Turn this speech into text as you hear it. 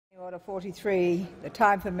Order 43. The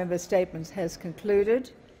time for member statements has concluded,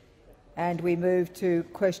 and we move to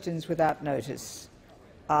questions without notice.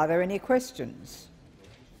 Are there any questions?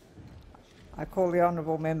 I call the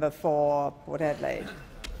honourable member for Port Adelaide.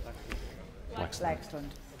 Blaxland.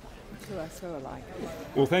 Two are so alike.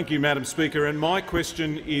 Well, thank you, Madam Speaker. And my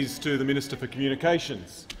question is to the Minister for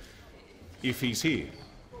Communications, if he's here.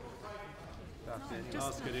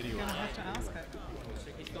 Ask it anyway.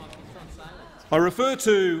 I refer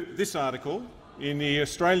to this article in the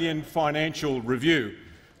Australian Financial Review,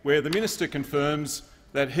 where the minister confirms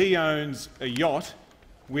that he owns a yacht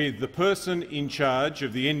with the person in charge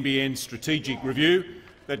of the NBN strategic review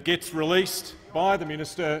that gets released by the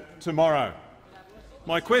minister tomorrow.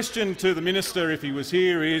 My question to the minister, if he was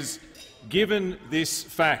here, is, given this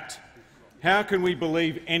fact, how can we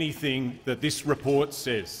believe anything that this report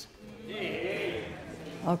says?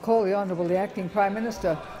 I'll call the Honourable the Acting Prime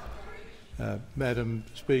Minister. Madam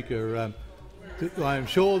Speaker, I am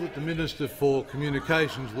sure that the Minister for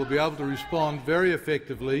Communications will be able to respond very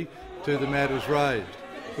effectively to the matters raised.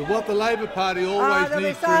 But what the Labor Party always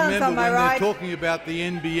needs to remember when they're talking about the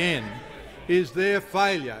NBN is their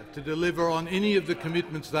failure to deliver on any of the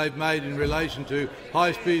commitments they've made in relation to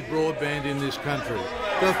high-speed broadband in this country.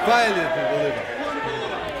 The failure to deliver.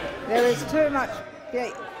 There is too much.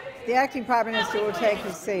 The Acting Prime Minister will take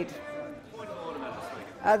his seat.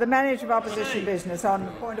 The Manager of Opposition Business on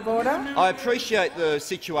point of order. I appreciate the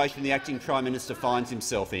situation the Acting Prime Minister finds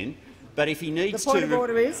himself in, but if he needs the point of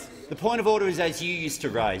order is? The point of order is as you used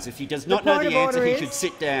to raise. If he does not know the answer, he should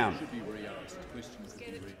sit down.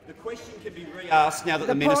 The question can be re-asked now that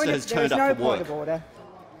the minister has turned up for work. Point of order.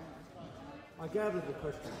 I gathered the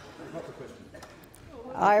question, not the question.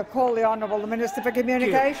 I call the Honourable the Minister for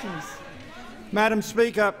Communications. Madam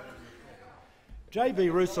Speaker,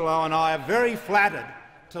 JB Rousselot and I are very flattered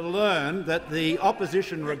to learn that the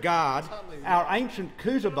opposition regard our ancient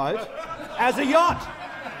cruiser boat as a yacht.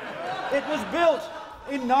 It was built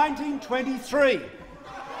in 1923,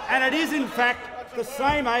 and it is in fact the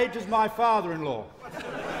same age as my father-in-law,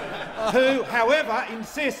 who, however,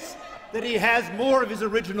 insists that he has more of his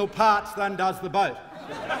original parts than does the boat.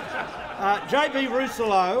 JB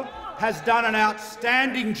Rousselot has done an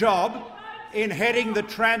outstanding job in heading the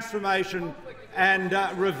transformation and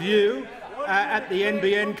review at the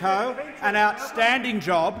NBN Co. An outstanding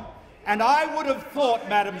job, and I would have thought,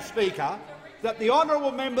 Madam Speaker, that the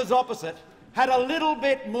honourable members opposite had a little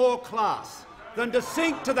bit more class than to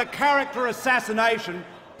sink to the character assassination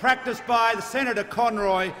practised by Senator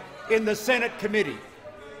Conroy in the Senate committee.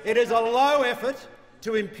 It is a low effort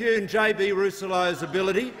to impugn JB Rousselot's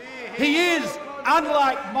ability. He is,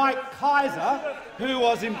 unlike Mike Kaiser, who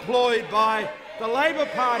was employed by the Labor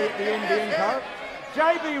Party at the NBN Co.,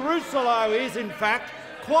 JB Rousselot is, in fact,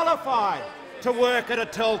 qualified to work at a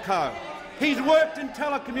telco. He's worked in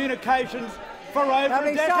telecommunications for over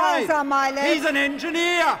a decade. He's an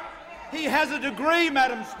engineer. He has a degree,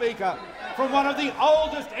 Madam Speaker, from one of the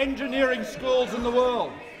oldest engineering schools in the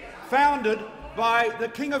world, founded by the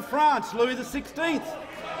King of France, Louis XVI,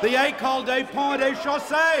 the École des Ponts et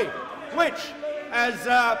Chaussées, which, as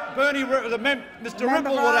Mr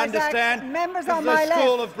Ripple would understand, is the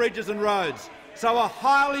School of Bridges and Roads. So a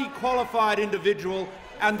highly qualified individual,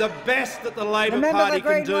 and the best that the Labor Party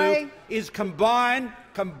can do is combine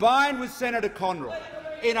with Senator Conroy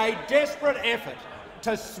in a desperate effort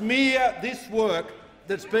to smear this work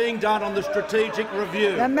that's being done on the strategic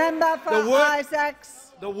review. The member for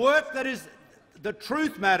Isaacs. The work that is the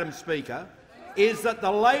truth, Madam Speaker, is that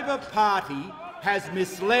the Labor Party has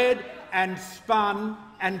misled and spun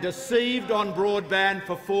and deceived on broadband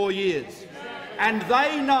for 4 years, and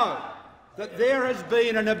they know that there has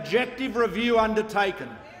been an objective review undertaken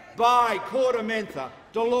by Corder-Mentha,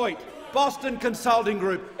 Deloitte, Boston Consulting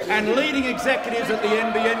Group and leading executives at the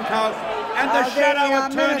NBN Co, and the Shadow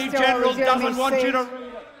Attorney General doesn't want you to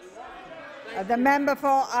read it. The member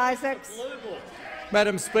for Isaacs.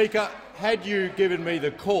 Madam Speaker, had you given me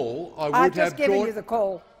the call, I would have just given you the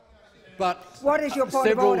call. But what is your point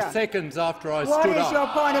of several order? seconds after I what stood up. What is your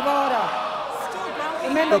point of order?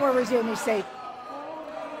 The member will resume his seat.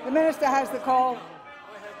 The minister has the call.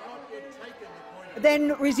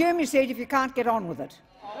 Then resume your seat if you can't get on with it.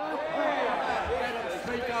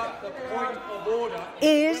 Speaker, the point of order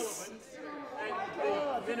is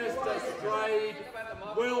the minister strayed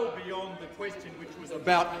well beyond the question, which was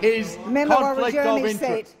about his member conflict will resume of his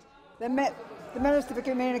interest. Seat. The Minister for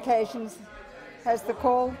Communications has the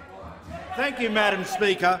call. Thank you, Madam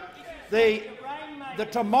Speaker.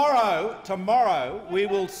 Tomorrow we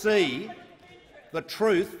will see the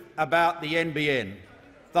truth about the NBN.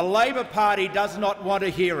 The Labor Party does not want to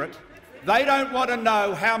hear it. They don't want to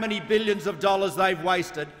know how many billions of dollars they've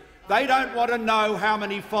wasted. They don't want to know how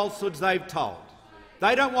many falsehoods they've told.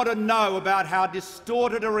 They don't want to know about how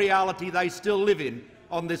distorted a reality they still live in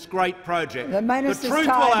on this great project. The minister's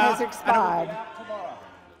time has expired.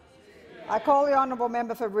 I call the honourable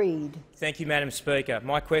member for Reid. Thank you, Madam Speaker.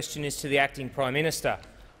 My question is to the Acting Prime Minister.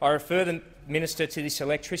 I refer the Minister to this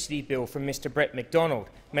electricity bill from Mr Brett McDonald,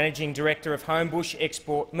 Managing Director of Homebush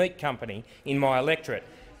Export Meat Company in my electorate,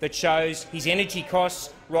 that shows his energy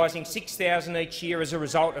costs rising $6,000 each year as a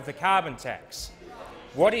result of the carbon tax.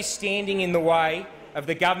 What is standing in the way of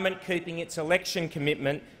the government keeping its election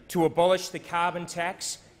commitment to abolish the carbon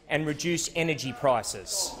tax and reduce energy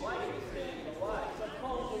prices?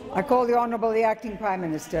 I call the Honourable the Acting Prime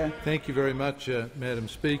Minister. Thank you very much, Madam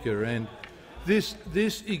Speaker. And this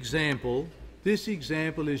example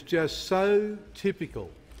is just so typical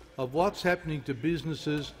of what's happening to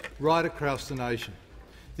businesses right across the nation.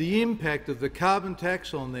 The impact of the carbon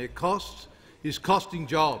tax on their costs is costing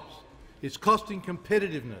jobs, it's costing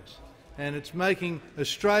competitiveness, and it's making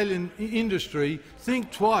Australian industry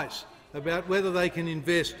think twice about whether they can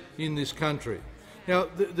invest in this country. Now,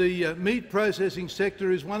 the meat processing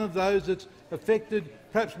sector is one of those that's affected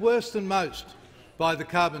perhaps worse than most by the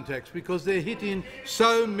carbon tax, because they're hit in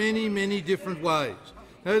so many different ways.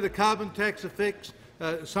 Now, the carbon tax affects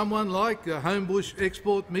someone like the Homebush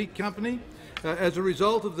Export Meat Company as a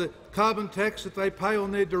result of the carbon tax that they pay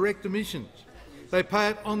on their direct emissions. They pay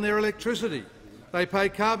it on their electricity. They pay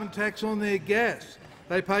carbon tax on their gas.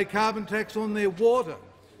 They pay carbon tax on their water.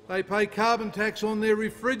 They pay carbon tax on their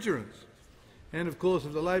refrigerants. And, of course,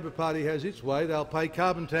 if the Labor Party has its way, they'll pay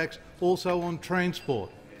carbon tax also on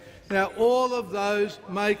transport. Now, all of those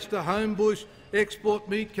makes the Homebush Export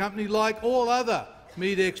Meat Company, like all other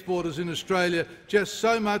meat exporters in Australia, just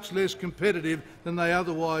so much less competitive than they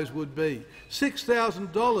otherwise would be.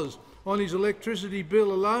 $6,000 on his electricity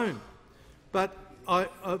bill alone. But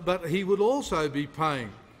he would also be paying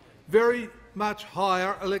very much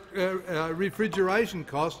higher refrigeration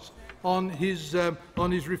costs on his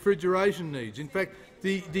refrigeration needs. In fact,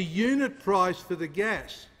 the unit price for the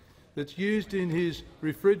gas that's used in his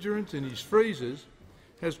refrigerants and his freezers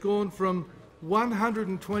has gone from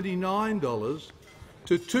 $129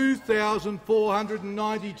 to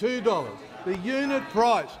 $2,492. The unit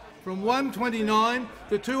price from $129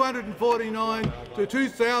 to $249 to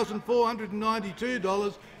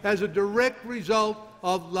 $2,492 as a direct result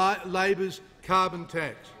of Labor's carbon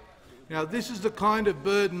tax. Now, this is the kind of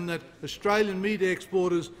burden that Australian meat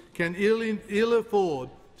exporters can ill afford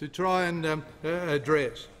to try and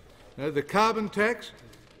address. Now, the carbon tax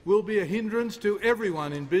will be a hindrance to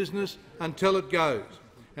everyone in business until it goes.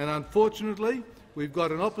 And unfortunately, we've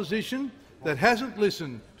got an opposition that hasn't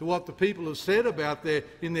listened to what the people have said about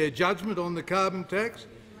in their judgment on the carbon tax.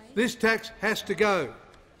 This tax has to go.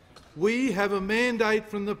 We have a mandate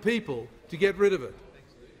from the people to get rid of it.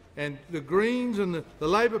 And the Greens and the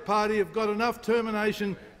Labor Party have got enough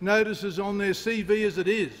termination notices on their CV as it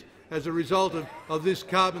is as a result of this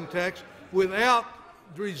carbon tax without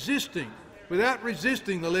resisting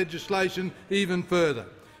the legislation even further.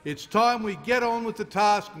 It's time we get on with the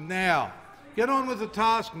task now. Get on with the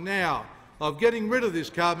task now of getting rid of this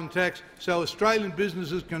carbon tax so Australian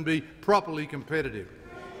businesses can be properly competitive.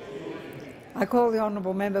 I call the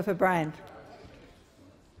honourable member for Brand.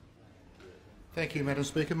 Thank you, Madam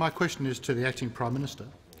Speaker. My question is to the Acting Prime Minister.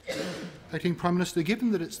 Acting Prime Minister, given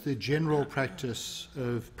that it's the general practice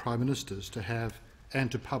of Prime Ministers to have and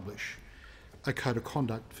to publish a code of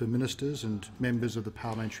conduct for ministers and members of the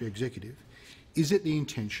parliamentary executive, is it the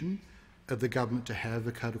intention of the government to have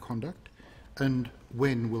a code of conduct, and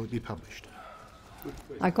when will it be published?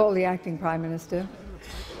 I call the Acting Prime Minister.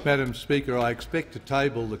 Madam Speaker, I expect to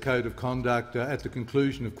table the Code of Conduct at the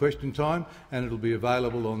conclusion of question time, and it will be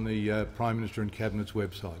available on the Prime Minister and Cabinet's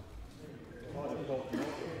website.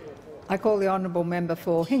 I call the honourable member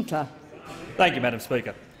for Hinkler. Thank you, Madam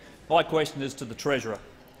Speaker. My question is to the Treasurer.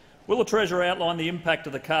 Will the Treasurer outline the impact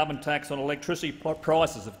of the carbon tax on electricity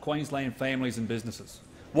prices of Queensland families and businesses?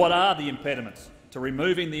 What are the impediments to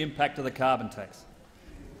removing the impact of the carbon tax?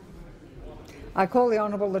 I call the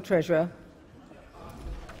honourable the Treasurer.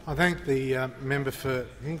 I thank the member for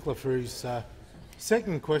Hinkler for his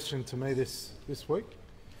second question to me this week,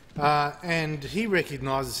 and he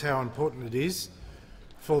recognises how important it is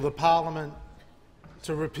for the parliament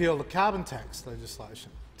to repeal the carbon tax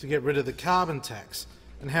legislation, to get rid of the carbon tax,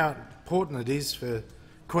 and how important it is for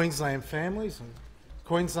Queensland families and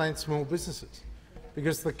Queensland small businesses,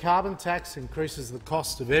 because the carbon tax increases the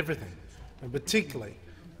cost of everything, and particularly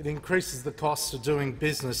it increases the cost of doing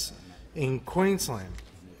business in Queensland.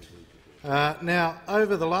 Now,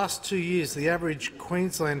 over the last 2 years, the average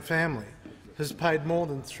Queensland family has paid more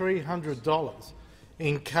than $300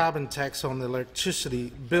 in carbon tax on their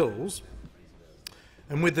electricity bills.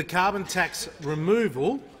 And with the carbon tax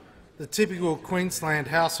removal, the typical Queensland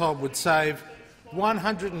household would save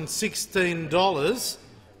 $116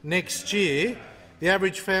 next year. The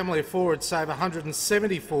average family of four would save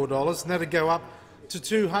 $174, and that would go up to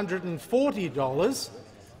 $240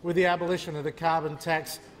 with the abolition of the carbon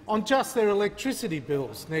tax on just their electricity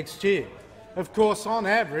bills next year. Of course, on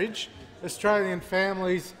average, Australian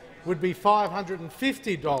families would be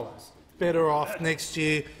 $550 better off next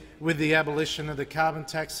year with the abolition of the carbon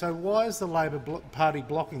tax. So why is the Labor Party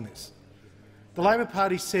blocking this? The Labor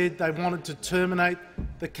Party said they wanted to terminate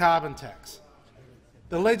the carbon tax.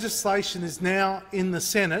 The legislation is now in the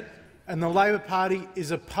Senate, and the Labor Party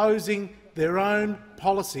is opposing their own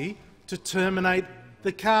policy to terminate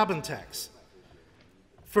the carbon tax.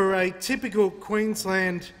 For a typical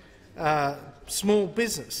Queensland small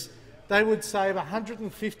business, they would save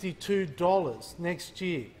 $152 next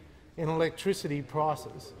year in electricity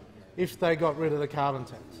prices if they got rid of the carbon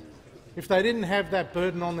tax, if they didn't have that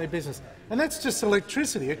burden on their business. And that's just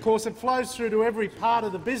electricity. Of course, it flows through to every part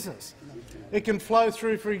of the business. It can flow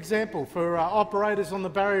through, for example, for operators on the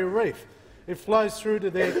Barrier Reef. It flows through to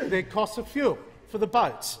their cost of fuel for the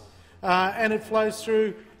boats. And it flows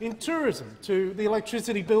through in tourism to the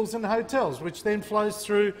electricity bills in hotels, which then flows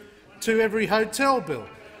through to every hotel bill.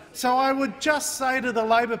 So I would just say to the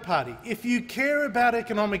Labor Party, if you care about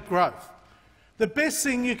economic growth, the best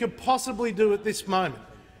thing you could possibly do at this moment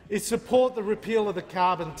is support the repeal of the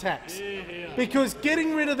carbon tax. Because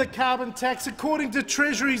getting rid of the carbon tax, according to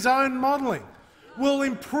Treasury's own modelling, will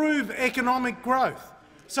improve economic growth.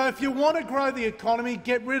 So if you want to grow the economy,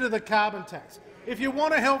 get rid of the carbon tax. If you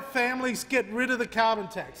want to help families, get rid of the carbon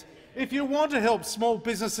tax. If you want to help small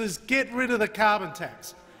businesses, get rid of the carbon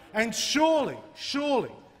tax. And surely,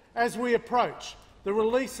 as we approach the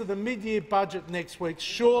release of the mid-year budget next week,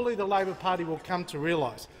 surely the Labor Party will come to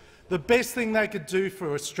realise the best thing they could do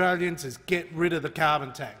for Australians is get rid of the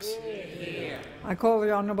carbon tax. I call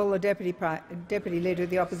the Honourable Deputy Leader of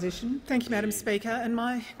the Opposition. Thank you, Madam Speaker. And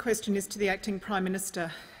my question is to the Acting Prime Minister.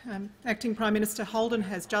 Acting Prime Minister, Holden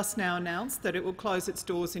has just now announced that it will close its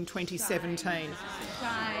doors in 2017.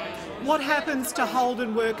 What happens to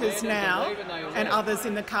Holden workers now and others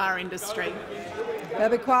in the car industry? They'll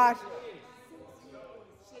be quiet.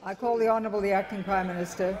 I call the Honourable the Acting Prime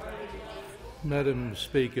Minister. Madam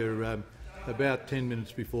Speaker, about 10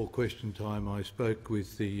 minutes before question time, I spoke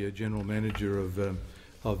with the General Manager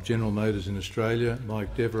of General Motors in Australia,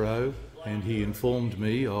 Mike Devereaux, and he informed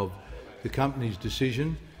me of the company's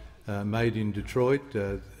decision made in Detroit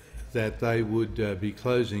that they would be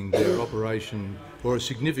closing their operation, or a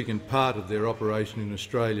significant part of their operation in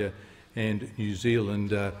Australia and New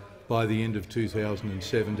Zealand by the end of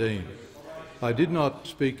 2017. I did not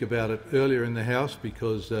speak about it earlier in the House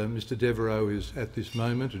because Mr Devereaux is at this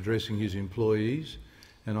moment addressing his employees,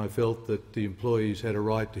 and I felt that the employees had a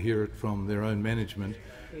right to hear it from their own management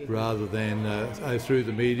rather than through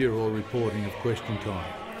the media or reporting of question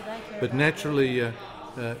time. But naturally,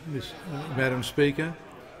 Madam Speaker,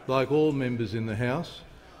 like all members in the House,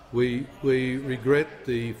 we regret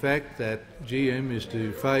the fact that GM is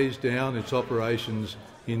to phase down its operations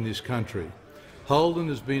in this country. Holden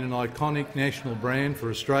has been an iconic national brand for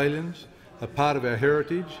Australians, a part of our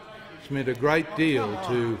heritage. It's meant a great deal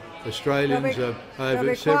to Australians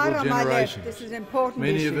over several generations. This is an important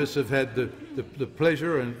Many issue. of us have had the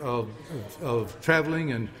pleasure of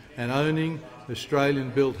travelling and owning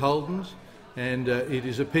Australian-built Holdens, and it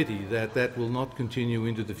is a pity that that will not continue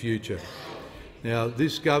into the future. Now,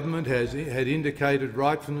 this government had indicated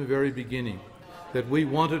right from the very beginning that we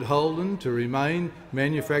wanted Holden to remain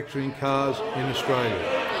manufacturing cars in Australia.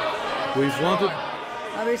 We want to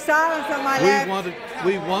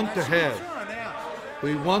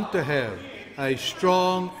have a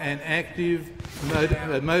strong and active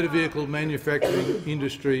motor vehicle manufacturing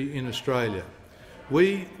industry in Australia.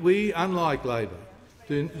 We unlike Labor,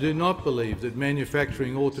 do not believe that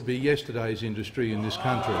manufacturing ought to be yesterday's industry in this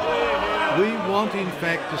country. We want, in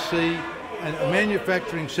fact, to see a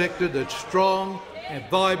manufacturing sector that's strong and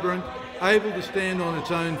vibrant, able to stand on its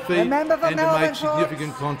own feet and to make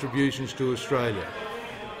significant contributions to Australia.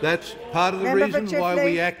 That's part of the reason why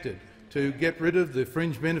we acted to get rid of the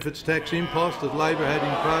fringe benefits tax impost that Labor had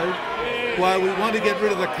imposed, why we want to get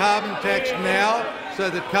rid of the carbon tax now so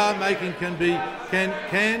that car making can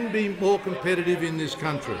be more competitive in this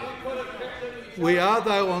country. We are,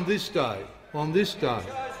 though, on this day,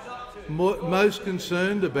 most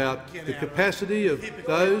concerned about the capacity of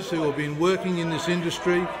those who have been working in this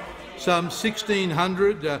industry some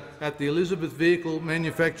 1,600 at the Elizabeth Vehicle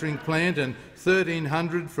Manufacturing Plant and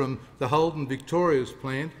 1,300 from the Holden Victoria's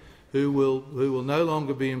plant, who will no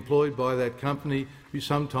longer be employed by that company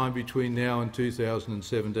sometime between now and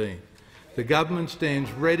 2017. The government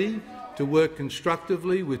stands ready to work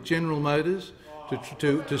constructively with General Motors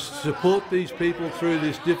to support these people through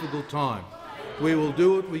this difficult time. We will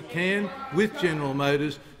do what we can with General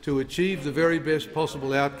Motors to achieve the very best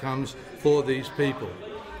possible outcomes for these people.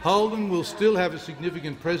 Holden will still have a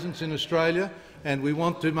significant presence in Australia, and we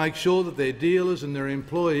want to make sure that their dealers and their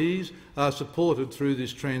employees are supported through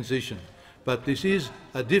this transition. But this is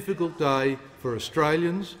a difficult day for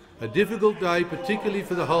Australians, a difficult day particularly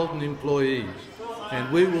for the Holden employees,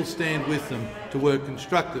 and we will stand with them to work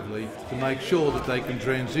constructively to make sure that they can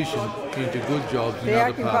transition into good jobs in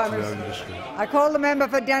other parts of our industry. I call the member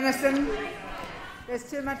for Denison. There's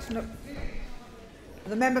too much.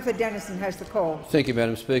 The member for Denison has the call. Thank you,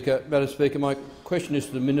 Madam Speaker. Madam Speaker, my question is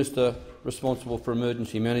to the Minister responsible for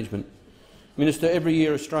emergency management. Minister, every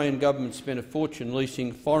year Australian governments spend a fortune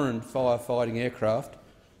leasing foreign firefighting aircraft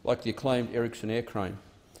like the acclaimed Ericsson air crane.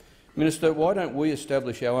 Minister, why don't we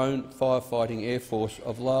establish our own firefighting air force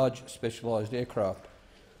of large specialised aircraft?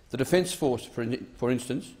 The Defence Force, for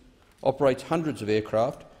instance, operates hundreds of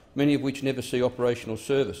aircraft, many of which never see operational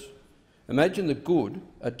service. Imagine the good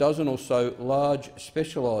a dozen or so large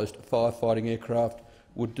specialised firefighting aircraft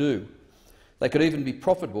would do. They could even be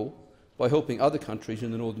profitable by helping other countries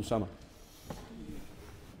in the northern summer.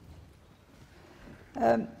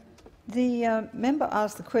 The member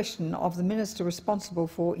asked the question of the minister responsible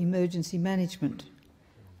for emergency management.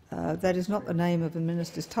 That is not the name of the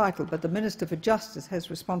minister's title, but the Minister for Justice has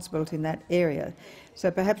responsibility in that area. So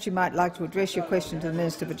perhaps you might like to address your question to the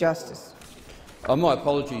Minister for Justice. My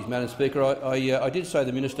apologies, Madam Speaker. I did say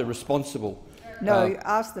the minister responsible. No, you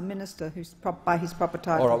asked the minister who's by his proper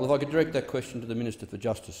title. All right. Well, if I could direct that question to the Minister for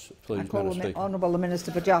Justice, please, I call Madam Speaker. Honourable the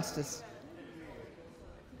Minister for Justice.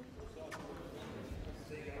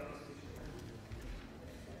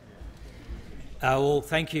 Well,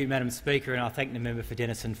 thank you, Madam Speaker, and I thank the member for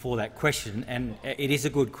Denison for that question. And it is a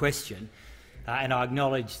good question, and I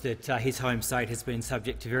acknowledge that his home state has been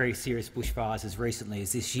subject to very serious bushfires as recently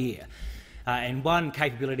as this year. And one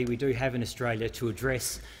capability we do have in Australia to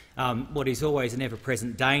address what is always an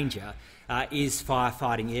ever-present danger is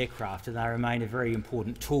firefighting aircraft, and they remain a very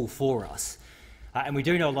important tool for us. And we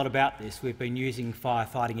do know a lot about this. We've been using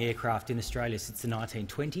firefighting aircraft in Australia since the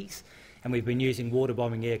 1920s, and we've been using water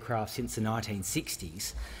bombing aircraft since the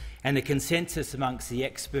 1960s. And the consensus amongst the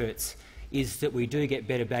experts is that we do get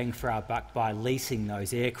better bang for our buck by leasing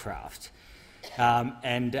those aircraft.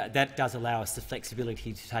 And that does allow us the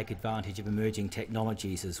flexibility to take advantage of emerging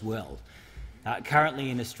technologies as well.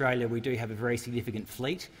 Currently in Australia we do have a very significant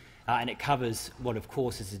fleet, and it covers what of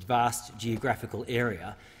course is a vast geographical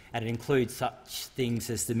area, and it includes such things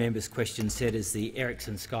as the member's question said as the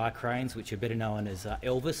Ericsson Sky Cranes, which are better known as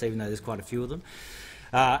Elvis, even though there's quite a few of them,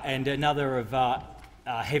 and another of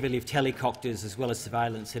heavy lift helicopters, as well as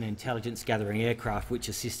surveillance and intelligence gathering aircraft which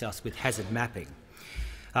assist us with hazard mapping.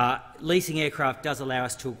 Leasing aircraft does allow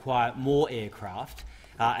us to acquire more aircraft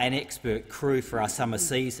and expert crew for our summer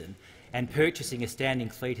season, and purchasing a standing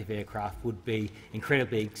fleet of aircraft would be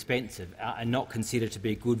incredibly expensive and not considered to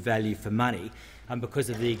be good value for money because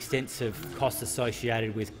of the extensive costs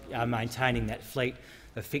associated with maintaining that fleet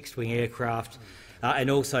of fixed-wing aircraft and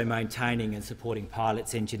also maintaining and supporting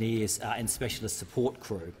pilots, engineers and specialist support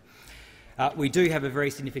crew. We do have a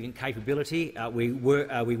very significant capability. We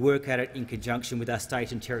work at it in conjunction with our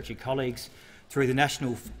state and territory colleagues through the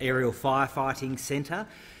National Aerial Firefighting Centre,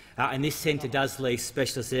 and this centre does lease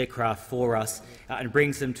specialist aircraft for us and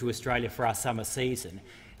brings them to Australia for our summer season.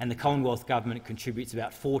 And the Commonwealth Government contributes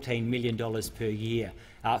about $14 million per year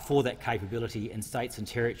for that capability, and states and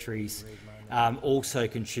territories also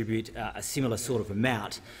contribute a similar sort of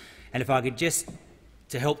amount. And if I could just,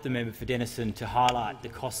 to help the member for Denison, to highlight the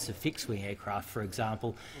costs of fixed-wing aircraft, for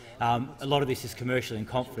example, a lot of this is commercial in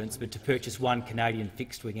confidence, but to purchase one Canadian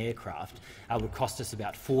fixed-wing aircraft would cost us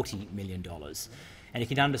about $40 million. And you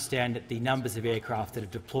can understand that the numbers of aircraft that are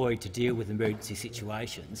deployed to deal with emergency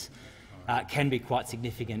situations can be quite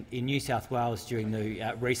significant. In New South Wales, during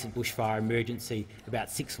the recent bushfire emergency about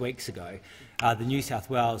 6 weeks ago, the New South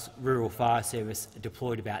Wales Rural Fire Service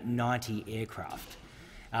deployed about 90 aircraft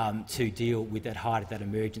to deal with that height of that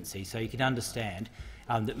emergency. So you can understand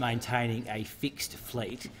that maintaining a fixed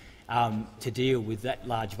fleet to deal with that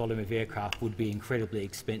large volume of aircraft would be incredibly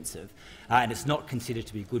expensive, and it's not considered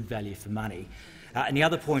to be good value for money. And the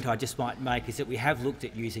other point I just might make is that we have looked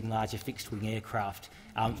at using larger fixed-wing aircraft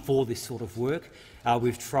for this sort of work.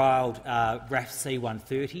 We've trialled RAF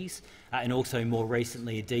C-130s and also more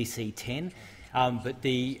recently a DC-10, but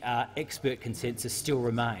the expert consensus still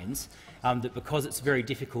remains that because it's very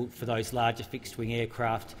difficult for those larger fixed-wing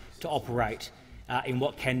aircraft to operate in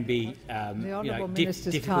what can be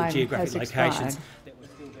difficult geographic locations.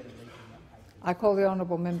 I call the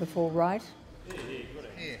honourable member for Wright.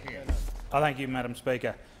 Thank you, Madam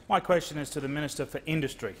Speaker. My question is to the Minister for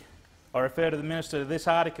Industry. I refer to the Minister to this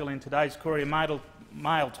article in today's Courier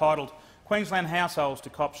Mail titled "Queensland Households to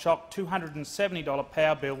Cop Shock $270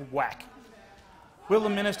 Power Bill Whack." Will the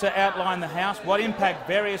Minister outline the House what impact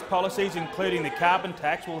various policies, including the carbon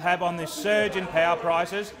tax, will have on this surge in power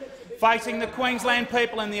prices facing the Queensland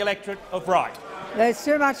people and the electorate of Right? There's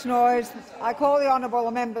too much noise. I call the honourable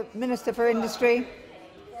Minister for Industry.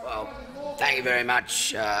 Well, thank you very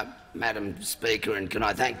much, Madam Speaker, and can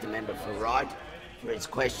I thank the member for Right for his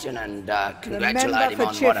question and congratulate him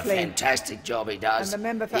on what a fantastic job he does. And the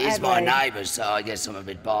member for he is Adelaide. my neighbour, so I guess I'm a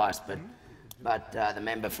bit biased, but the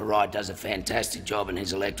member for Right does a fantastic job in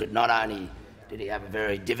his electorate. Not only did he have a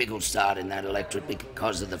very difficult start in that electorate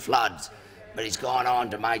because of the floods, but he's gone on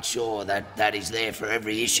to make sure that he's there for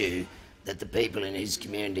every issue that the people in his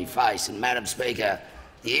community face. And, Madam Speaker,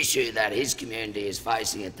 the issue that his community is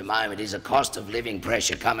facing at the moment is a cost of living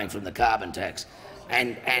pressure coming from the carbon tax.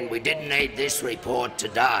 And we didn't need this report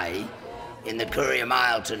today in the Courier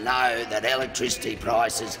Mail to know that electricity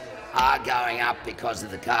prices are going up because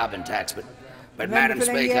of the carbon tax. But Madam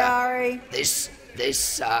Speaker, this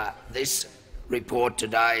report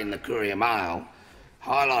today in the Courier Mail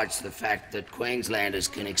highlights the fact that Queenslanders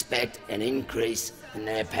can expect an increase in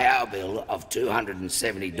their power bill of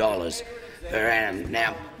 $270 per annum.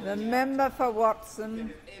 Now, the member for Watson,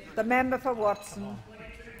 and the member for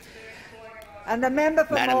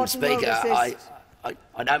Madam Moreton Speaker, will resist. I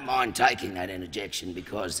don't mind taking that interjection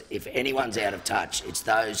because if anyone's out of touch, it's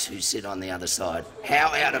those who sit on the other side.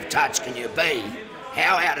 How out of touch can you be?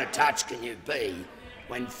 How out of touch can you be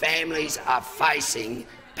when families are facing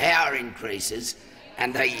power increases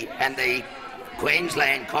and the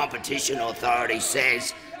Queensland Competition Authority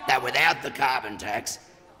says that without the carbon tax,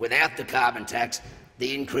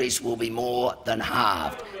 the increase will be more than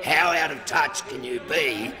halved? How out of touch can you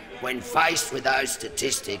be when faced with those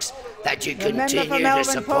statistics that you continue to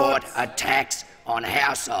support a tax on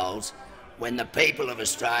households when the people of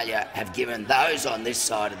Australia have given those on this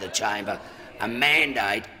side of the chamber a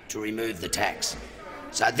mandate to remove the tax?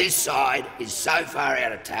 So this side is so far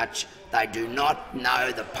out of touch, they do not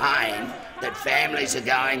know the pain that families are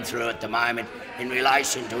going through at the moment in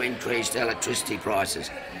relation to increased electricity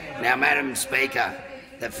prices. Now, Madam Speaker,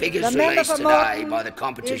 the figures released today by the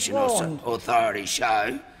Competition Authority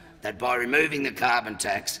show that by removing the carbon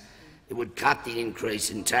tax, it would cut the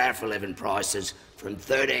increase in Tariff 11 prices from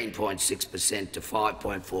 13.6% to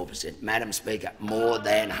 5.4%. Madam Speaker, more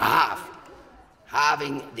than half.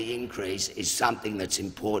 Halving the increase is something that's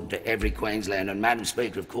important to every Queenslander. And, Madam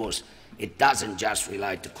Speaker, of course, it doesn't just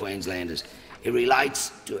relate to Queenslanders. It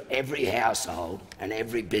relates to every household and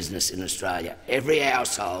every business in Australia. Every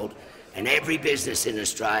household and every business in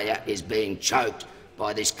Australia is being choked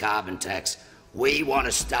by this carbon tax. We want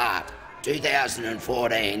to start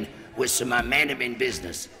 2014 with some momentum in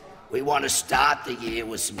business. We want to start the year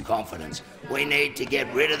with some confidence. We need to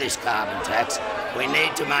get rid of this carbon tax. We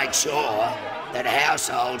need to make sure that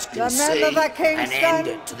households can see an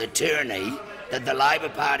end to the tyranny that the Labor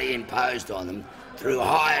Party imposed on them through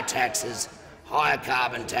higher taxes, higher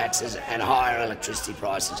carbon taxes and higher electricity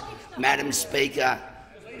prices. Madam Speaker,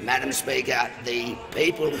 the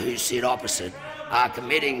people who sit opposite are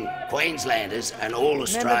committing Queenslanders and all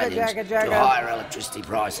Australians to higher electricity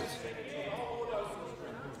prices.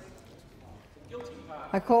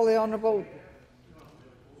 I call the honourable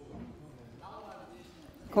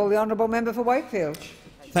member for Wakefield.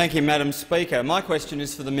 Thank you, Madam Speaker. My question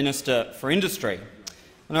is for the Minister for Industry.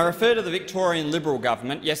 And I refer to the Victorian Liberal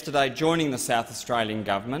government yesterday joining the South Australian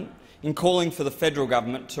government in calling for the federal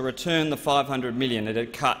government to return the $500 million it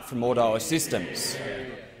had cut from auto assistance.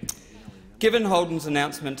 Given Holden's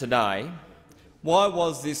announcement today, why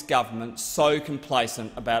was this government so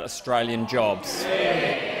complacent about Australian jobs?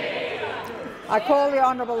 I call the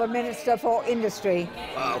honourable Minister for Industry.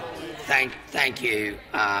 Well, thank you,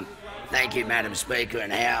 Madam Speaker.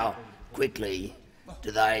 And how quickly do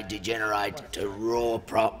they degenerate to raw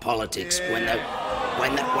politics when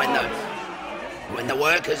when the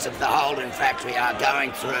workers of the Holden factory are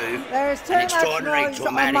going through There is too an much extraordinarily noise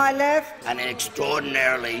on my left. an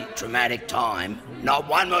extraordinarily traumatic time. Not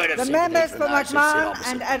one word of The sympathy members from for those who sit McMahon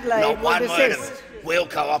opposite. and Adelaide Not will one word desist. of we'll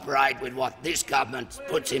cooperate with what this government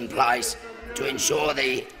puts in place to ensure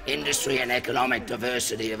the industry and economic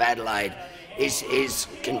diversity of Adelaide is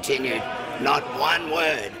continued. Not one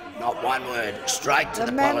word, straight to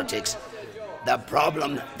the politics. The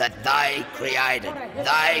problem that they created.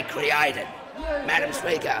 Madam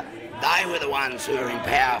Speaker, they were the ones who were in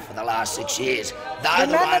power for the last 6 years. They're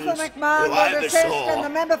the ones who oversaw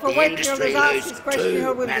the industry lose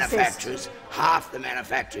 2 manufacturers, half the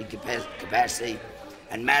manufacturing capacity.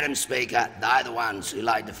 And, Madam Speaker, they're the ones who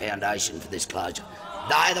laid the foundation for this closure.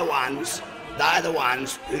 They're the ones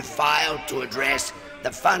who failed to address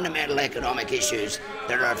the fundamental economic issues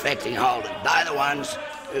that are affecting Holden. They're the ones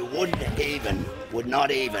who would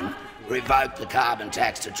not even revoke the carbon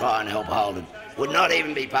tax to try and help Holden. Would not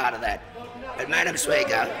even be part of that. But, Madam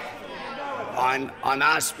Speaker, I'm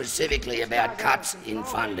asked specifically about cuts in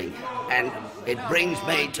funding, and it brings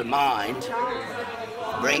me to mind,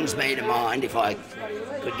 if I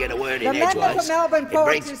could get a word in edgeways. The member for Melbourne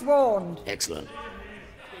Ports is warned. Excellent.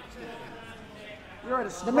 You're a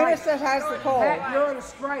disgrace. The minister has the call. You're a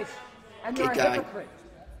disgrace. And you're a hypocrite.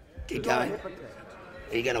 Keep going.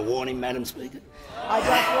 Are you going to warn him, Madam Speaker? I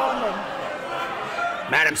just warned him.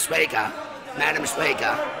 Madam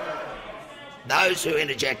Speaker, those who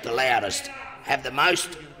interject the loudest have the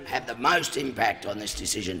most impact on this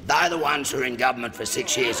decision. They're the ones who are in government for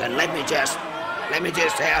 6 years, and let me just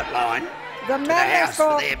outline the to the House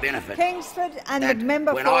for their benefit. Kingsford and the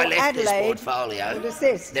member when for I left Adelaide this portfolio,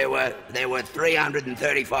 there were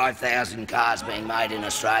 335,000 cars being made in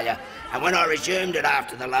Australia, and when I resumed it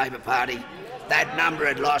after the Labor Party, that number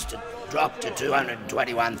had dropped to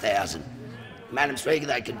 221,000. Madam Speaker,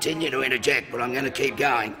 they continue to interject, but I'm going to keep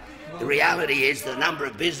going. The reality is the number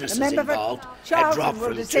of businesses involved had dropped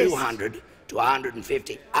from 200 to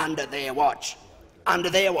 150 under their watch. And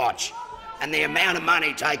the amount of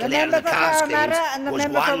money taken out of the car schemes was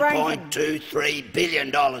 $1.23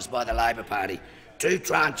 billion by the Labor Party. 2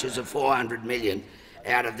 tranches of $400 million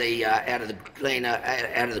out of the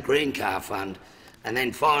Green Car Fund, and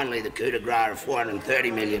then finally the coup de grace of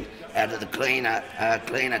 $430 million out of the cleaner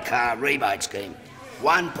car rebate scheme.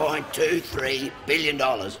 $1.23 billion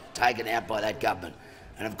taken out by that government.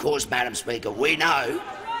 And of course, Madam Speaker, we know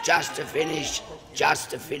just to finish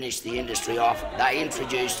the industry off, they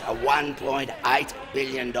introduced a $1.8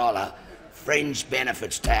 billion fringe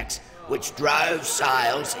benefits tax, which drove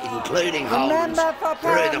sales, including Holden's,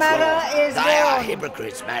 through the floor. They are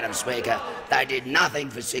hypocrites, Madam Speaker. They did nothing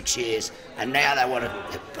for 6 years, and now they want to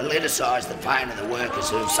politicise the pain of the workers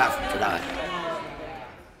who have suffered today.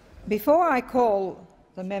 Before I call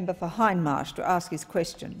the member for Hindmarsh to ask his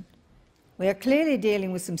question, we are clearly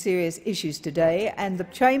dealing with some serious issues today, and the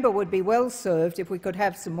chamber would be well served if we could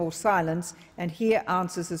have some more silence and hear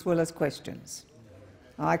answers as well as questions.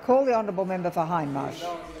 I call the honourable member for Hindmarsh.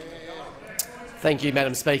 Thank you,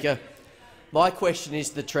 Madam Speaker. My question is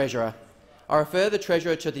to the Treasurer. I refer the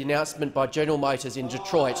Treasurer to the announcement by General Motors in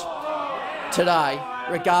Detroit today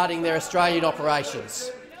regarding their Australian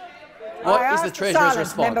operations. What is the Treasurer's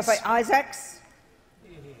response? Member for Isaacs.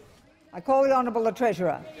 I call the honourable the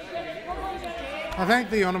Treasurer. I thank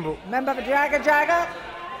the honourable member for Jagga.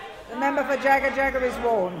 The member for Jagga is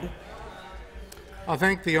warned. I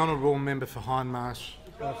thank the honourable member for Hindmarsh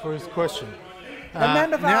for his question. The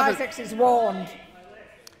member for Isaacs is warned.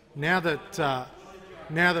 Now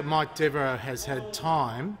that Mike Devereux has had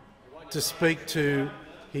time to speak to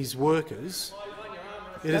his workers,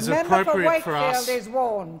 it is appropriate for us. The member for Wakefield is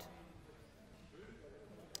warned.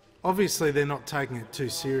 Obviously, they're not taking it too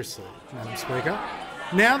seriously, Madam Speaker.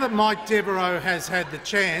 Now that Mike Devereux has had the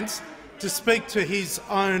chance to speak to his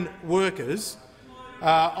own workers,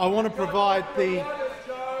 I want to provide the...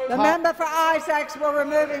 The member for Isaacs will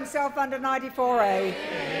remove himself under 94A.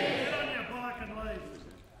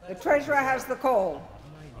 The Treasurer has the call.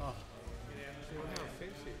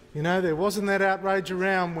 You know, there wasn't that outrage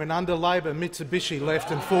around when under Labor Mitsubishi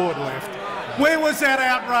left and Ford left. Where was that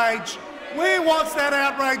outrage? Where was that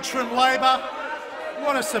outrage from Labor?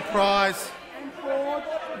 What a surprise.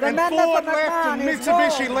 And Ford left and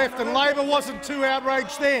Mitsubishi left and Labor wasn't too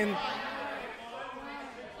outraged then.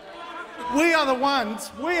 We are the ones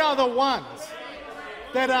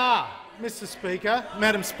that are, Mr. Speaker,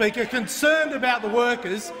 Madam Speaker, concerned about the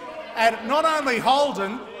workers at not only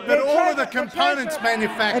Holden, but all of the components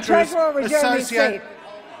manufacturers associated.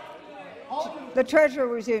 The Treasurer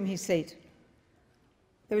will resume his seat.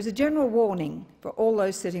 There is a general warning for all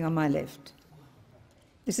those sitting on my left.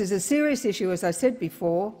 This is a serious issue, as I said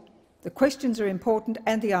before. The questions are important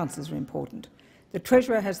and the answers are important. The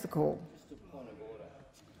Treasurer has the call.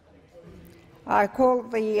 I call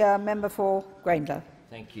the member for Grayndler.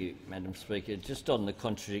 Thank you, Madam Speaker. Just on the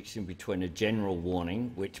contradiction between a general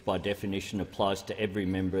warning, which by definition applies to every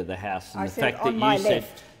member of the House, and the fact that you said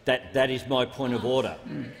that is my point of order.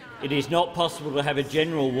 It is not possible to have a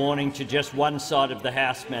general warning to just one side of the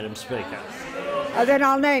House, Madam Speaker. Then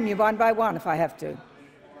I'll name you one by one if I have to.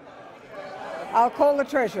 I'll call the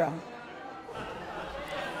Treasurer.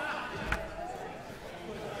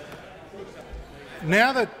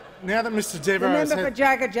 Now that Mr Devereux the has member for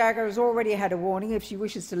Jagger has already had a warning. If she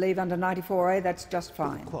wishes to leave under 94A, that's just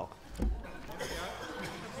fine.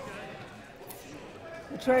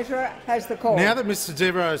 The Treasurer has the call. Now that Mr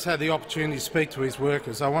Devereux has had the opportunity to speak to his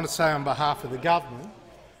workers, I want to say on behalf of the government,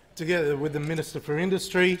 together with the Minister for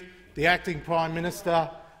Industry, the Acting Prime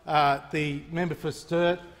Minister, the member for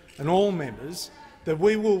Sturt and all members, that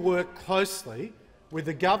we will work closely with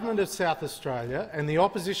the Government of South Australia and the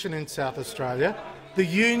opposition in South Australia, the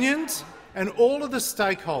unions and all of the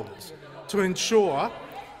stakeholders to ensure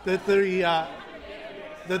that the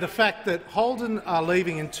fact that Holden are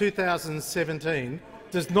leaving in 2017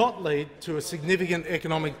 does not lead to a significant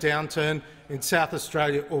economic downturn in South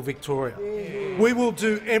Australia or Victoria. We will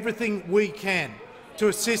do everything we can to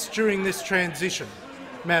assist during this transition,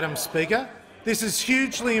 Madam Speaker. This is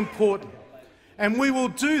hugely important, and we will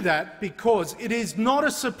do that because it is not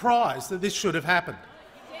a surprise that this should have happened.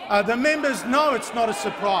 The members know it's not a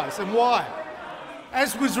surprise, and why?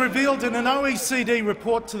 As was revealed in an OECD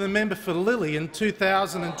report to the member for Lilly in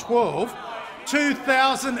 2012,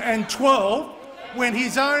 when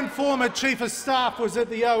his own former Chief of Staff was at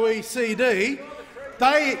the OECD,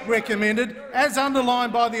 they recommended, as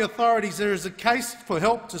underlined by the authorities, there is a case for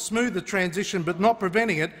help to smooth the transition but not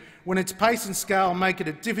preventing it when its pace and scale make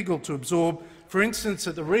it difficult to absorb, for instance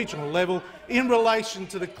at the regional level, in relation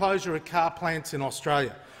to the closure of car plants in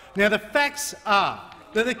Australia. Now, the facts are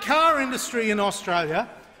that the car industry in Australia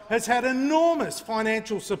has had enormous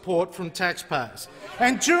financial support from taxpayers,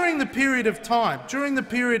 and during the period of time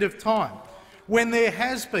when there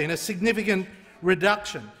has been a significant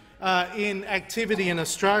reduction in activity in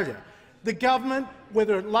Australia, the government,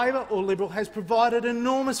 whether Labor or Liberal, has provided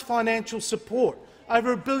enormous financial support,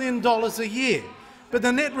 over $1 billion a year. But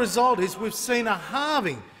the net result is we've seen a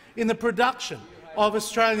halving in the production of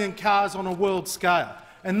Australian cars on a world scale.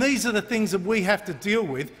 And these are the things that we have to deal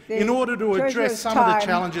with in order to address some of the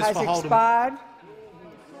challenges for Holden.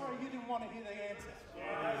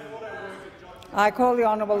 I call the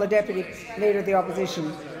Honourable the Deputy Leader of the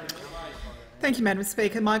Opposition. Thank you, Madam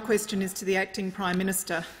Speaker. My question is to the Acting Prime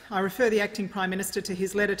Minister. I refer the Acting Prime Minister to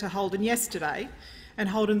his letter to Holden yesterday and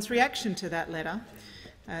Holden's reaction to that letter.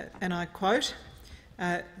 And I quote,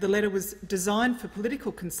 the letter was designed for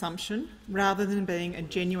political consumption rather than being a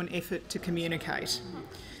genuine effort to communicate.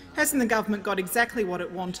 Hasn't the government got exactly what it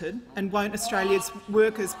wanted, and won't Australia's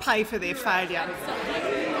workers pay for their failure?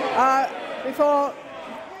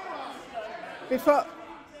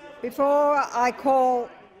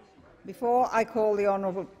 Before I call the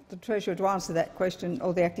Honourable the Treasurer to answer that question,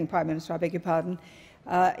 or the Acting Prime Minister, I beg your pardon,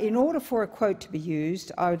 in order for a quote to be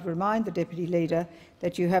used, I would remind the Deputy Leader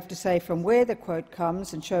that you have to say from where the quote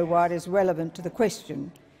comes and show why it is relevant to the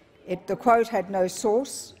question. The quote had no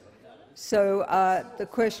source, so the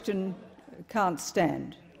question can't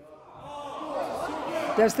stand.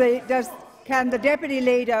 Can the Deputy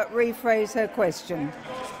Leader rephrase her question?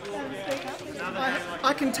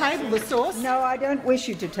 I can table the source. No, I don't wish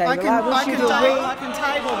you to table. I can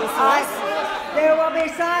table the source. There will be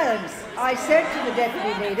silence. I said to the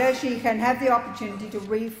Deputy Leader she can have the opportunity to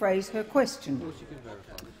rephrase her question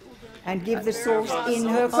and give the source in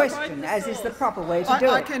her question, as is the proper way to do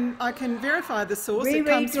it. I can verify the source. It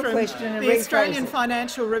comes from the Australian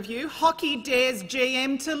Financial Review. Hockey dares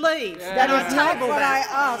GM to leave. That is not what I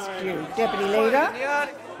asked you, Deputy Leader.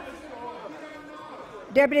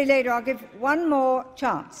 Deputy Leader, I'll give one more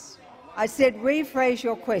chance. I said rephrase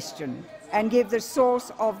your question and give the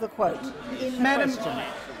source of the quote in the question.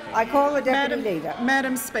 I call the Deputy Leader.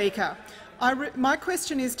 Madam Speaker, my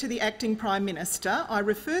question is to the Acting Prime Minister. I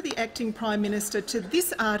refer the Acting Prime Minister to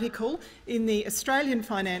this article in the Australian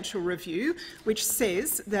Financial Review, which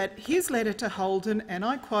says that his letter to Holden, and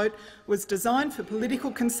I quote, was designed for political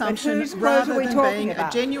consumption rather than being a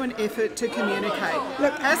genuine effort to communicate.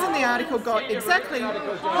 Look, hasn't the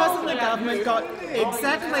government got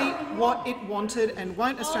exactly what it wanted, and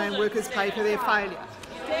won't Australian workers pay for their failure?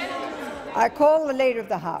 I call the Leader of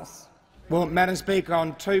the House. Well, Madam Speaker,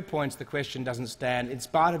 on 2 points the question doesn't stand, in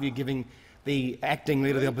spite of you giving the Acting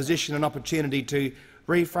Leader of the Opposition an opportunity to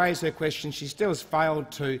rephrase her question. She still has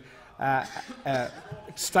failed to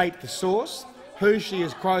state the source, who she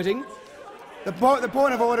is quoting. The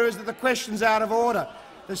point of order is that the question's out of order.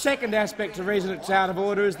 The second aspect of the reason it's out of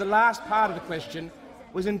order is the last part of the question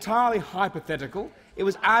was entirely hypothetical. It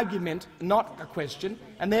was argument, not a question,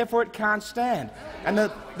 and therefore it can't stand. And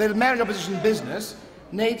the managed opposition business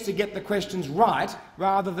needs to get the questions right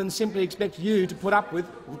rather than simply expect you to put up with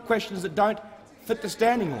questions that don't fit the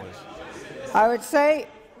standing orders. I would say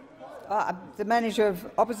the manager of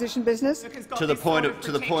opposition business. To the point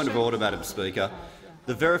of order, Madam Speaker.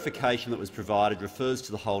 The verification that was provided refers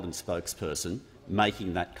to the Holden spokesperson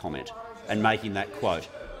making that comment and making that quote.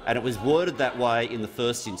 And it was worded that way in the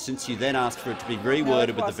first instance. You then asked for it to be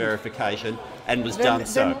reworded with the verification and was done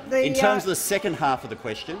so. In terms of the second half of the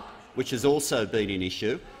question, which has also been an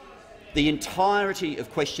issue, the entirety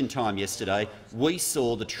of question time yesterday, we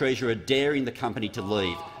saw the Treasurer daring the company to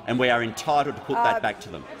leave, and we are entitled to put that back to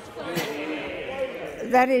them.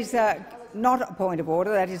 That is not a point of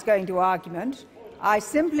order. That is going to argument. I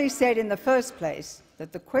simply said in the first place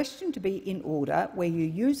that the question to be in order, where you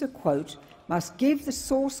use a quote, must give the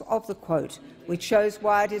source of the quote, which shows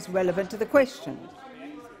why it is relevant to the question.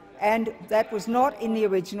 And that was not in the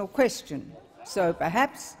original question. So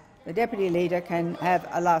perhaps the Deputy Leader can have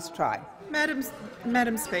a last try.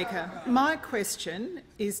 Madam Speaker, my question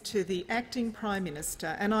is to the Acting Prime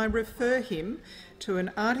Minister, and I refer him to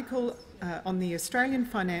an article on the Australian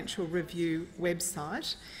Financial Review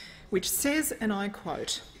website, which says, and I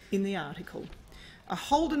quote in the article, "A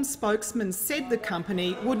Holden spokesman said the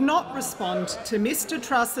company would not respond to Mr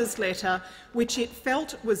Truss's letter, which it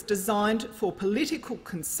felt was designed for political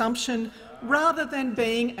consumption rather than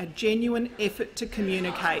being a genuine effort to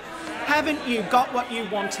communicate." Haven't you got what you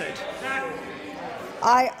wanted?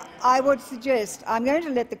 I would suggest I'm going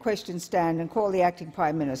to let the question stand and call the Acting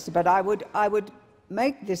Prime Minister, but I would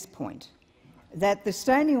make this point, that the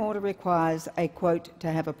standing order requires a quote to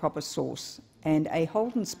have a proper source, and a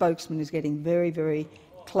Holden spokesman is getting very, very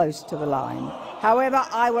close to the line. However,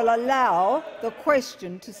 I will allow the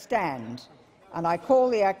question to stand, and I call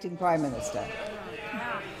the Acting Prime Minister.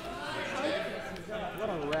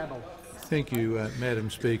 Thank you, Madam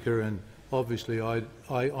Speaker. And obviously,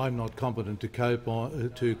 I'm not competent to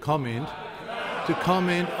comment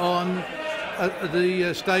on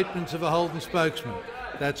the statements of a Holden spokesman.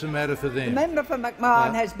 That's a matter for them. The member for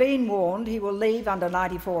McMahon has been warned he will leave under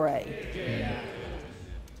 94A.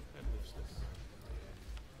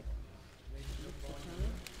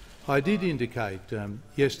 I did indicate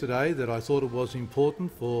yesterday that I thought it was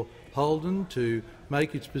important for Holden to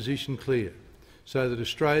make its position clear, so that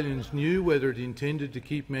Australians knew whether it intended to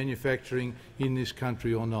keep manufacturing in this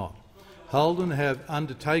country or not. Holden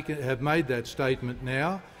have made that statement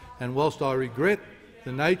now, and whilst I regret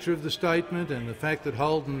the nature of the statement and the fact that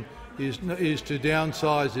Holden is to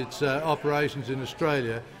downsize its operations in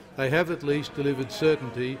Australia, they have at least delivered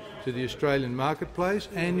certainty to the Australian marketplace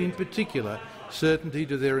and, in particular, certainty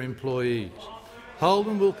to their employees.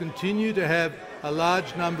 Holden will continue to have a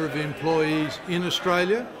large number of employees in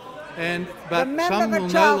Australia, but some will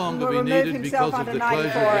no longer be needed because of the closure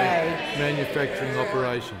of their manufacturing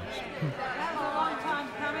operations.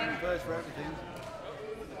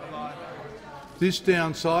 This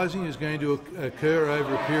downsizing is going to occur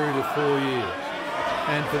over a period of 4 years,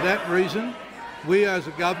 and for that reason, we as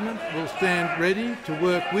a government will stand ready to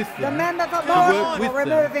work with them,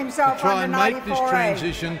 to try and make this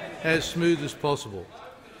transition as smooth as possible.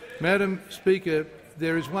 Madam Speaker,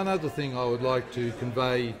 there is one other thing I would like to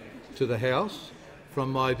convey to the House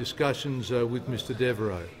from my discussions with Mr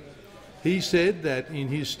Devereux. He said that in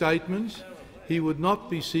his statements he would not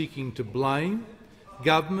be seeking to blame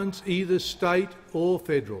governments, either state or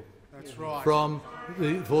federal,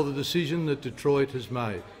 for the decision that Detroit has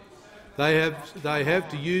made. They have,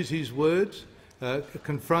 to use his words,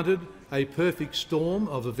 confronted a perfect storm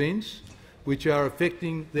of events which are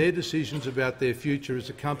affecting their decisions about their future as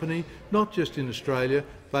a company, not just in Australia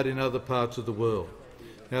but in other parts of the world.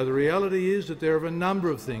 Now, the reality is that there are a number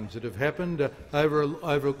of things that have happened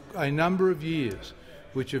over a number of years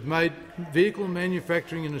which have made vehicle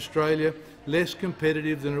manufacturing in Australia less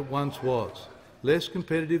competitive than it once was.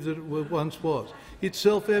 It's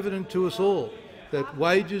self-evident to us all that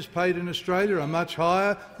wages paid in Australia are much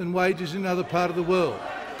higher than wages in other parts of the world.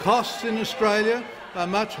 Costs in Australia are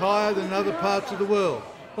much higher than other parts of the world.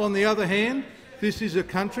 On the other hand, this is a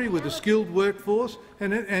country with a skilled workforce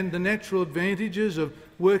and the natural advantages of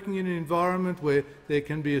working in an environment where there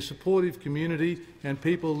can be a supportive community and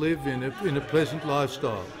people live in a pleasant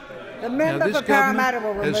lifestyle. The member this for Parramatta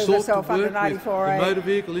will government has remove sought herself to under work with 94A. the motor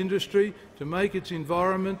vehicle industry to make its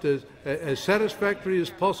environment as satisfactory as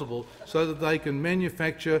possible so that they can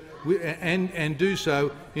manufacture and do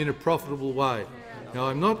so in a profitable way. Now,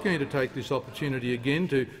 I'm not going to take this opportunity again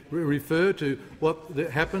to refer to what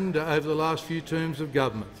happened over the last few terms of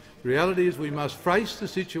government. The reality is we must face the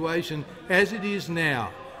situation as it is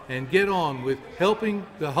now and get on with helping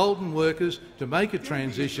the Holden workers to make a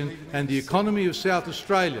transition and the economy of South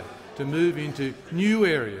Australia to move into new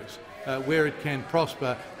areas where it can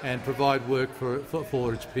prosper and provide work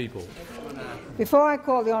for its people. Before I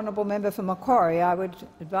call the honourable member for Macquarie, I would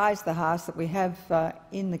advise the House that we have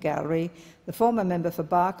in the gallery the former member for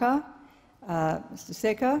Barker, Mr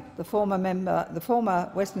Secker, the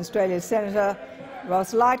former Western Australia Senator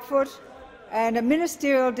Ross Lightfoot, and a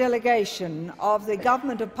ministerial delegation of the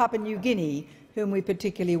government of Papua New Guinea, whom we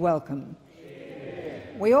particularly welcome.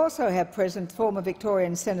 We also have present former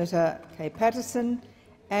Victorian Senator Kay Patterson,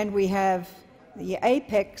 and we have the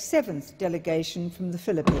APEC 7th delegation from the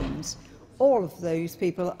Philippines. All of those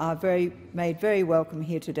people are made very welcome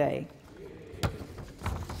here today.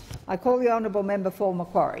 I call the honourable member for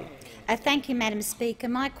Macquarie. Thank you, Madam Speaker.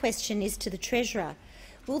 My question is to the Treasurer.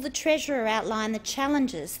 Will the Treasurer outline the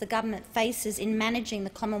challenges the government faces in managing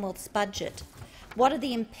the Commonwealth's budget? What are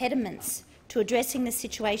the impediments to addressing the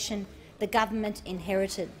situation the government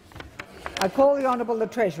inherited? I call the honourable the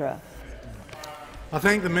Treasurer. I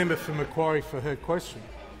thank the member for Macquarie for her question.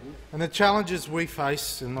 And the challenges we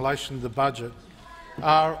face in relation to the budget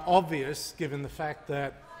are obvious, given the fact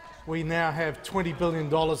that we now have $20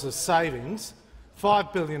 billion of savings.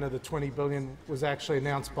 $5 billion of the $20 billion was actually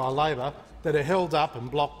announced by Labor, that are held up and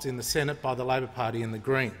blocked in the Senate by the Labor Party and the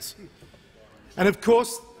Greens. And of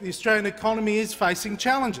course, the Australian economy is facing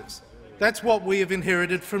challenges. That's what we have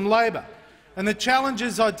inherited from Labor. And the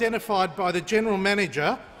challenges identified by the General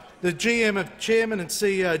Manager, the GM of Chairman and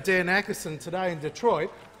CEO Dan Ackerson today in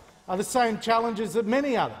Detroit, are the same challenges that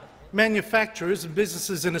many other manufacturers and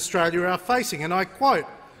businesses in Australia are facing. And I quote,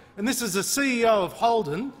 and this is the CEO of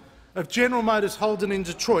Holden, of General Motors Holden in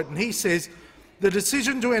Detroit, and he says, "The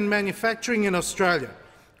decision to end manufacturing in Australia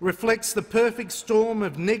reflects the perfect storm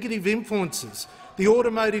of negative influences the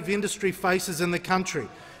automotive industry faces in the country,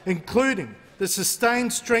 including the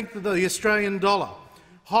sustained strength of the Australian dollar,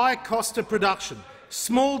 high cost of production,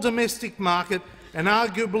 small domestic market and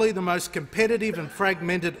arguably the most competitive and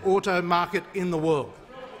fragmented auto market in the world."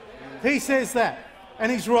 He says that,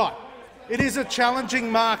 and he's right. It is a challenging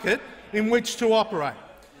market in which to operate.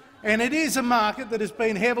 And it is a market that has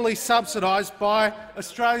been heavily subsidised by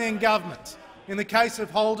Australian governments. In the case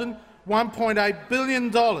of Holden, $1.8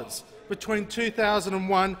 billion between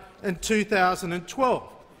 2001 and 2012.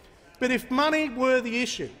 But if money were the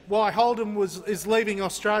issue why Holden is leaving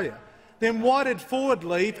Australia, then why did Ford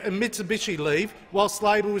leave and Mitsubishi leave whilst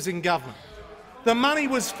Labor was in government? The money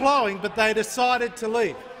was flowing, but they decided to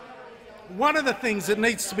leave. One of the things that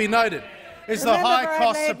needs to be noted is the high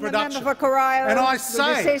costs of production. And I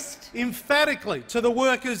say emphatically to the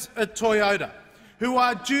workers at Toyota, who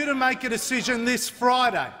are due to make a decision this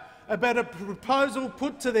Friday about a proposal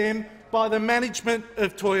put to them by the management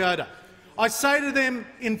of Toyota, I say to them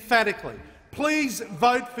emphatically, please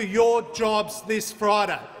vote for your jobs this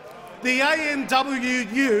Friday. The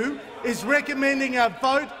AMWU is recommending a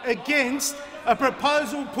vote against a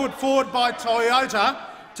proposal put forward by Toyota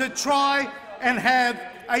to try and have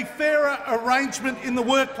a fairer arrangement in the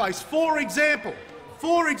workplace. For example,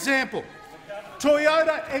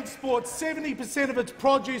 Toyota exports 70% of its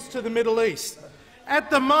produce to the Middle East. At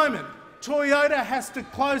the moment, Toyota has to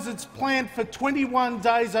close its plant for 21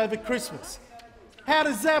 days over Christmas. How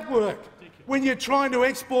does that work when you're trying to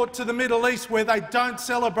export to the Middle East where they don't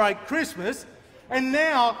celebrate Christmas? And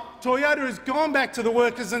now Toyota has gone back to the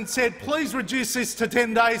workers and said, please reduce this to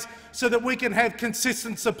 10 days so that we can have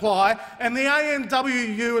consistent supply, and the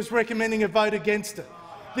AMWU is recommending a vote against it.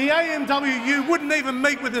 The AMWU wouldn't even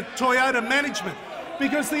meet with the Toyota management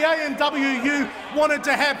because the AMWU wanted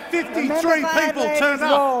to have 53 people turn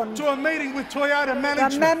up to a meeting with Toyota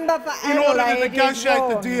management in order to negotiate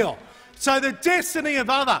the deal. So the destiny of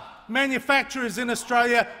other manufacturers in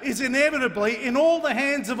Australia is inevitably in all the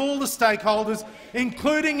hands of all the stakeholders,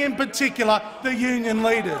 including in particular the union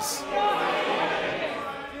leaders.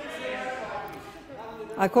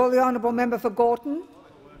 I call the honourable member for Gorton.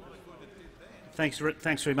 Thanks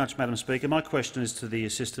very much, Madam Speaker. My question is to the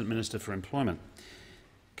Assistant Minister for Employment.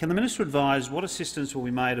 Can the Minister advise what assistance will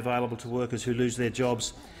be made available to workers who lose their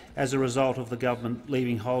jobs as a result of the government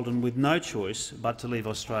leaving Holden with no choice but to leave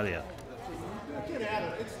Australia?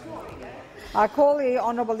 I call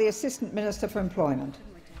the Assistant Minister for Employment.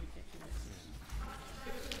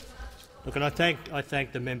 Look, and I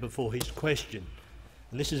thank the member for his question.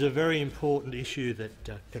 And this is a very important issue that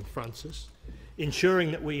confronts us,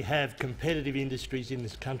 ensuring that we have competitive industries in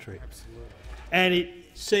this country. Absolutely. And it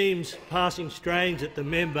seems passing strange that the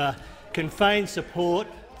member can feign support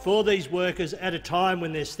for these workers at a time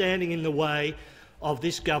when they're standing in the way of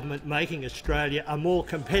this government making Australia a more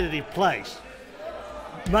competitive place.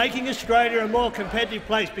 Making Australia a more competitive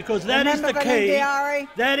place, because that is the key.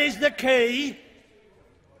 That is the key.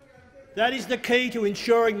 That is the key to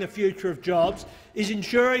ensuring the future of jobs, is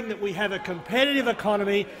ensuring that we have a competitive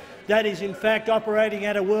economy that is in fact operating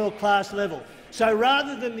at a world-class level. So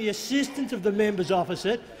rather than the assistance of the members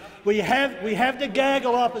opposite, we have the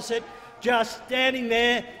gaggle opposite just standing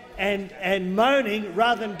there and moaning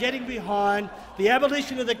rather than getting behind the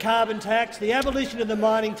abolition of the carbon tax, the abolition of the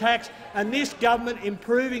mining tax, and this government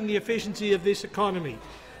improving the efficiency of this economy.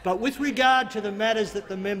 But with regard to the matters that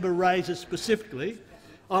the member raises specifically,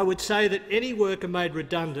 I would say that any worker made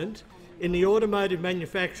redundant in the automotive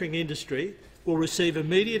manufacturing industry will receive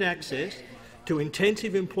immediate access to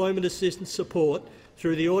intensive employment assistance support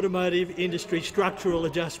through the Automotive Industry Structural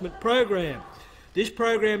Adjustment Program. This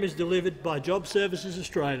program is delivered by Job Services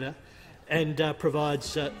Australia and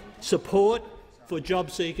provides support for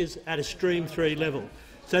job seekers at a Stream 3 level.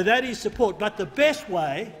 So that is support. But the best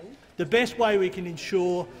way we can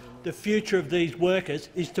ensure the future of these workers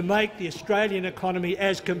is to make the Australian economy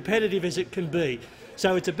as competitive as it can be.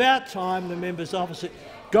 So it's about time the members opposite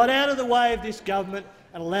got out of the way of this government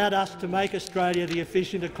and allowed us to make Australia the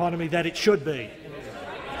efficient economy that it should be.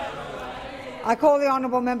 I call the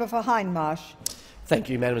honourable member for Hindmarsh. Thank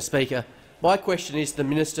you, Madam Speaker. My question is to the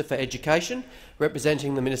Minister for Education,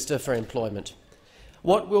 representing the Minister for Employment.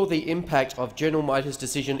 What will the impact of General Motors'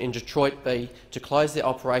 decision in Detroit be to close their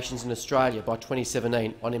operations in Australia by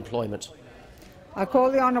 2017 on employment? I call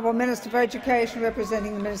the honourable Minister for Education,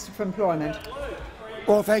 representing the Minister for Employment.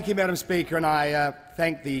 Well, thank you, Madam Speaker, and I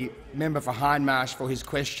thank the member for Hindmarsh for his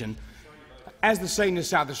question. As the senior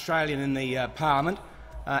South Australian in the Parliament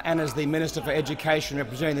and as the Minister for Education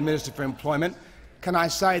representing the Minister for Employment, can I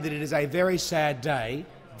say that it is a very sad day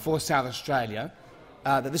for South Australia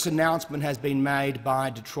that this announcement has been made by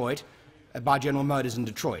Detroit, by General Motors in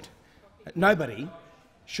Detroit. Nobody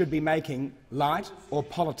should be making light or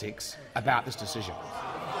politics about this decision.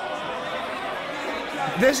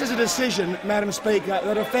 This is a decision, Madam Speaker,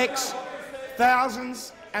 that affects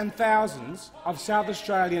thousands and thousands of South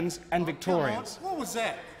Australians and Victorians. What was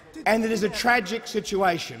that? And it is a tragic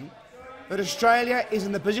situation that Australia is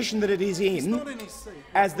in the position that it is in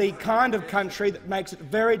as the kind of country that makes it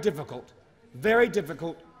very difficult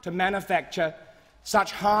to manufacture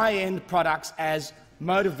such high-end products as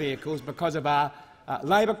motor vehicles because of our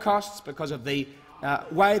labour costs, because of the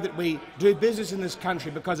way that we do business in this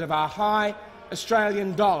country, because of our high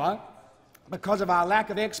Australian dollar, because of our lack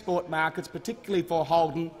of export markets, particularly for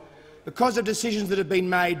Holden, because of decisions that have been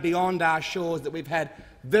made beyond our shores that we've had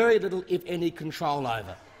very little, if any, control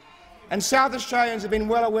over. And South Australians have been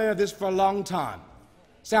well aware of this for a long time.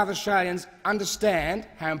 South Australians understand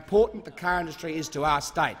how important the car industry is to our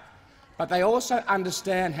state, but they also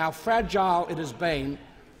understand how fragile it has been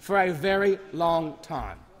for a very long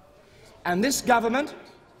time. And this government,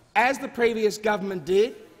 as the previous government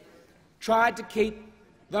did, tried to keep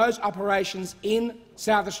those operations in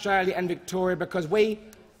South Australia and Victoria because we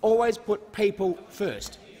always put people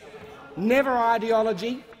first. Never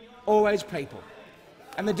ideology, always people.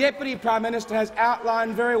 And the Deputy Prime Minister has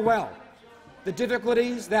outlined very well the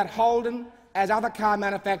difficulties that Holden, as other car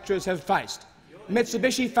manufacturers, have faced.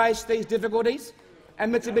 Mitsubishi faced these difficulties,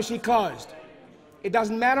 and Mitsubishi closed. It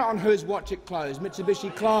doesn't matter on whose watch it closed.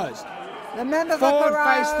 Mitsubishi closed. The member Ford for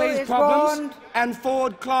faced these problems, warned. and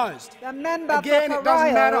Ford closed. The member Again, for it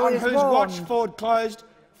doesn't matter on whose watch warned. Ford closed.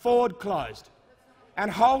 Ford closed.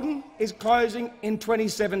 And Holden is closing in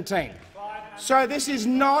 2017. So this is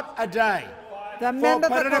not a day the member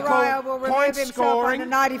for Corio will remove himself under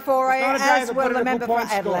 94A, as will the member for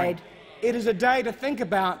Adelaide. It is a day to think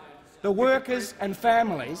about the workers and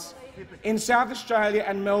families in South Australia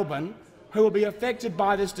and Melbourne who will be affected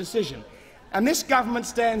by this decision. And this government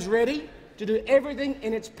stands ready to do everything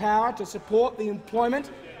in its power to support the employment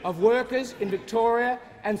of workers in Victoria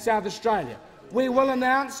and South Australia. We will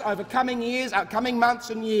announce over coming months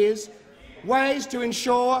and years, ways to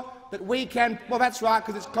ensure that we can, well that's right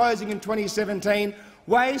because it's closing in 2017,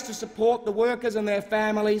 ways to support the workers and their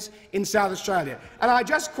families in South Australia. And I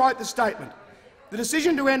just quote the statement. The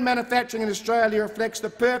decision to end manufacturing in Australia reflects the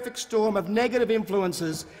perfect storm of negative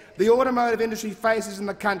influences the automotive industry faces in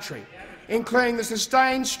the country, including the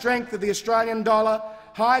sustained strength of the Australian dollar,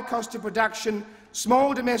 high cost of production,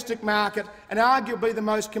 small domestic market and arguably the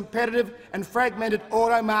most competitive and fragmented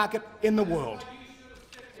auto market in the world.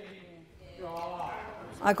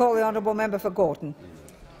 I call the honourable member for Gorton.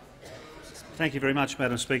 Thank you very much,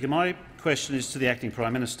 Madam Speaker. My question is to the Acting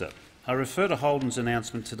Prime Minister. I refer to Holden's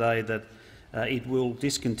announcement today that it will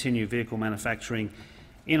discontinue vehicle manufacturing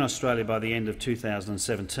in Australia by the end of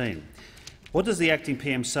 2017. What does the Acting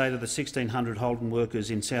PM say to the 1,600 Holden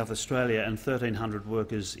workers in South Australia and 1,300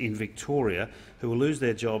 workers in Victoria who will lose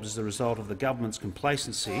their jobs as a result of the government's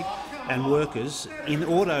complacency, and workers in the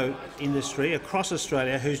auto industry across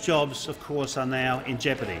Australia whose jobs, of course, are now in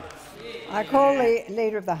jeopardy? I call the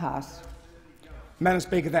Leader of the House. Madam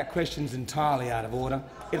Speaker, that question is entirely out of order.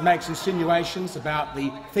 It makes insinuations about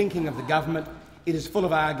the thinking of the government. It is full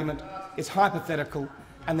of argument. It's hypothetical,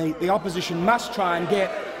 and the opposition must try and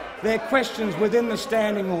get their questions within the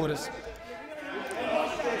standing orders.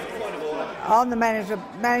 On the manager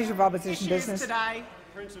of opposition business.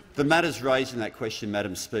 The matters raised in that question,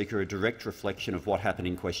 Madam Speaker, are a direct reflection of what happened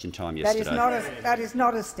in question time yesterday. That is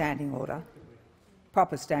not a standing order,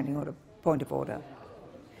 proper standing order, point of order.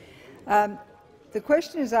 The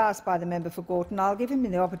question is asked by the member for Gorton. I'll give him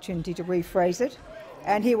the opportunity to rephrase it,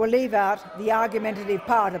 and he will leave out the argumentative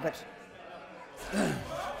part of it.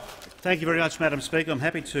 Thank you very much, Madam Speaker. I'm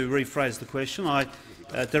happy to rephrase the question. I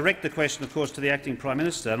direct the question, of course, to the Acting Prime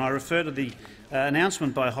Minister, and I refer to the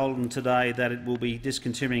announcement by Holden today that it will be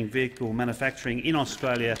discontinuing vehicle manufacturing in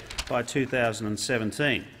Australia by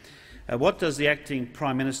 2017. What does the Acting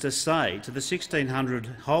Prime Minister say to the 1,600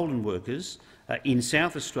 Holden workers in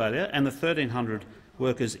South Australia and the 1,300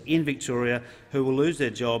 workers in Victoria who will lose their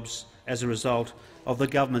jobs as a result of the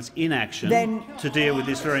government's inaction to deal with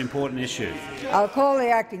this very important issue? I'll call the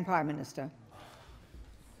Acting Prime Minister.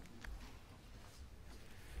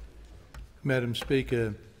 Madam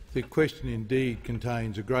Speaker, the question indeed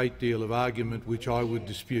contains a great deal of argument which I would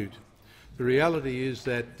dispute. The reality is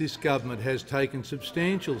that this government has taken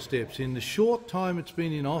substantial steps in the short time it's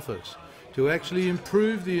been in office to actually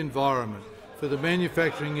improve the environment for the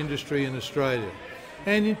manufacturing industry in Australia,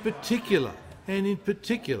 and in particular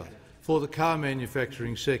for the car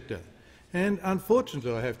manufacturing sector. And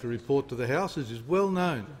unfortunately, I have to report to the House, as is well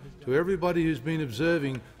known to everybody who's been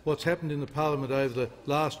observing what's happened in the parliament over the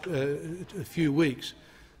last few weeks,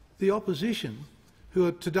 the opposition, who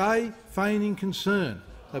are today feigning concern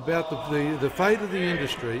about the fate of the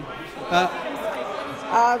industry.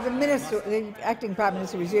 The Acting Prime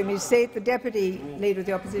Minister resume his seat. The Deputy Leader of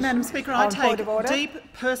the Opposition. Madam Speaker, I take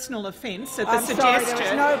deep personal offence at the suggestion. Sorry,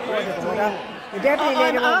 there is no point of order. The Deputy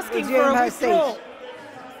Leader will resume her seat.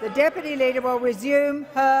 The Deputy Leader will resume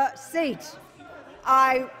her seat.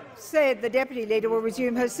 I said the Deputy Leader will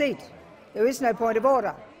resume her seat. There is no point of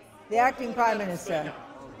order. The Acting Prime Minister.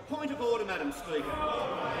 Point of order, Madam Speaker.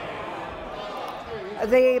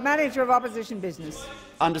 The Manager of Opposition Business.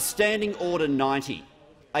 Under Standing Order 90,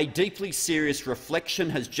 a deeply serious reflection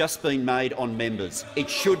has just been made on members. It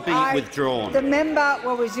should be withdrawn. The member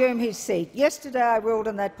will resume his seat. Yesterday I ruled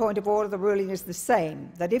on that point of order. The ruling is the same,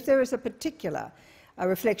 that if there is a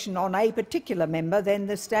reflection on a particular member, then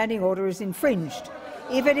the standing order is infringed.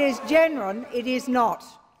 If it is genuine, it is not.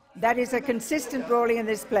 That is a consistent ruling in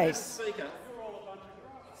this place.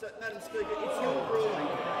 Madam Speaker, it's your ruling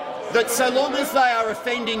that so long as they are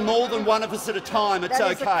offending more than one of us at a time, it's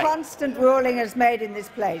okay. That is a constant ruling is made in this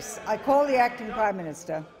place. I call the Acting Prime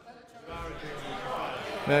Minister.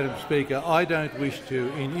 Madam Speaker, I don't wish to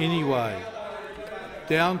in any way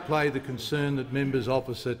downplay the concern that members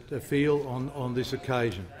opposite feel on this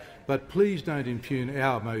occasion, but please don't impugn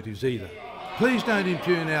our motives either. Please don't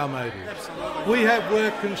impugn our motives. We have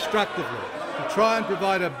worked constructively to try and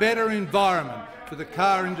provide a better environment for the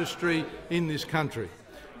car industry in this country.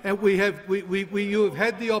 And you have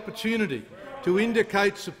had the opportunity to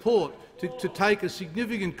indicate support to take a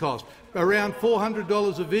significant cost, around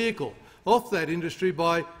 $400 a vehicle, off that industry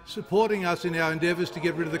by supporting us in our endeavours to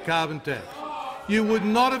get rid of the carbon tax. You would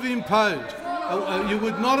not have imposed, you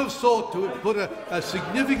would not have sought to put a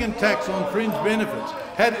significant tax on fringe benefits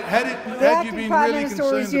had you been really concerned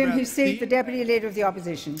about resume his seat. The Deputy Leader of the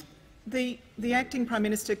Opposition. The Acting Prime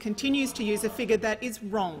Minister continues to use a figure that is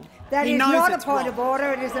wrong. That is not a point of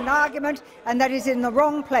order. It is an argument, and that is in the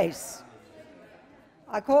wrong place.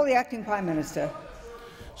 I call the Acting Prime Minister.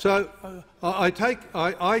 So I take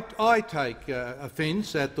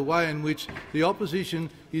offence at the way in which the opposition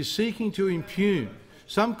is seeking to impugn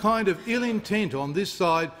some kind of ill intent on this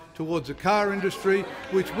side towards the car industry,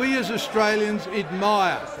 which we as Australians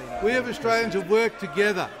admire. We as Australians have worked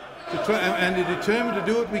together and are determined to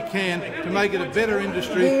do what we can to make it a better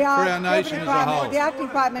industry for our nation as a whole. The Acting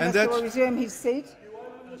Prime Minister will resume his seat.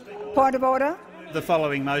 Point of order. the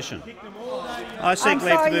following motion. I seek I'm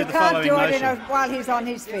leave sorry, to move the you can't following do it motion. while he's on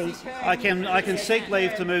his feet. I can seek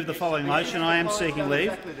leave to move the following motion. I am seeking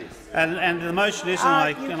leave, and the motion is,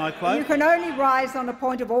 and I quote. You can only rise on a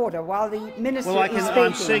point of order while the minister is speaking.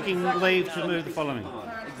 I'm seeking leave to move the following.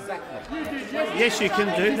 Yes, you can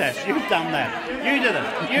do that. You've done that. You did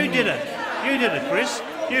it. You did it. You did it, Chris.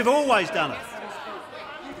 You've always done it.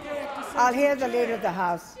 I'll hear the Leader of the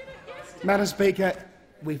House. Madam Speaker,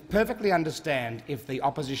 we perfectly understand if the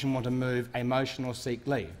opposition want to move a motion or seek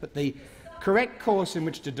leave, but the correct course in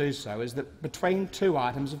which to do so is that between two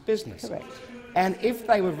items of business. Correct. And if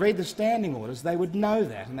they would read the standing orders, they would know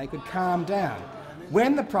that and they could calm down.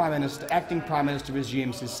 When the acting Prime Minister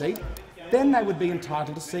resumes his seat, then they would be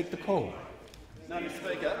entitled to seek the call. Madam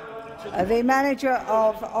Speaker. The Manager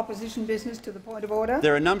of Opposition Business to the point of order.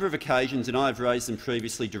 There are a number of occasions, and I have raised them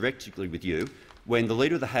previously directly with you, when the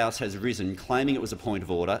Leader of the House has risen claiming it was a point of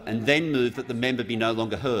order and then moved that the member be no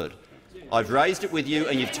longer heard. I've raised it with you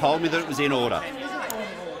and you've told me that it was in order.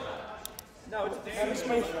 The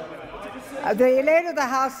Leader of the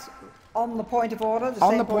House on the point of order.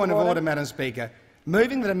 On the point of order, Madam Speaker,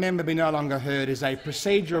 moving that a member be no longer heard is a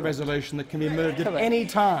procedural resolution that can be moved at any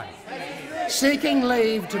time. Seeking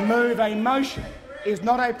leave to move a motion is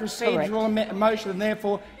not a procedural motion and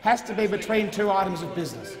therefore has to be between two items of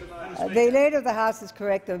business. The Leader of the House is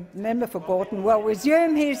correct. The member for Gorton will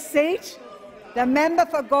resume his seat. The member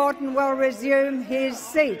for Gorton will resume his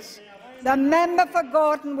seat. The member for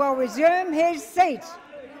Gorton will resume his seat.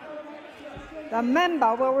 The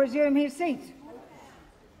member will resume his seat.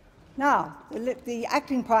 Now, the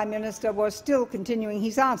acting Prime Minister was still continuing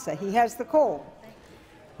his answer. He has the call.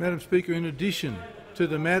 Madam Speaker, in addition to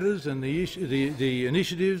the matters and the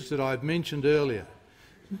initiatives that I've mentioned earlier,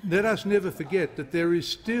 let us never forget that there is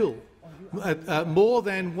still more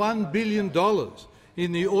than $1 billion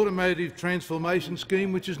in the automotive transformation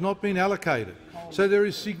scheme which has not been allocated. So there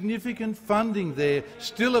is significant funding there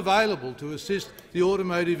still available to assist the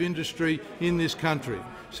automotive industry in this country.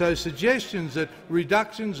 So suggestions that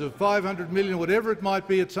reductions of $500 million, whatever it might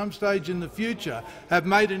be at some stage in the future, have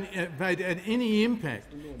made any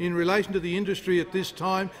impact in relation to the industry at this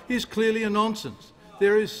time is clearly a nonsense.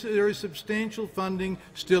 There is substantial funding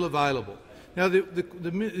still available. Now,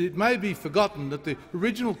 it may be forgotten that the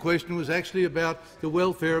original question was actually about the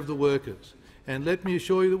welfare of the workers, and let me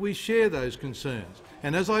assure you that we share those concerns.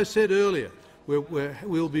 And as I said earlier,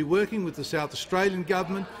 we'll be working with the South Australian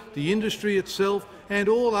government, the industry itself and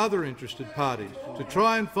all other interested parties to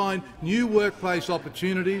try and find new workplace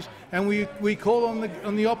opportunities, and we call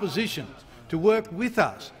on the opposition to work with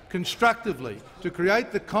us constructively to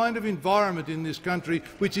create the kind of environment in this country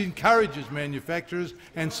which encourages manufacturers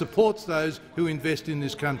and supports those who invest in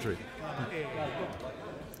this country.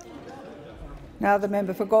 Now the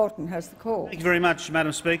member for Gorton has the call. Thank you very much,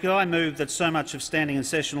 Madam Speaker. I move that so much of standing and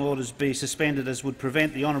sessional orders be suspended as would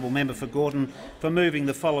prevent the honourable member for Gorton from moving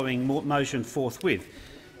the following motion forthwith.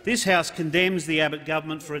 This House condemns the Abbott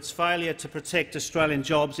government for its failure to protect Australian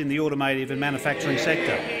jobs in the automotive and manufacturing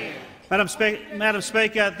sector. Madam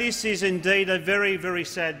Speaker, this is indeed a very, very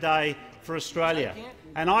sad day for Australia.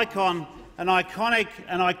 An iconic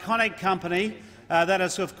company that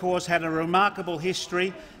has, of course, had a remarkable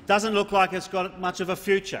history, doesn't look like it's got much of a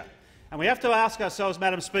future. And we have to ask ourselves,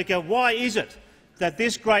 Madam Speaker, why is it that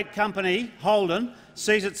this great company, Holden,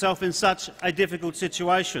 sees itself in such a difficult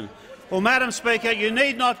situation? Well, Madam Speaker, you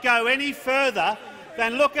need not go any further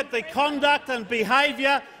than look at the conduct and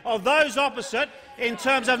behaviour of those opposite in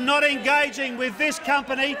terms of not engaging with this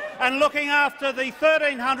company and looking after the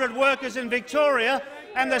 1,300 workers in Victoria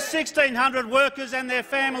and the 1,600 workers and their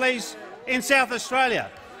families in South Australia.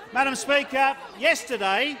 Madam Speaker,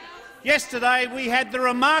 yesterday we had the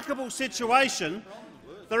remarkable situation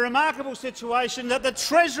that the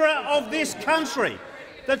Treasurer of this country,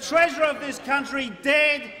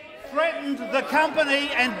 dared threatened the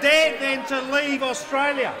company and dared them to leave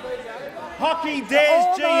Australia. Hockey dares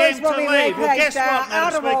GM to leave. Well, guess what,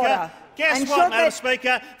 Madam Speaker? Guess what, Madam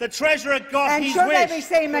Speaker? The Treasurer got his wish. And should they be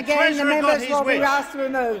seen again, the members will be asked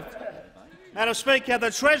removed. Madam Speaker,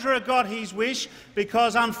 the Treasurer got his wish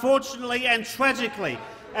because, unfortunately and tragically,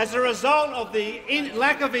 as a result of the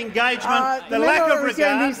lack of engagement, the lack of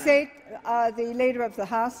regard— the Leader of the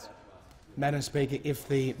House. Madam Speaker, if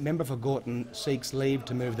the member for Gorton seeks leave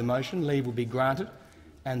to move the motion, leave will be granted,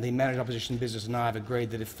 and the Manager of Opposition Business and I have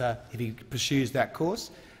agreed that if he pursues that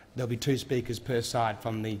course, there will be two speakers per side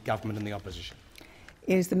from the government and the opposition.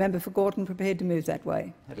 Is the member for Gorton prepared to move that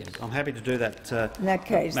way? Yes. I'm happy to do that, in that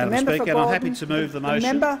case, Madam Speaker, and I'm happy to move the motion. The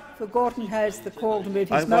member for Gorton has the call to move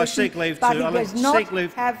his motion, seek leave but to, he does not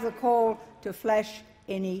have the call to flash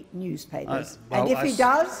any newspapers. Well, and if he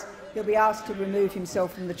does, he'll be asked to remove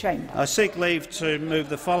himself from the chamber. I seek leave to move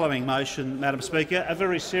the following motion, Madam Speaker, a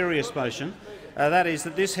very serious motion. That is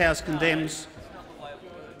that this House condemns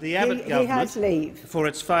the Abbott government for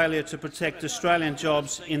its failure to protect Australian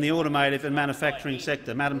jobs in the automotive and manufacturing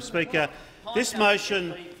sector. Madam Speaker, this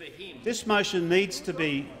motion needs to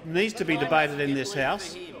be debated in this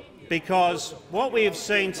House, because what we have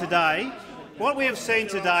seen today is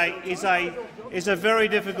a very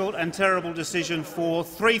difficult and terrible decision for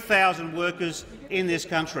 3,000 workers in this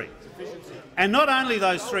country. And not only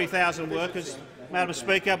those 3,000 workers, Madam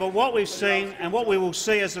Speaker, but what we've seen and what we will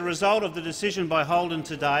see as a result of the decision by Holden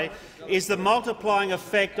today is the multiplying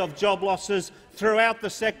effect of job losses throughout the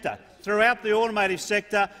sector, throughout the automotive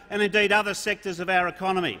sector and indeed other sectors of our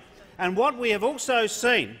economy. And what we have also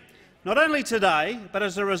seen, not only today, but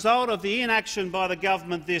as a result of the inaction by the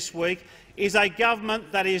government this week, is a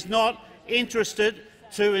government that is not interested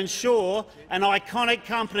to ensure an iconic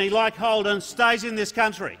company like Holden stays in this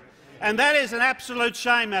country. And that is an absolute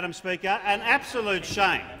shame, Madam Speaker, an absolute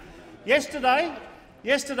shame. Yesterday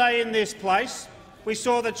in this place, we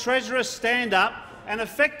saw the Treasurer stand up and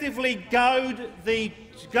effectively goad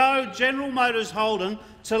General Motors Holden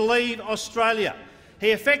to leave Australia. He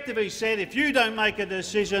effectively said, if you don't make a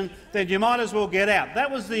decision, then you might as well get out. That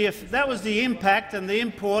was the impact and the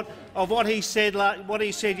import of what he said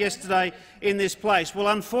yesterday in this place. Well,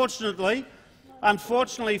 unfortunately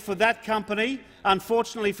for that company,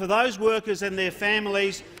 unfortunately for those workers and their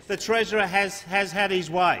families, the Treasurer has had his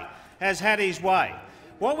way.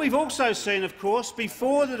 What we've also seen, of course,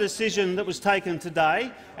 before the decision that was taken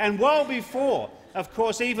today, and well before, of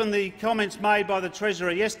course, even the comments made by the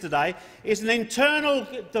Treasurer yesterday, is an internal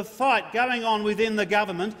fight going on within the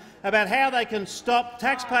government about how they can stop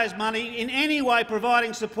taxpayers' money in any way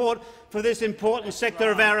providing support for this important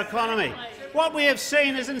sector of our economy. What we have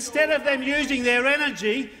seen is, instead of them using their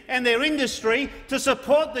energy and their industry to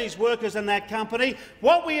support these workers and that company,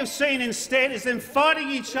 what we have seen instead is them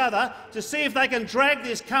fighting each other to see if they can drag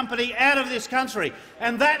this company out of this country.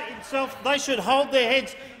 And that itself, they should hold their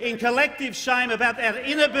heads in collective shame about our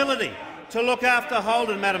inability to look after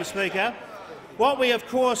Holden, Madam Speaker. What we, of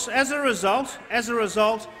course, as a result,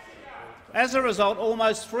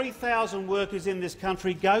 almost 3,000 workers in this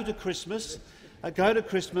country go to Christmas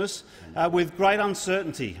with great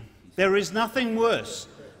uncertainty. There is nothing worse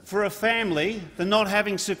for a family than not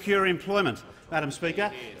having secure employment, Madam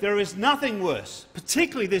Speaker. There is nothing worse,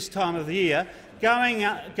 particularly this time of the year, going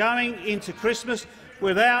into Christmas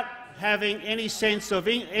without having any sense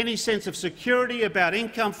of security about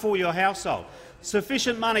income for your household.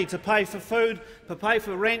 Sufficient money to pay for food, to pay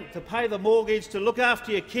for rent, to pay the mortgage, to look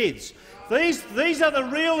after your kids. These are the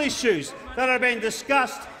real issues that are being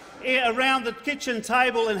discussed around the kitchen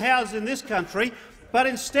table in houses in this country, but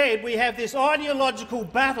instead we have this ideological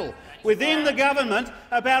battle within the government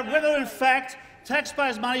about whether, in fact,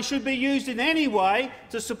 taxpayers' money should be used in any way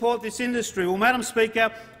to support this industry. Well, Madam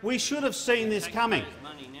Speaker, we should have seen this coming.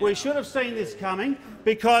 We should have seen this coming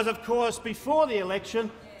because, of course, before the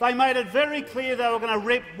election, they made it very clear they were going to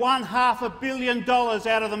rip $500 million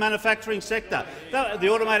out of the manufacturing sector, the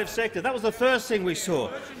automotive sector. That was the first thing we saw.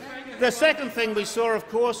 The second thing we saw, of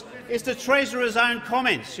course, is the Treasurer's own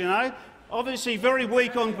comments. Obviously very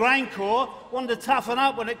weak on GrainCorp, wanted to toughen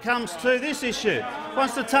up when it comes to this issue.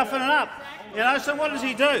 Wants to toughen it up. So what does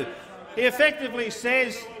he do? He effectively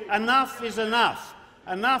says enough is enough.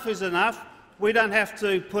 Enough is enough. We don't have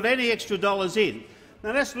to put any extra dollars in.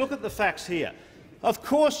 Now let's look at the facts here. Of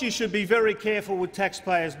course you should be very careful with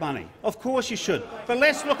taxpayers' money. Of course you should. But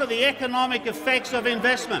let's look at the economic effects of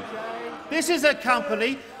investment. This is a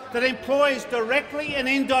company that employs directly and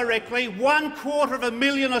indirectly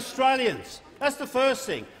 250,000 Australians. That's the first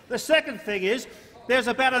thing. The second thing is there's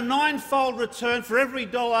about a 9-fold return for every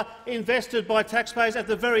dollar invested by taxpayers at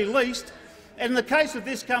the very least. And in the case of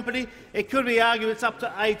this company, it could be argued it's up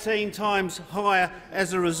to 18 times higher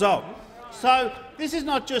as a result. So this is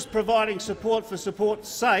not just providing support for support's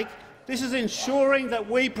sake. This is ensuring that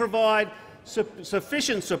we provide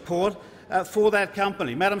sufficient support for that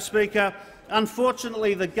company. Madam Speaker,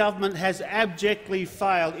 unfortunately, the government has abjectly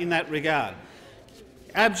failed in that regard.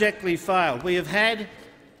 Abjectly failed. We have had,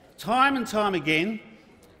 time and time again,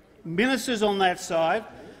 ministers on that side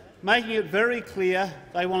making it very clear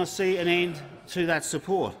they want to see an end to that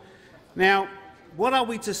support. Now, what are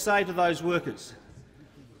we to say to those workers?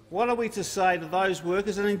 What are we to say to those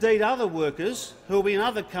workers and indeed other workers who will be in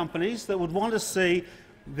other companies that would want to see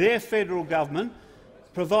their federal government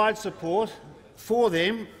provide support for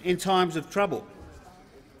them in times of trouble?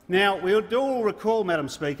 Now, we all recall, Madam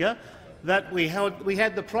Speaker, that we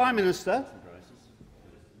had the Prime Minister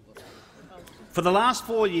for the last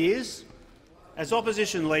 4 years, as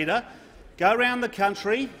opposition leader, go around the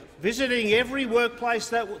country, visiting every workplace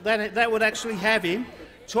that would actually have him,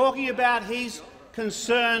 talking about his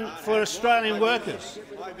concern for Australian workers.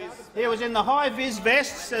 He was in the high-vis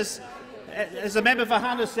vests, as the member for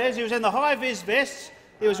Hunter says. He was in the high-vis vests.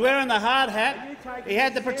 He was wearing the hard hat. He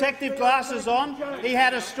had the protective glasses on. He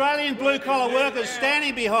had Australian blue-collar workers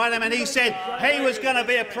standing behind him, and he said he was going to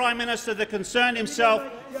be a Prime Minister that concerned himself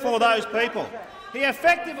for those people. He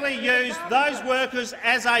effectively used those workers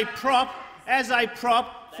as a prop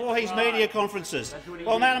for his media conferences.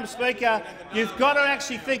 Well, Madam Speaker, you've got to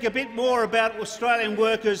actually think a bit more about Australian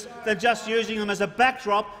workers than just using them as a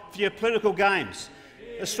backdrop for your political games.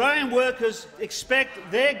 Australian workers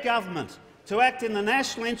expect their government to act in the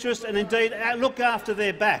national interest and indeed look after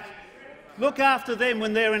their back, look after them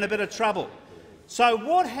when they're in a bit of trouble. So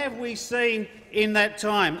what have we seen in that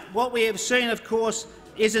time? What we have seen, of course,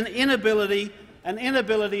 is an inability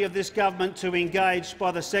of this government to engage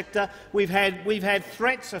by the sector. We've had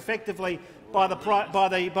threats effectively by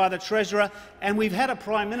the Treasurer, and we've had a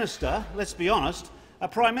Prime Minister, let's be honest, a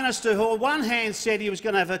Prime Minister who on one hand said he was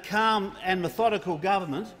going to have a calm and methodical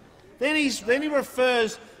government, then he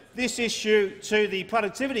refers this issue to the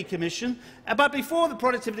Productivity Commission, but before the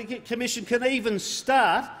Productivity Commission can even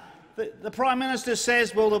start, the Prime Minister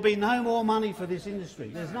says, well, there'll be no more money for this industry.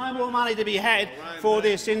 There's no more money to be had for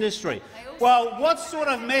this industry. Well, what sort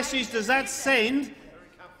of message does that send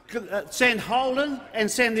Holden and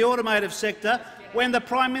send the automotive sector when the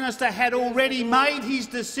Prime Minister had already made his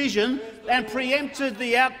decision and preempted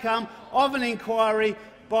the outcome of an inquiry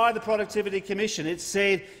by the Productivity Commission? It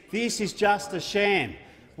said, this is just a sham.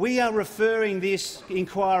 We are referring this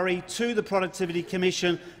inquiry to the Productivity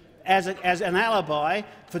Commission as an alibi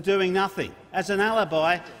for doing nothing, as an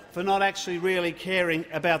alibi for not actually really caring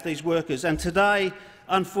about these workers. And today,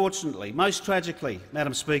 unfortunately, most tragically,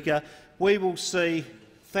 Madam Speaker, we will see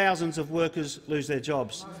thousands of workers lose their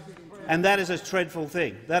jobs. And that is a dreadful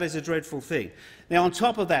thing. That is a dreadful thing. Now, on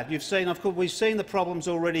top of that, we've seen the problems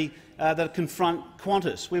already that confront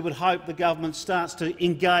Qantas. We would hope the government starts to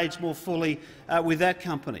engage more fully with that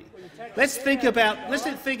company. Let's think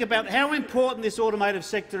about how important this automotive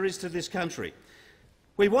sector is to this country.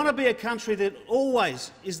 We want to be a country that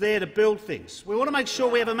always is there to build things. We want to make sure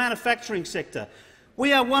we have a manufacturing sector.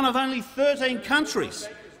 We are one of only 13 countries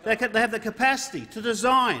that have the capacity to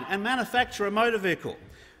design and manufacture a motor vehicle.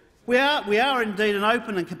 We are indeed an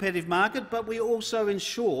open and competitive market, but we also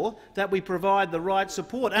ensure that we provide the right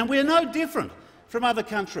support. And we are no different from other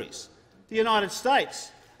countries. The United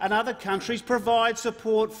States and other countries provide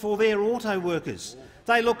support for their auto workers.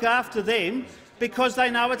 They look after them because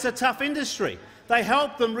they know it's a tough industry. They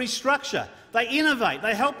help them restructure. They innovate.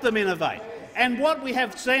 They help them innovate. And what we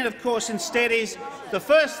have seen, of course, instead is the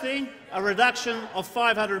first thing, a reduction of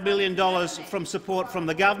 $500 million from support from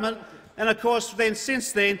the government. And of course,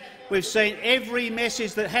 since then, we've seen every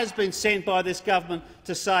message that has been sent by this government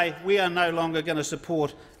to say we are no longer going to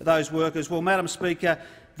support those workers. Well, Madam Speaker,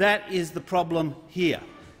 that is the problem here.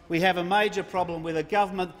 We have a major problem with a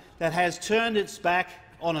government that has turned its back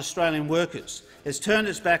on Australian workers.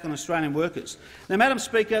 Now, Madam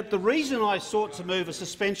Speaker, the reason I sought to move a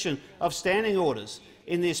suspension of standing orders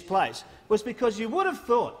in this place was because you would have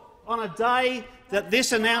thought on a day that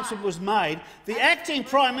this announcement was made, the acting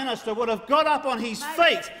Prime Minister would have got up on his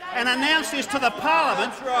feet and announced this to the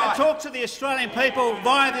Parliament and talked to the Australian people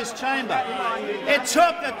via this chamber. It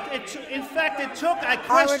took a question,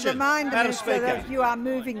 I would remind the Madam Minister Speaker. that you are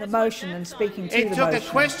moving the motion and speaking to the motion. It took a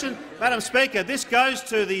question, Madam Speaker. This goes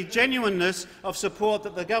to the genuineness of support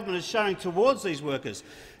that the government is showing towards these workers.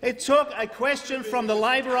 It took a question from the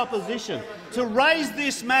Labor opposition to raise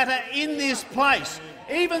this matter in this place,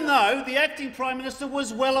 even though the acting Prime Minister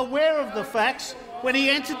was well aware of the facts when he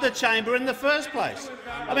entered the chamber in the first place.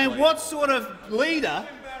 I mean, what sort of leader,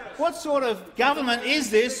 what sort of government is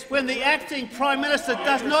this when the acting Prime Minister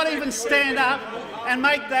does not even stand up and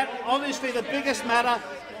make that obviously the biggest matter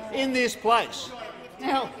in this place?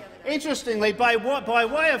 Now, interestingly, by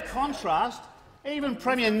way of contrast, even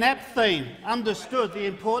Premier Napthine understood the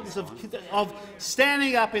importance of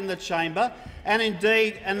standing up in the chamber and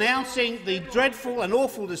indeed announcing the dreadful and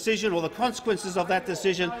awful decision or the consequences of that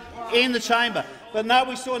decision in the chamber. But no,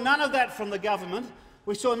 we saw none of that from the government.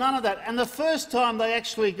 We saw none of that. And the first time they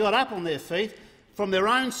actually got up on their feet from their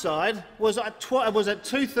own side was at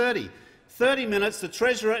 2:30. 30 minutes, the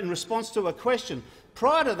Treasurer, in response to a question.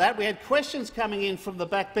 Prior to that, we had questions coming in from the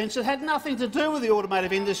backbench that had nothing to do with the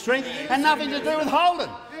automotive industry and nothing to do with Holden.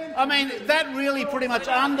 I mean, that really pretty much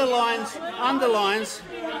underlines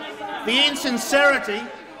the insincerity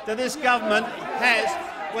that this government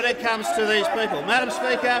has when it comes to these people. Madam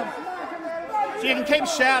Speaker, so you can keep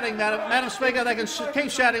shouting, Madam Speaker. They can keep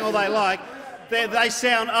shouting all they like. They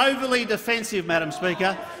sound overly defensive, Madam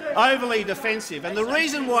Speaker, overly defensive. And the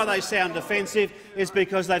reason why they sound defensive is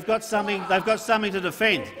because they've got something to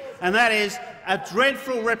defend, and that is a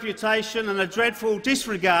dreadful reputation and a dreadful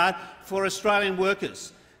disregard for Australian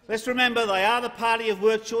workers. Let's remember they are the party of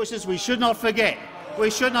work choices. We should not forget. We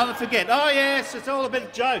should not forget. Oh yes, it's all a bit of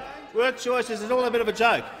a joke. Work choices is all a bit of a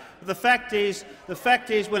joke. But the fact is,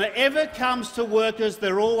 when it ever comes to workers,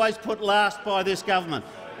 they're always put last by this government.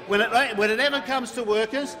 When it ever comes to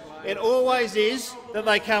workers, it always is that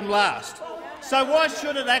they come last. So why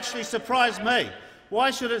should it actually surprise me?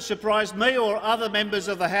 Why should it surprise me or other members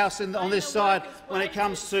of the House on this side when it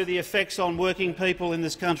comes to the effects on working people in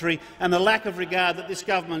this country and the lack of regard that this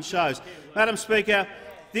government shows? Madam Speaker,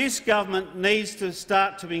 this government needs to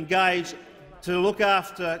start to engage to look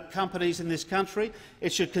after companies in this country.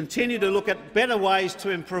 It should continue to look at better ways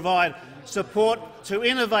to provide support to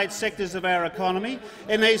innovate sectors of our economy.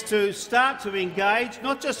 It needs to start to engage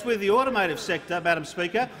not just with the automotive sector, Madam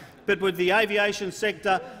Speaker, but with the aviation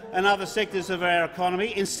sector and other sectors of our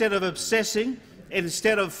economy, instead of obsessing,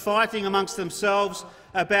 instead of fighting amongst themselves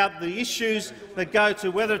about the issues that go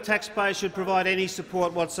to whether taxpayers should provide any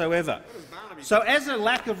support whatsoever. So as a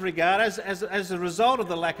lack of regard, as a result of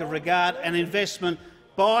the lack of regard and investment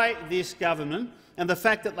by this government and the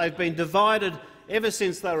fact that they've been divided ever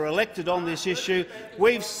since they were elected on this issue,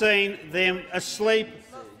 we've seen them asleep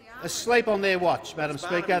on their watch, Madam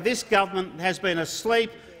Speaker. This government has been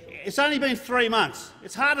asleep. It's only been 3 months.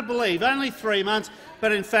 It's hard to believe, only 3 months,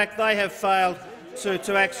 but in fact they have failed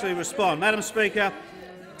to actually respond. Madam Speaker,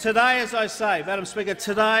 today, as I say, Madam Speaker,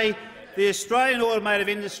 today the Australian automotive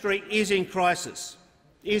industry is in crisis.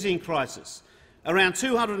 Around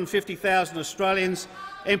 250,000 Australians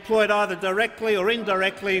employed either directly or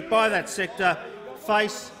indirectly by that sector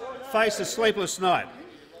face a sleepless night.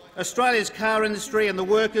 Australia's car industry and the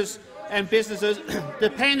workers and businesses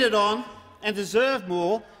depended on and deserve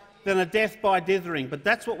more than a death by dithering, but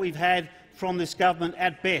that's what we've had from this government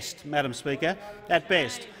at best, Madam Speaker, at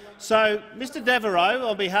best. So Mr Devereux,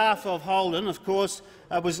 on behalf of Holden, of course,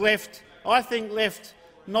 was left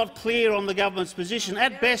not clear on the government's position.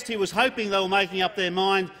 At best, he was hoping they were making up their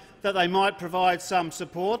mind that they might provide some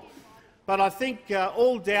support, but I think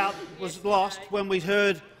all doubt was lost when we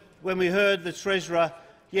heard the Treasurer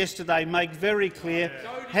yesterday make very clear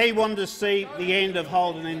he wanted to see the end of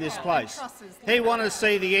Holden in this place. He wanted to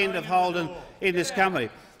see the end of Holden in this company.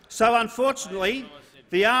 So, unfortunately,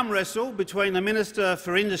 the arm wrestle between the Minister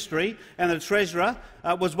for Industry and the Treasurer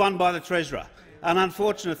was won by the Treasurer. An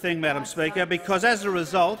unfortunate thing, Madam Speaker, because as a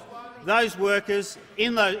result, those workers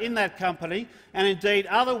in that company and indeed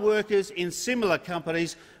other workers in similar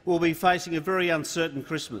companies will be facing a very uncertain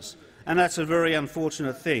Christmas, and that's a very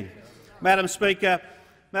unfortunate thing. Madam Speaker,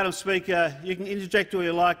 you can interject all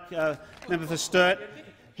you like, Member for Sturt.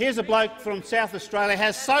 Here's a bloke from South Australia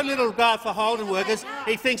has so little regard for Holden workers,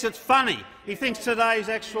 he thinks it's funny. He thinks today's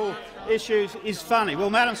actual issues is funny. Well,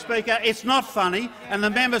 Madam Speaker, it's not funny, and the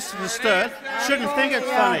members for Sturt shouldn't think it's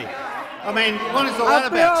funny. I mean, what is all that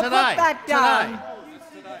about today?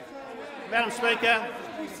 Madam Speaker.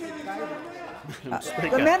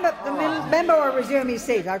 The member will resume his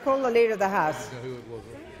seat. I call the Leader of the House.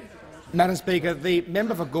 Madam Speaker, the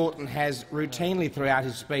member for Gorton has routinely throughout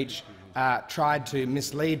his speech tried to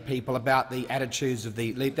mislead people about the attitudes of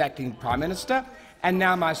the acting Prime Minister and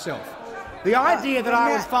now myself. The idea that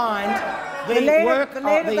I would find the Leader of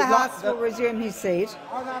the House will resume his seat.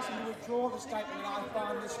 I've asked him to withdraw the statement that I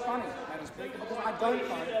find this funny, Madam Speaker, because I don't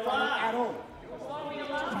find it funny at all.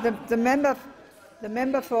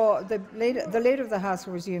 The Leader of the House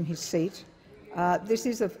will resume his seat. This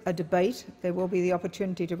is a debate. There will be the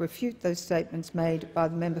opportunity to refute those statements made by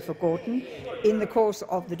the member for Gorton in the course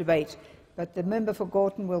of the debate. But the member for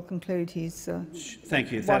Gorton will conclude his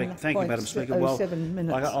Thank you, Madam Speaker. Well,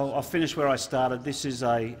 I'll finish where I started. This is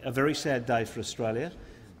a very sad day for Australia.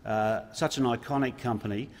 Such an iconic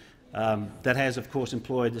company that has, of course,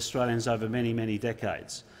 employed Australians over many, many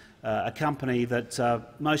decades. A company that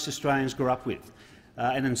most Australians grew up with.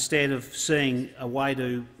 And instead of seeing a way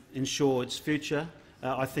to ensure its future,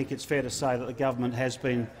 I think it's fair to say that the government has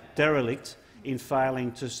been derelict in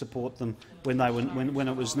failing to support them when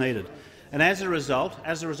it was needed. And as a result,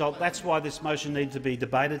 that's why this motion needs to be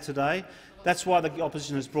debated today. That's why the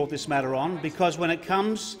opposition has brought this matter on, because when it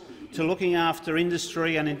comes to looking after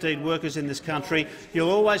industry and indeed workers in this country,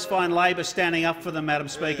 you'll always find Labor standing up for them, Madam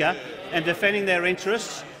Speaker, and defending their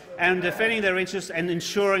interests and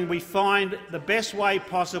ensuring we find the best way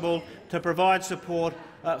possible to provide support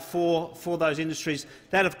for those industries.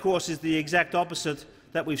 That, of course, is the exact opposite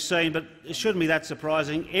that we've seen, but it shouldn't be that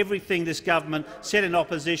surprising. Everything this government said in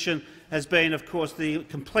opposition has been, of course, the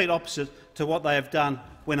complete opposite to what they have done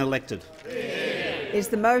when elected. Is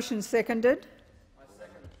the motion seconded? I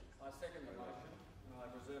second the motion, and I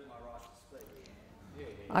reserve my right to speak.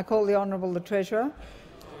 I call the Honourable the Treasurer.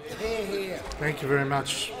 Thank you very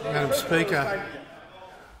much, Madam Speaker.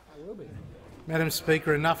 Madam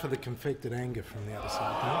Speaker, enough of the confected anger from the other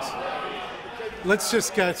side, please. Let's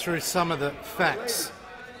just go through some of the facts.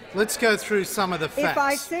 Let's go through some of the facts. If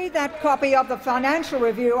I see that copy of the Financial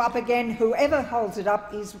Review up again, whoever holds it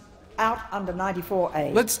up is out under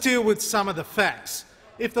 94A. Let's deal with some of the facts.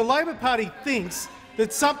 If the Labor Party thinks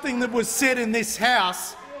that something that was said in this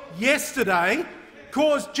House yesterday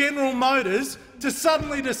caused General Motors to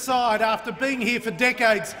suddenly decide, after being here for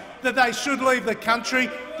decades, that they should leave the country,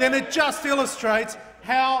 then it just illustrates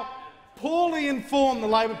how poorly informed the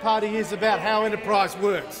Labor Party is about how enterprise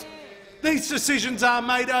works. These decisions are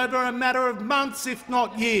made over a matter of months, if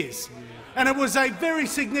not years, and it was a very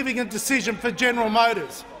significant decision for General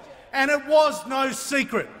Motors. And it was no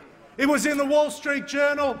secret. It was in the Wall Street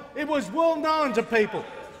Journal. It was well known to people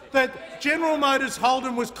that General Motors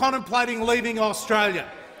Holden was contemplating leaving Australia.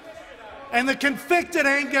 And the confected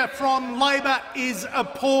anger from Labor is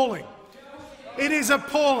appalling. It is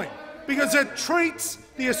appalling because it treats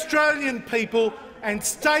the Australian people and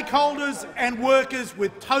stakeholders and workers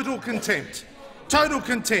with total contempt. Total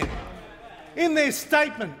contempt. In their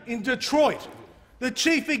statement in Detroit, the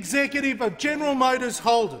chief executive of General Motors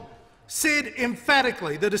Holden said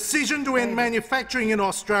emphatically the decision to end manufacturing in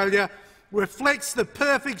Australia reflects the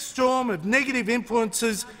perfect storm of negative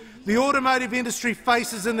influences the automotive industry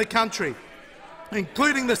faces in the country,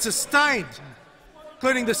 including the sustained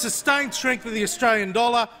strength of the Australian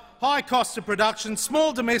dollar, high cost of production,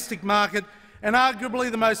 small domestic market and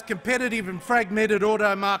arguably the most competitive and fragmented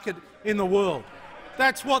auto market in the world.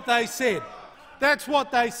 That's what they said. That's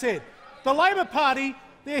what they said. The Labor Party,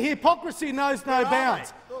 their hypocrisy knows no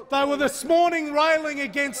bounds. They were this morning railing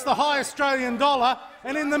against the high Australian dollar,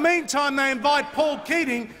 and in the meantime they invite Paul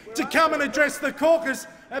Keating to come and address the caucus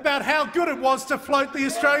about how good it was to float the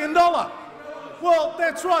Australian dollar. Well,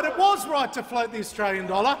 that's right, it was right to float the Australian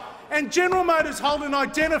dollar, and General Motors Holden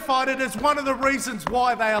identified it as one of the reasons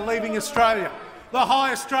why they are leaving Australia, the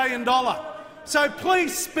high Australian dollar. So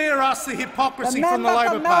please spare us the hypocrisy from the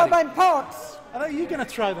Labor Party. Melbourne Ports. Are you going to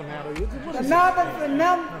throw them out? Are you? The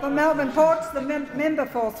Melbourne Ports, the member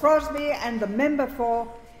for Throsby and the member for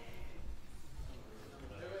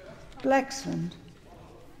Blaxland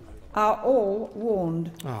are all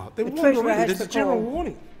warned. Oh, they're warned already. There's a general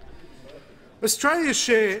warning. Australia's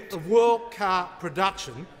share of world car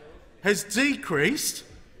production has decreased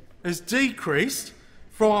from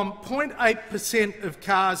 0.8% of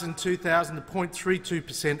cars in 2000 to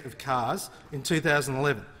 0.32% of cars in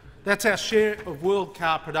 2011. That's our share of world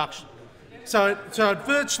car production. So it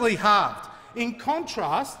virtually halved. In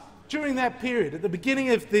contrast, during that period, at the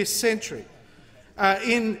beginning of this century,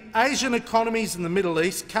 in Asian economies in the Middle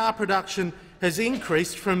East, car production has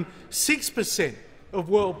increased from 6% of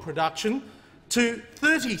world production to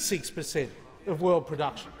 36% of world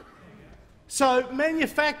production. So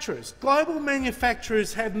manufacturers, global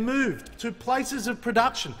manufacturers, have moved to places of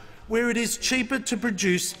production where it is cheaper to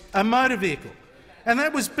produce a motor vehicle. And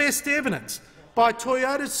that was best evidenced by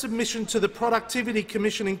Toyota's submission to the Productivity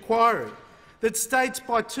Commission inquiry that states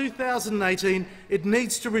by 2018 it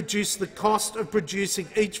needs to reduce the cost of producing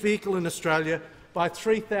each vehicle in Australia by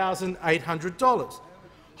 $3,800.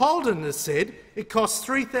 Holden has said it costs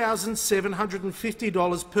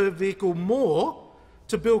 $3,750 per vehicle more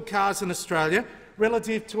to build cars in Australia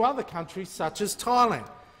relative to other countries such as Thailand.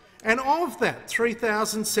 And of that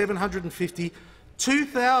 $3,750,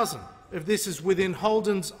 $2,000 of this is within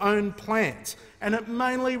Holden's own plants, and it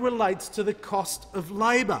mainly relates to the cost of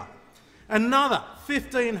labour. Another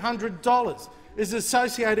 $1,500 is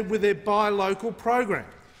associated with their buy local program.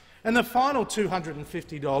 And the final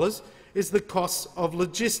 $250 is the cost of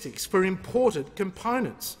logistics for imported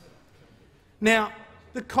components. Now,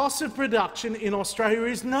 the cost of production in Australia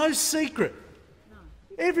is no secret.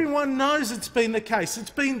 Everyone knows it's been the case. It's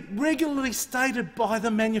been regularly stated by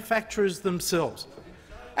the manufacturers themselves.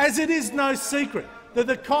 As it is no secret that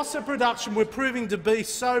the costs of production were proving to be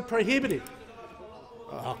so prohibitive.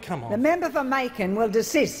 Oh, come on. The member for Macon will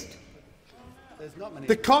desist.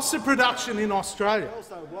 The costs of production in Australia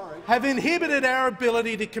have inhibited our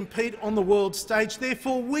ability to compete on the world stage.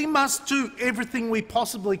 Therefore, we must do everything we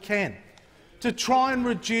possibly can to try and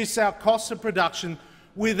reduce our costs of production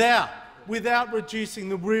without reducing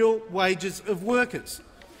the real wages of workers.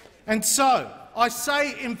 And so, I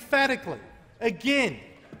say emphatically, again,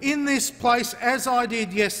 in this place, as I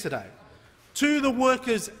did yesterday, to the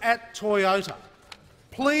workers at Toyota,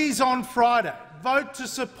 please on Friday vote to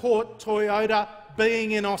support Toyota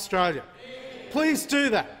being in Australia. Please do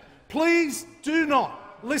that. Please do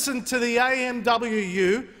not listen to the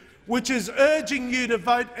AMWU, which is urging you to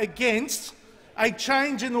vote against a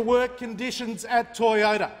change in the work conditions at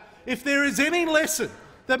Toyota. If there is any lesson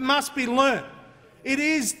that must be learnt, it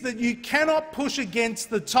is that you cannot push against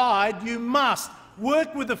the tide. You must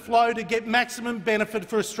work with the flow to get maximum benefit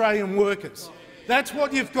for Australian workers. That's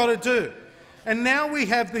what you've got to do. And now we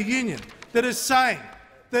have the union that is saying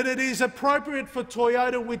that it is appropriate for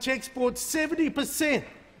Toyota, which exports 70%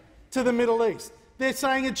 to the Middle East. They're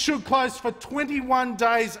saying it should close for 21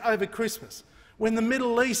 days over Christmas, when the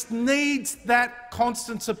Middle East needs that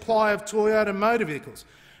constant supply of Toyota motor vehicles.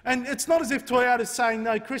 And it's not as if Toyota is saying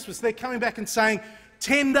no Christmas. They're coming back and saying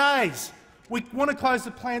 10 days. We want to close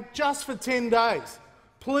the plant just for 10 days,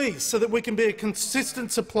 please, so that we can be a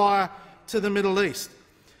consistent supplier to the Middle East.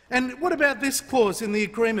 And what about this clause in the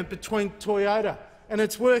agreement between Toyota and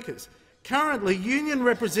its workers? Currently, union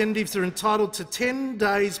representatives are entitled to 10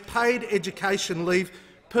 days paid education leave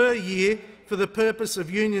per year for the purpose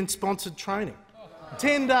of union-sponsored training.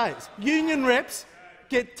 10 days. Union reps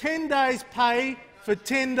get 10 days pay for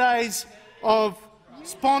 10 days of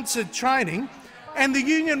sponsored training, and the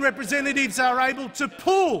union representatives are able to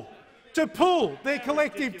pool their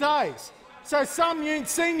collective days. So some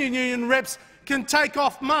senior union reps can take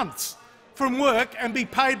off months from work and be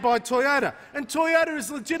paid by Toyota. And Toyota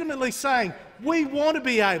is legitimately saying, we want to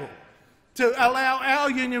be able to allow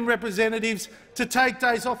our union representatives to take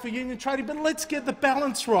days off for union trading, but let's get the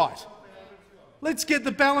balance right. Let's get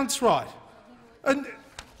the balance right. And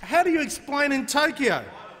how do you explain in Tokyo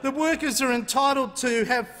that workers are entitled to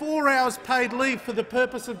have 4 hours paid leave for the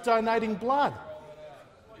purpose of donating blood?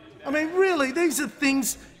 I mean, really, these are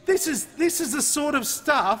things. This is the sort of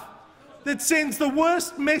stuff that sends the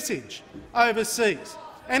worst message overseas.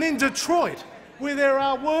 And in Detroit, where there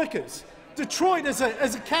are workers, Detroit as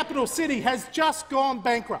a capital city has just gone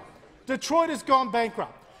bankrupt. Detroit has gone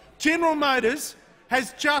bankrupt. General Motors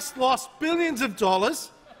has just lost billions of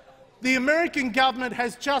dollars. The American government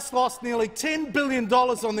has just lost nearly $10 billion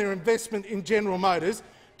on their investment in General Motors.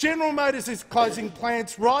 General Motors is closing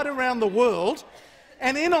plants right around the world.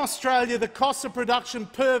 And in Australia, the costs of production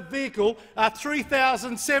per vehicle are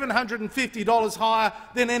 $3,750 higher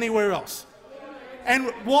than anywhere else.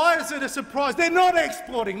 And why is it a surprise? They're not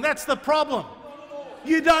exporting. That's the problem.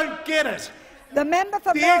 You don't get it. The member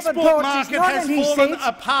for the Melbourne export market has fallen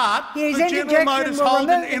apart for General Motors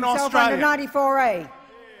Holden in Australia. 94A.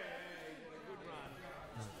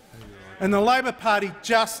 And the Labor Party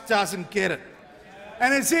just doesn't get it.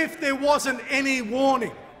 And as if there wasn't any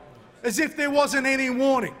warning,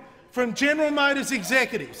 from General Motors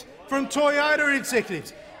executives, from Toyota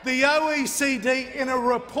executives, the OECD, in a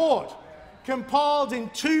report compiled in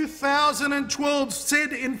 2012,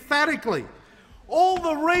 said emphatically all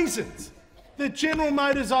the reasons that General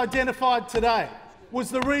Motors identified today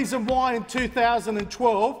was the reason why in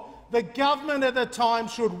 2012 the government at the time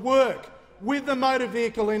should work with the motor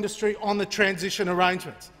vehicle industry on the transition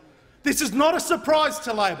arrangements. This is not a surprise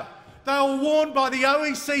to Labor. They were warned by the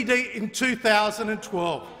OECD in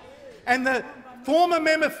 2012. And the former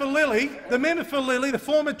member for Lilly, the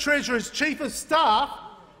former Treasurer's Chief of Staff,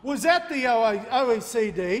 was at the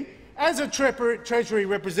OECD as a Treasury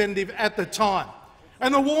representative at the time.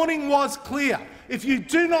 And the warning was clear. If you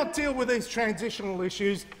do not deal with these transitional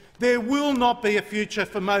issues, there will not be a future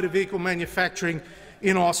for motor vehicle manufacturing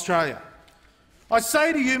in Australia. I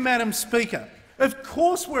say to you, Madam Speaker, of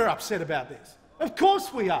course we're upset about this. Of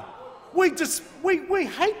course we are. We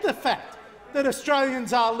hate the fact that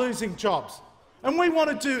Australians are losing jobs, and we want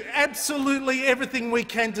to do absolutely everything we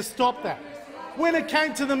can to stop that. When it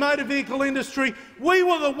came to the motor vehicle industry, we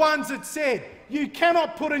were the ones that said you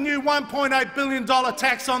cannot put a new $1.8 billion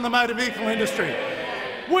tax on the motor vehicle industry.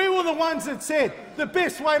 We were the ones that said the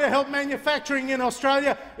best way to help manufacturing in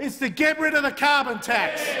Australia is to get rid of the carbon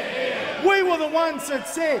tax. We were the ones that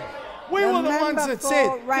said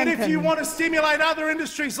that if you want to stimulate other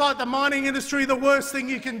industries like the mining industry, the worst thing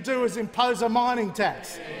you can do is impose a mining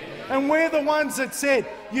tax. And we're the ones that said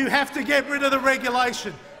you have to get rid of the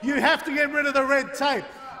regulation, you have to get rid of the red tape,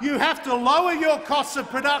 you have to lower your costs of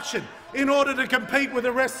production in order to compete with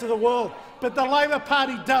the rest of the world. But the Labor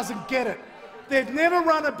Party doesn't get it. They've never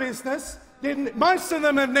run a business. Most of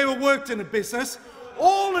them have never worked in a business.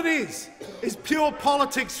 All it is pure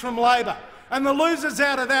politics from Labor. And the losers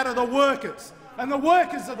out of that are the workers. And the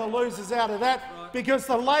workers are the losers out of that because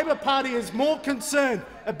the Labor Party is more concerned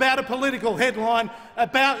about a political headline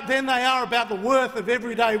than they are about the worth of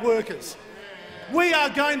everyday workers. We are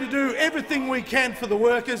going to do everything we can for the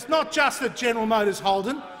workers, not just at General Motors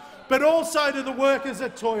Holden, but also to the workers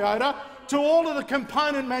at Toyota, to all of the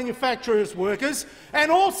component manufacturers' workers,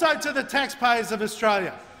 and also to the taxpayers of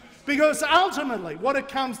Australia. Because ultimately what it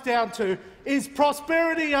comes down to is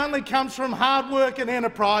prosperity only comes from hard work and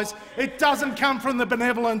enterprise. It doesn't come from the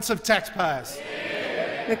benevolence of taxpayers.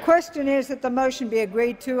 The question is that the motion be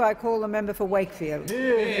agreed to. I call the member for Wakefield.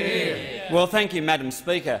 Well, thank you, Madam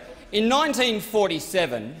Speaker. In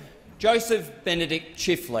 1947, Joseph Benedict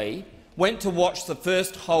Chifley went to watch the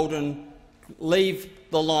first Holden leave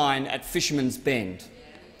the line at Fisherman's Bend.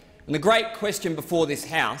 And the great question before this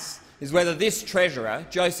House is whether this Treasurer,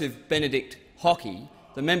 Joseph Benedict Hockey,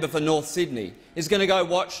 the member for North Sydney, is going to go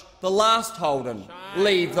watch the last Holden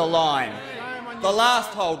leave the line. The last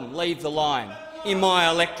Holden leave the line in my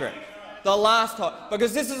electorate. The last Holden,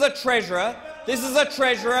 because this is a Treasurer. This is a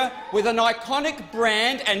Treasurer with an iconic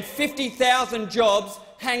brand and 50,000 jobs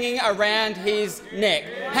hanging around his neck.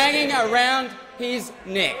 Hanging around his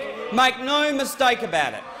neck. Make no mistake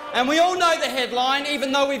about it. And we all know the headline,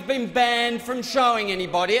 even though we've been banned from showing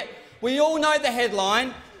anybody it. We all know the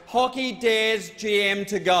headline, Hockey dares GM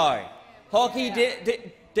to go. Hockey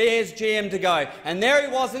dares GM to go. And there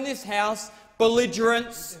he was in this House,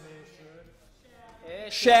 belligerence,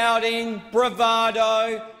 shouting,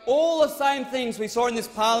 bravado, all the same things we saw in this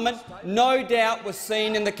parliament, no doubt was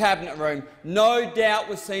seen in the Cabinet room. No doubt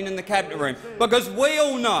was seen in the Cabinet room. Because we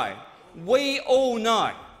all know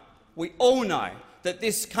that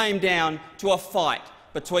this came down to a fight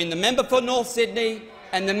between the member for North Sydney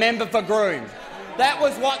and the member for Groom. That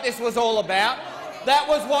was what this was all about. That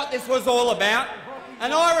was what this was all about.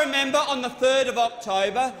 And I remember on the 3rd of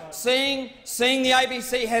October seeing the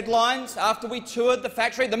ABC headlines after we toured the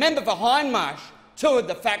factory. The member for Hindmarsh toured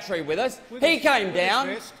the factory with us. He came down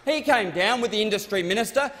with the Industry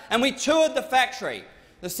Minister, and we toured the factory.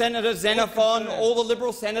 The Senator Xenophon, all the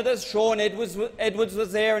Liberal senators, Sean Edwards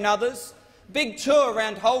was there and others. Big tour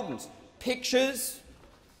around Holden's. Pictures,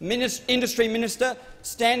 Industry Minister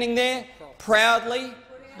standing there proudly,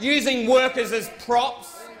 using workers as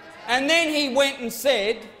props. And then he went and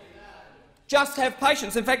said, just have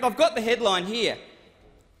patience. In fact, I've got the headline here.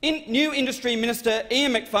 New Industry Minister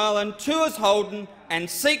Ian Macfarlane tours Holden and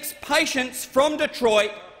seeks patience from Detroit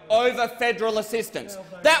over federal assistance.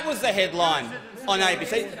 That was the headline on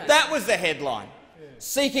ABC. That was the headline.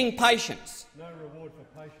 Seeking patience.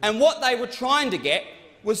 And what they were trying to get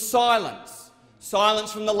was silence.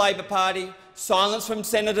 Silence from the Labor Party, silence from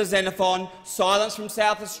Senator Xenophon, silence from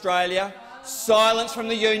South Australia, silence from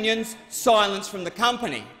the unions, silence from the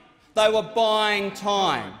company. They were buying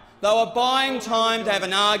time. They were buying time to have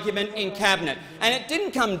an argument in Cabinet. And it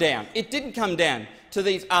didn't come down. It didn't come down to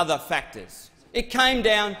these other factors. It came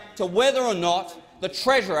down to whether or not the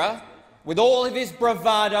Treasurer, with all of his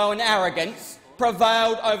bravado and arrogance,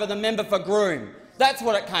 prevailed over the member for Groom. That's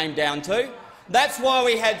what it came down to. That's why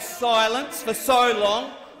we had silence for so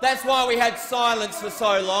long. That's why we had silence for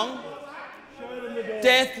so long.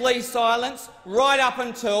 Deathly silence, right up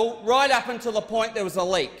until the point there was a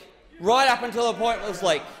leak. Right up until the point there was a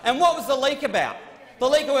leak. And what was the leak about? The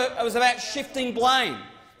leak was about shifting blame.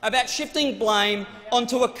 About shifting blame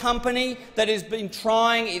onto a company that has been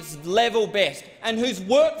trying its level best and whose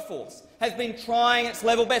workforce has been trying its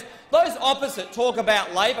level best. Those opposite talk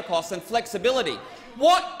about labour costs and flexibility.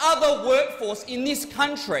 What other workforce in this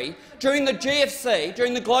country during the GFC,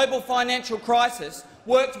 during the global financial crisis,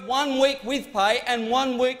 worked 1 week with pay and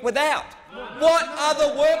 1 week without? What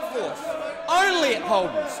other workforce? Only at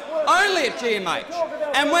Holden's, only at GMH.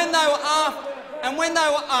 And when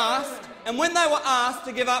they were asked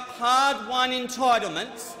to give up hard-won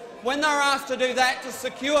entitlements, when they were asked to do that to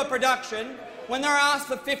secure production, when they were asked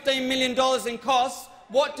for $15 million in costs,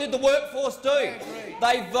 what did the workforce do?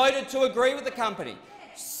 They voted to agree with the company,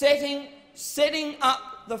 setting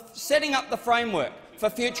up the framework for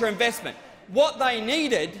future investment. What they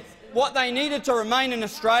needed to remain in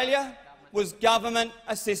Australia was government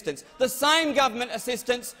assistance, the same government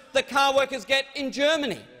assistance that car workers get in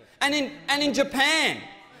Germany and in Japan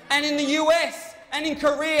and in the US and in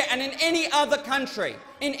Korea and in any other country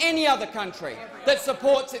that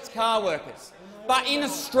supports its car workers. But in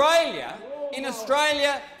Australia,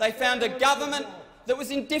 they found a government that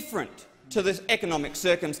was indifferent to the economic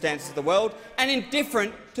circumstances of the world and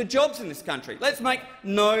indifferent to jobs in this country. Let's make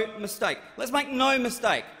no mistake. Let's make no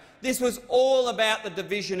mistake. This was all about the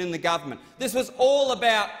division in the government. This was all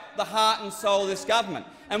about the heart and soul of this government.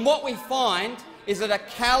 And what we find is that a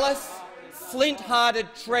callous, flint-hearted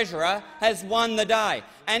Treasurer has won the day.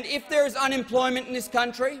 And if there is unemployment in this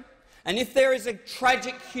country, and if there is a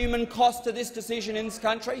tragic human cost to this decision in this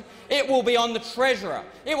country, it will be on the Treasurer,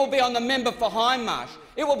 it will be on the member for Hindmarsh,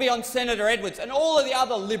 it will be on Senator Edwards and all of the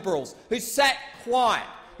other Liberals who sat quiet,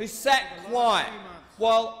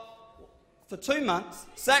 while for 2 months,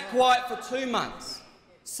 sat quiet for 2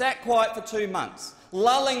 months,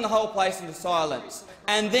 lulling the whole place into silence.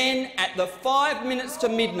 And then at the 5 minutes to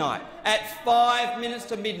midnight,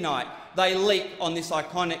 they leak on this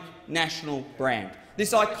iconic national brand.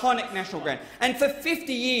 And for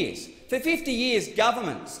 50 years,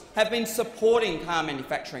 governments have been supporting car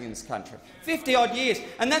manufacturing in this country. 50-odd years.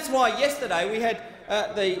 And that's why yesterday we had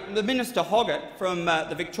the Minister Hoggett from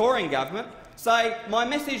the Victorian government say, "My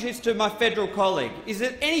message is to my federal colleague, is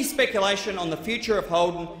that any speculation on the future of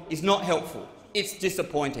Holden is not helpful. It's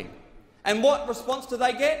disappointing." And what response do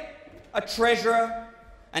they get? A Treasurer,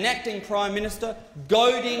 an acting Prime Minister,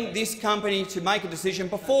 goading this company to make a decision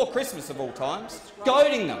before Christmas of all times,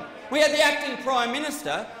 goading them. We had the acting Prime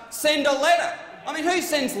Minister send a letter. I mean, who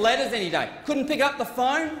sends letters any day? Couldn't pick up the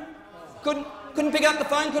phone? Couldn't pick up the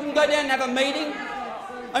phone? Couldn't go down and have a meeting?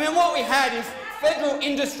 I mean, what we had is federal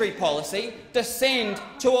industry policy descend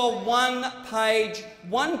to a one-page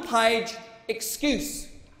excuse.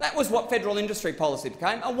 That was what federal industry policy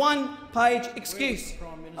became, a one-page excuse.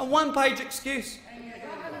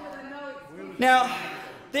 Now,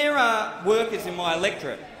 there are workers in my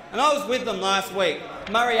electorate, and I was with them last week.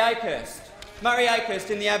 Murray Akehurst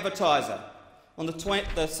in the Advertiser on the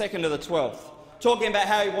 2nd of the 12th, talking about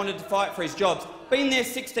how he wanted to fight for his jobs. Been there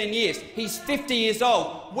 16 years. He's 50 years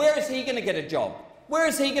old. Where is he going to get a job?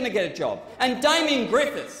 And Damien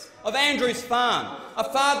Griffiths of Andrews Farm, a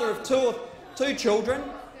father of two children,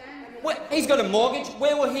 he's got a mortgage.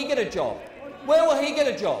 Where will he get a job? Well,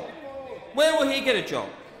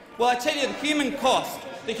 I tell you, the human cost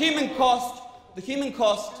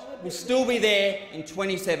will still be there in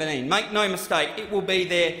 2017. Make no mistake, it will be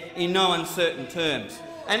there in no uncertain terms.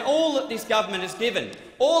 And all that this government has given,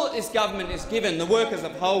 the workers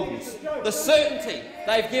of Holden's, the certainty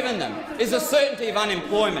they've given them is a certainty of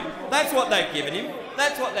unemployment. That's what they've given him.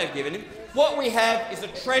 What we have is a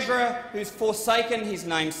Treasurer who's forsaken his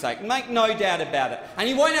namesake. Make no doubt about it. And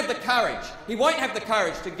he won't have the courage.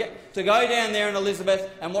 To go down there in Elizabeth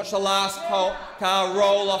and watch the last car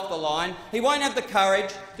roll off the line. He won't have the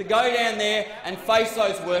courage to go down there and face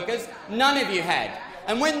those workers. None of you had.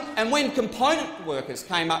 And when component workers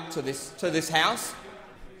came up to this House,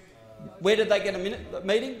 where did they get a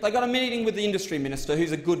meeting? They got a meeting with the Industry Minister,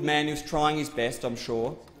 who's a good man, who's trying his best, I'm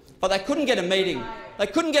sure. But they couldn't get a meeting. They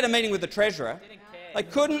couldn't get a meeting with the Treasurer.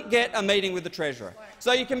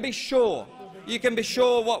 So you can be sure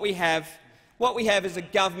what we have is a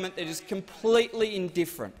government that is completely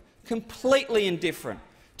indifferent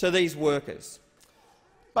to these workers.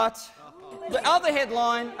 But the other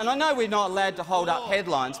headline, and I know we're not allowed to hold up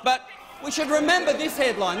headlines, but we should remember this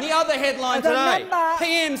headline. The other headline today,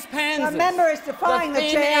 PM's Panzers. The member is defying the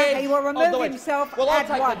chair. He will remove himself I'll take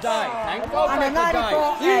the day, thanks.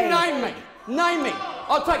 You name me.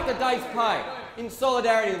 I'll take the day's pay in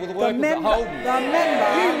solidarity with the workers at Holden.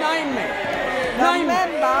 You name me. The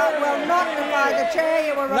member will not defy the chair.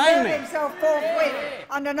 He will remove himself forthwith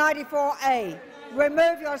under 94A.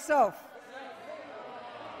 Remove yourself.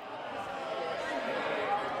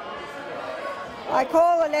 I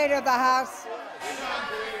call the Leader of the House.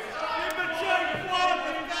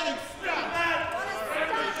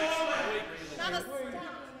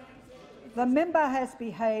 The member has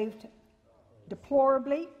behaved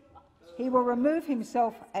deplorably. He will remove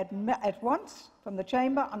himself at once from the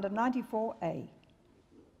chamber under 94A.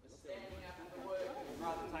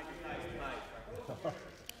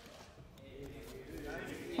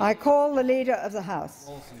 I call the Leader of the House.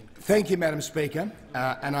 Thank you, Madam Speaker,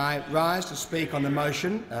 and I rise to speak on the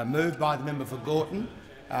motion moved by the member for Gorton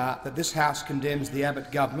that this House condemns the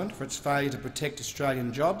Abbott government for its failure to protect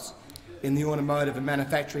Australian jobs in the automotive and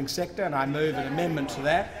manufacturing sector, and I move an amendment to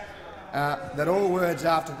that, that all words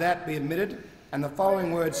after that be omitted and the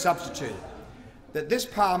following words substituted, that this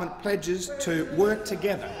parliament pledges to work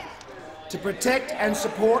together to protect and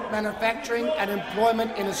support manufacturing and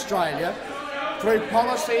employment in Australia through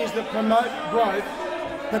policies that promote growth,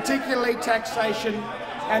 particularly taxation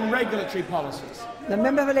and regulatory policies. The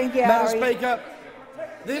member for Lingiari. Madam Speaker,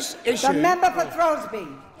 this issue— The member for Throsby.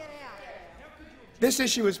 This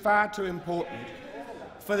issue is far too important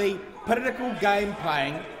for the political game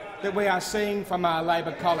playing that we are seeing from our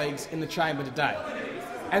Labor colleagues in the chamber today.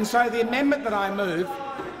 And so the amendment that I move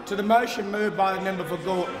to the motion moved by the member for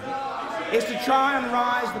Gorton is to try and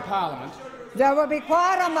rise the parliament— There will be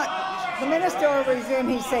quiet on the— The minister will resume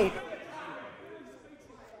his seat.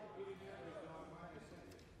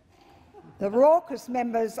 The raucous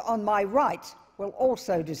members on my right will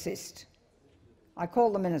also desist. I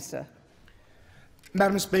call the minister.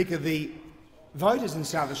 Madam Speaker, the voters in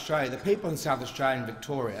South Australia, the people in South Australia and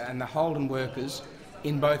Victoria and the Holden workers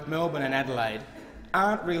in both Melbourne and Adelaide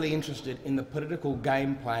aren't really interested in the political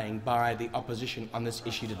game playing by the opposition on this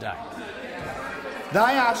issue today. They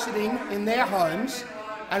are sitting in their homes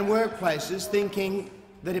and workplaces thinking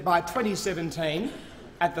that by 2017,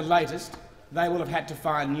 at the latest, they will have had to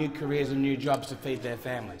find new careers and new jobs to feed their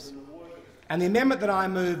families. And the amendment that I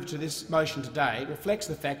move to this motion today reflects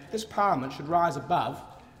the fact that this parliament should rise above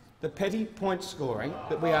the petty point scoring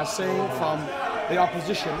that we are seeing from the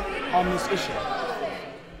opposition on this issue.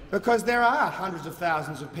 Because there are hundreds of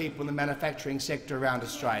thousands of people in the manufacturing sector around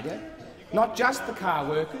Australia, not just the car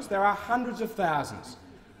workers, there are hundreds of thousands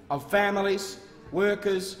of families,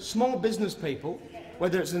 workers, small business people,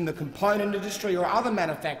 whether it's in the component industry or other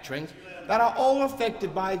manufacturing, that are all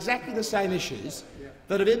affected by exactly the same issues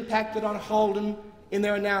that have impacted on Holden in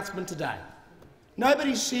their announcement today.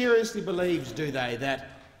 Nobody seriously believes, do they, that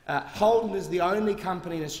Holden is the only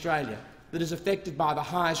company in Australia that is affected by the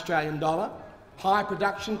high Australian dollar, high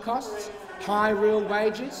production costs, high real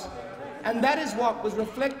wages, and that is what was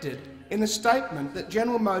reflected in the statement that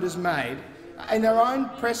General Motors made in their own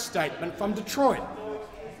press statement from Detroit.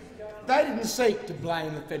 They didn't seek to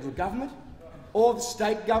blame the federal government or the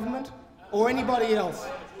state government or anybody else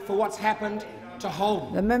for what's happened to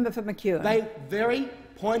Holden. The member for McEwen. They very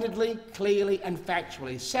pointedly, clearly and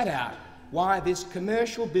factually set out why this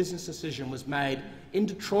commercial business decision was made in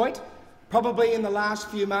Detroit, probably in the last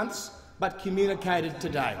few months, but communicated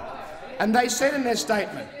today. And they said in their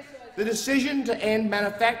statement, the decision to end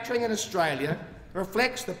manufacturing in Australia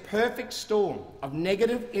reflects the perfect storm of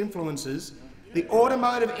negative influences the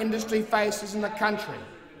automotive industry faces in the country,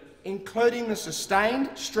 including the sustained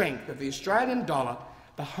strength of the Australian dollar,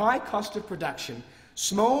 the high cost of production,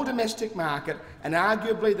 small domestic market and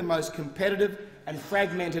arguably the most competitive and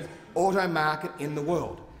fragmented auto market in the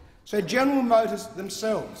world. So General Motors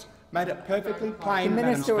themselves made it perfectly plain,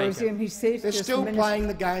 Madam Speaker. They're still playing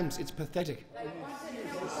the games. It's pathetic.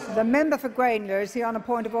 The member for Grayndler, is he on a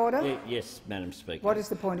point of order? Yes, Madam Speaker. What is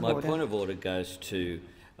the point of order? My point of order goes to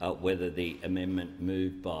whether the amendment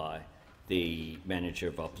moved by the manager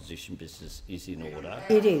of opposition business is in order.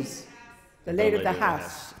 It is. The Leader of the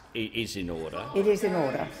House. It is in order. It is in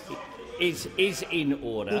order. Is in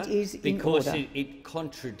order. It is in because order. it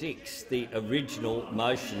contradicts the original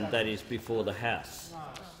motion that is before the House.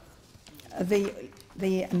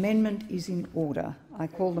 The amendment is in order. I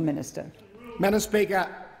call the minister. Madam Speaker,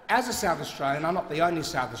 as a South Australian, I'm not the only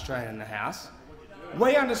South Australian in the House,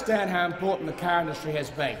 we understand how important the car industry has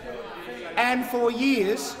been. And for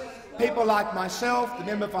years, people like myself, the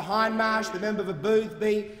member for Hindmarsh, the member for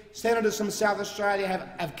Boothby, senators from South Australia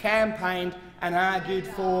have campaigned and argued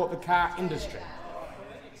for the car industry.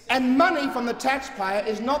 And money from the taxpayer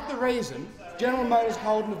is not the reason General Motors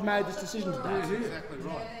Holden have made this decision today.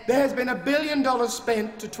 There has been $1 billion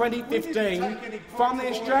spent to 2015 from the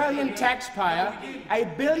Australian taxpayer,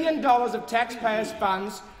 $1 billion of taxpayers'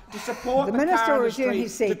 funds to support the minister will resume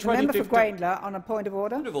his to seat. The member for Grayndler on a point of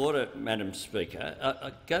order. Point of order, Madam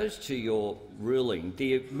Speaker, goes to your ruling.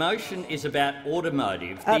 The motion is about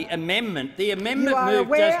automotive. The amendment move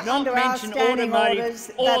does not mention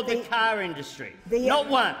automotive or the car industry. Not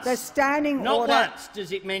once. The standing not order. Not once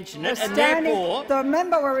does it mention it, and therefore the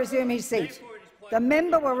member will resume his seat. The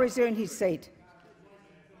member will resume his seat.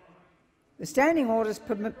 The standing orders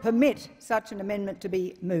permit such an amendment to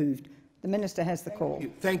be moved. The minister has the call.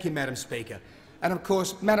 Thank you, Madam Speaker. And of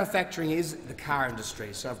course, manufacturing is the car industry,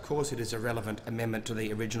 so of course it is a relevant amendment to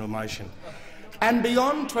the original motion. And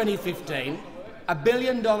beyond 2015, $1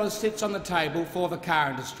 billion sits on the table for the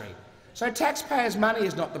car industry. So taxpayers' money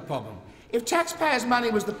is not the problem. If taxpayers'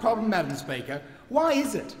 money was the problem, Madam Speaker, why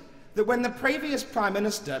is it that when the previous Prime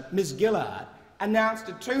Minister, Ms Gillard, announced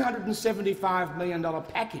a $275 million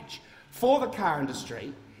package for the car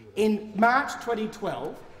industry in March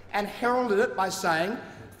 2012, and heralded it by saying,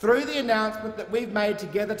 through the announcement that we've made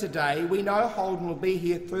together today, we know Holden will be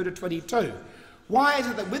here through to 22. Why is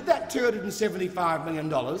it that with that $275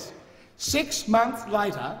 million, 6 months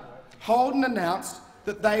later, Holden announced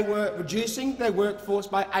that they were reducing their workforce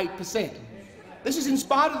by 8%? This is in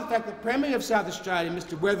spite of the fact that Premier of South Australia,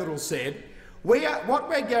 Mr Weatherill, said, what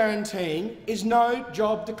we're guaranteeing is no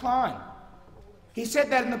job decline. He said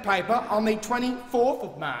that in the paper on the 24th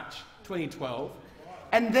of March 2012.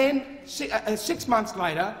 And then 6 months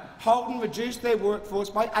later, Holden reduced their workforce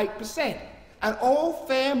by 8%. And all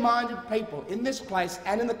fair-minded people in this place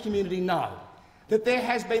and in the community know that there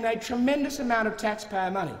has been a tremendous amount of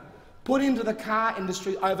taxpayer money put into the car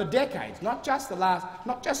industry over decades, not just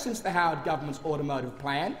since the Howard government's automotive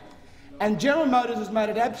plan. And General Motors has made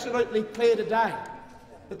it absolutely clear today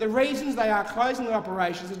that the reasons they are closing their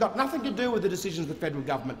operations has got nothing to do with the decisions the federal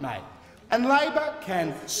government made. And Labor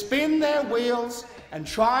can spin their wheels and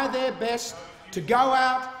try their best to go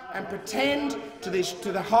out and pretend to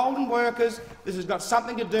the Holden workers this has got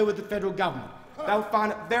something to do with the federal government. They'll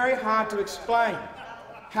find it very hard to explain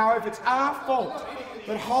how, if it's our fault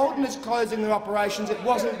that Holden is closing their operations, it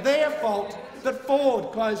wasn't their fault that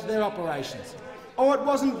Ford closed their operations, or it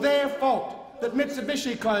wasn't their fault that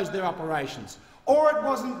Mitsubishi closed their operations, or it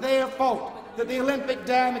wasn't their fault that the Olympic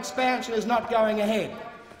Dam expansion is not going ahead.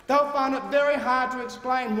 They'll find it very hard to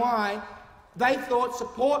explain why they thought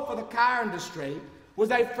support for the car industry was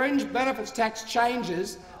a fringe benefits tax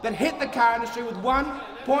changes that hit the car industry with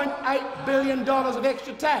 $1.8 billion of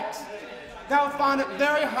extra tax. They'll find it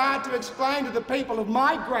very hard to explain to the people of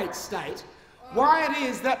my great state why it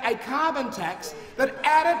is that a carbon tax that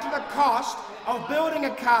added to the cost of building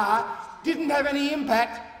a car didn't have any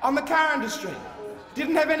impact on the car industry,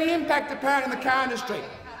 didn't have any impact apparently in the car industry,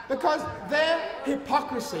 because their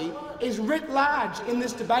hypocrisy is writ large in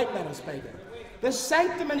this debate, Madam Speaker. The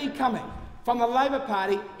sanctimony coming from the Labor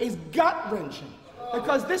Party is gut-wrenching,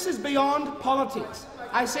 because this is beyond politics.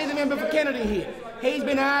 I see the member for Kennedy here. He's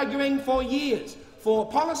been arguing for years for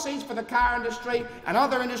policies for the car industry and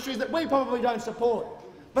other industries that we probably don't support,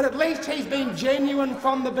 but at least he's been genuine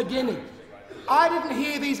from the beginning. I didn't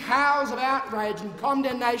hear these howls of outrage and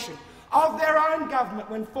condemnation of their own government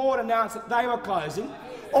when Ford announced that they were closing,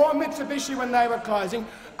 or Mitsubishi when they were closing.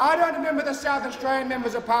 I don't remember the South Australian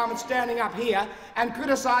members of parliament standing up here and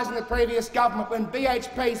criticising the previous government when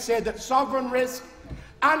BHP said that sovereign risk,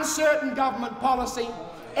 uncertain government policy,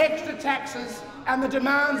 extra taxes and the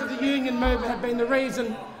demands of the union movement had been the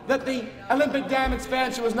reason that the Olympic Dam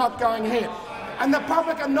expansion was not going ahead. And the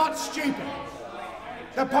public are not stupid.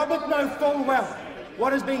 The public know full well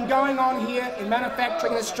what has been going on here in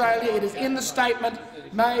manufacturing in Australia. It is in the statement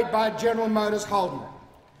made by General Motors Holden.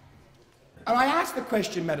 And I ask the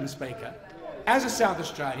question, Madam Speaker, as a South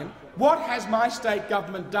Australian, what has my state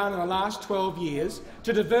government done in the last 12 years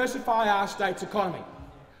to diversify our state's economy?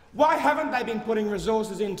 Why haven't they been putting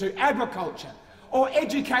resources into agriculture or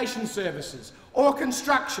education services or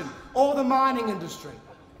construction or the mining industry?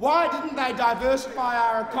 Why didn't they diversify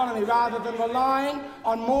our economy rather than relying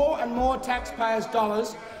on more and more taxpayers'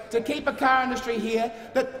 dollars to keep a car industry here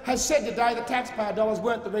that has said today that taxpayer dollars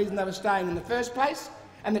weren't the reason they were staying in the first place,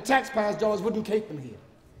 and the taxpayers' dollars wouldn't keep them here?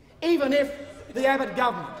 Even if the Abbott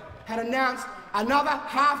government had announced another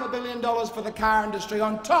 $500 million for the car industry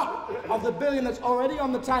on top of the billion that's already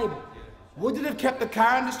on the table, would it have kept the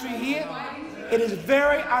car industry here? It is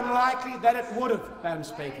very unlikely that it would have, Madam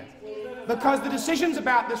Speaker, because the decisions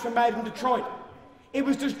about this were made in Detroit. It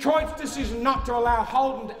was Detroit's decision not to allow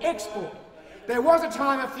Holden to export. There was a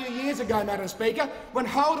time a few years ago, Madam Speaker, when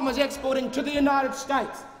Holden was exporting to the United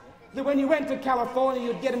States, that when you went to California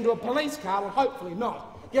you'd get into a police car, well hopefully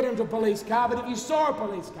not get into a police car, but if you saw a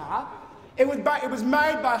police car, it was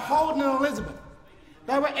made by Holden and Elizabeth.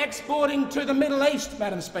 They were exporting to the Middle East,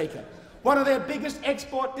 Madam Speaker, one of their biggest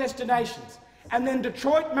export destinations. And then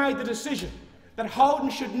Detroit made the decision that Holden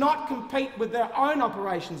should not compete with their own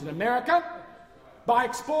operations in America by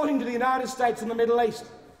exporting to the United States and the Middle East.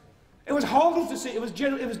 It was Holden's decision,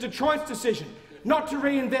 it was Detroit's decision not to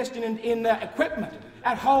reinvest in the equipment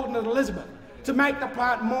at Holden and Elizabeth to make the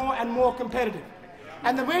plant more and more competitive.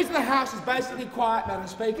 And the reason the House is basically quiet, Madam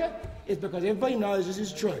Speaker, is because everybody knows this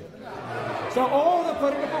is true. So all the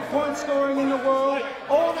political point scoring in the world,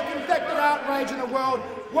 all the confected outrage in the world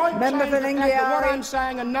won't change the fact that what I'm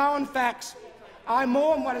saying are known facts. I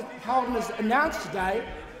mourn what Holden has announced today,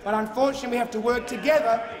 but unfortunately we have to work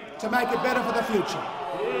together to make it better for the future.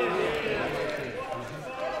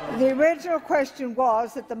 The original question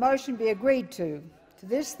was that the motion be agreed to. To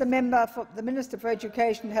this, the Minister for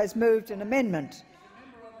Education has moved an amendment.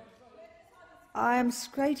 I am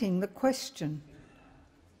stating the question.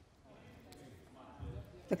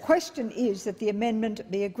 The question is that the amendment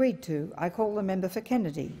be agreed to. I call the member for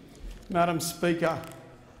Kennedy. Madam Speaker,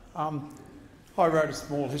 I wrote a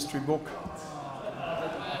small history book.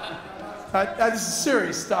 This is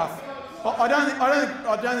serious stuff. I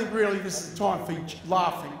don't think really this is time for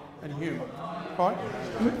laughing and humour, right?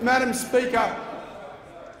 Madam Speaker,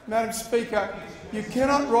 you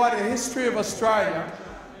cannot write a history of Australia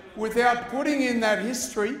without putting in that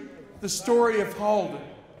history the story of Holden.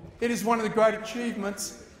 It is one of the great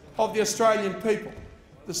achievements of the Australian people.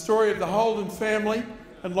 the story of the Holden family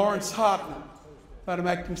and Lawrence Hartnett, Madam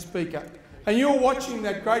Acting Speaker. And you're watching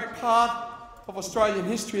that great part of Australian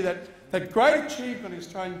history, that great achievement of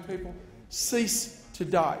Australian people, cease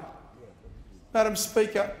today. Madam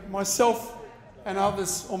Speaker, myself and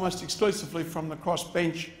others almost exclusively from the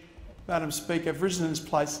crossbench, Madam Speaker, have risen in this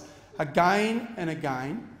place again and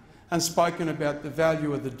again and spoken about the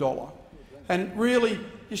value of the dollar. And really,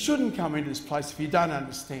 you shouldn't come into this place if you don't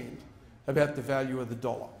understand about the value of the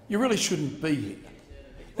dollar. You really shouldn't be here.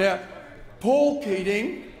 Now, Paul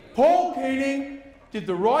Keating did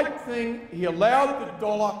the right thing. He allowed the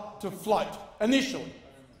dollar to float initially,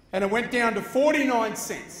 and it went down to 49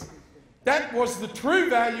 cents. That was the true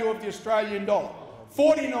value of the Australian dollar,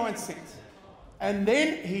 49 cents. And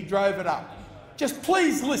then he drove it up. Just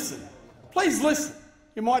please listen. Please listen.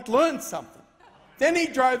 You might learn something. Then he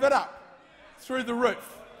drove it up through the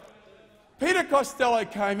roof. Peter Costello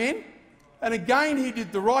came in, and again he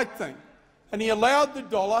did the right thing, and he allowed the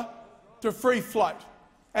dollar to free float,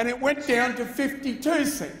 and it went down to 52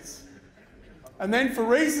 cents. And then, for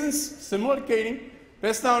reasons similar to Keating,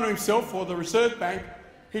 best known to himself or the Reserve Bank,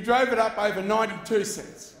 he drove it up over 92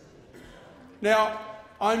 cents. Now,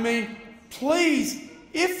 I mean, please,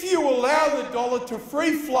 if you allow the dollar to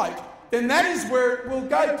free float, then that is where it will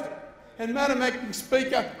go to. And, Madam Acting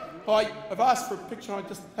Speaker, I've asked for a picture, I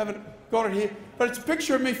just haven't got it here, but it's a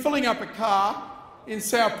picture of me filling up a car in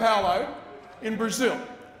Sao Paulo in Brazil.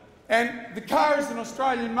 And the car is an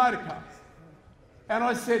Australian motor car. And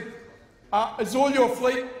I said, is all your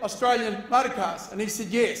fleet Australian motor cars? And he said,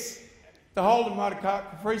 yes. The Holden motor car,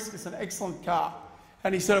 Caprice, is an excellent car.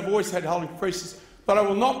 And he said, I've always had Holden Caprices, but I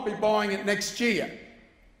will not be buying it next year.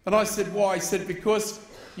 And I said, why? He said, because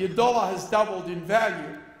your dollar has doubled in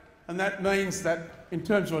value, and that means that, in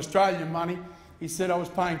terms of Australian money, he said I was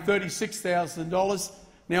paying $36,000,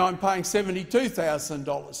 now I'm paying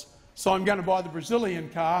 $72,000. So I'm going to buy the Brazilian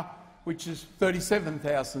car, which is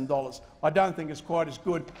 $37,000. I don't think it's quite as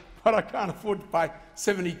good, but I can't afford to pay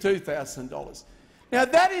 $72,000. Now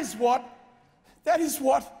that is what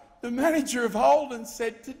the manager of Holden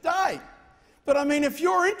said today. But I mean, if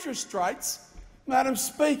your interest rates, Madam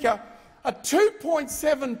Speaker, are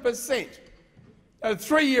 2.7%, a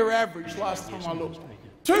three-year average last time I looked,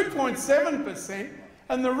 2.7%,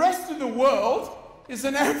 and the rest of the world is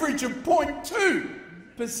an average of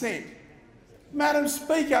 0.2%. Madam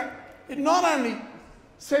Speaker, it not only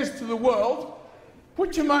says to the world,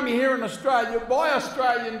 put your money here in Australia, buy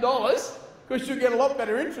Australian dollars, because you'll get a lot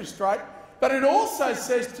better interest rate, but it also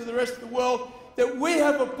says to the rest of the world that we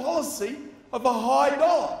have a policy of a high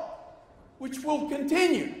dollar, which will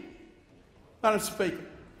continue, Madam Speaker.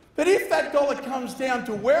 But if that dollar comes down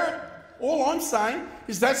to where it, all I'm saying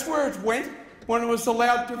is that's where it went when it was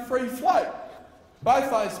allowed to free float.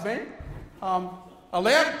 Both those men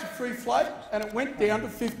allowed it to free float, and it went down to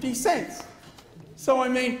 50 cents. So, I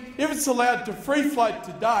mean, if it's allowed to free float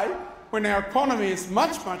today, when our economy is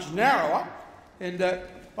much, much narrower, and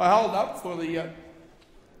I hold up for the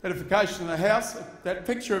edification of the House that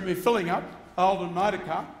picture of me filling up a Holden motor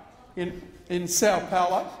car in Sao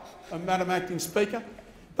Paulo, Madam Acting Speaker.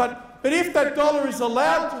 But if that dollar is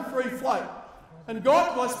allowed to free float, and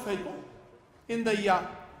God bless people in the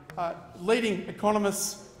leading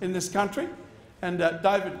economists in this country, and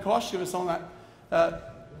David Koch, who was on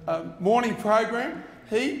that morning program,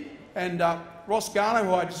 he and Ross Garner,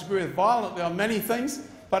 who I disagree with violently on many things,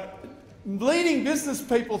 but leading business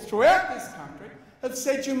people throughout this country have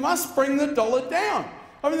said you must bring the dollar down.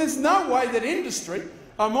 I mean, there's no way that industry,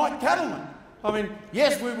 Mike Cattleman, I mean,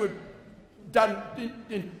 yes, we would done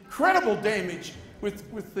incredible damage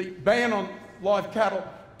with the ban on live cattle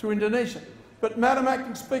to Indonesia. But, Madam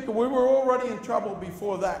Acting Speaker, we were already in trouble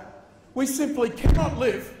before that. We simply cannot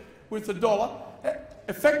live with the dollar.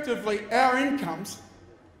 Effectively, our incomes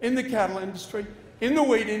in the cattle industry, in the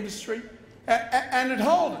wheat industry, and at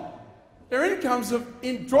Holden, their incomes have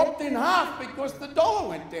dropped in half because the dollar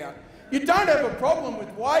went down. You don't have a problem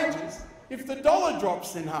with wages if the dollar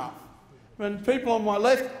drops in half. When people on my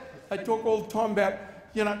left, they talk all the time about,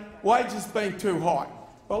 you know, wages being too high.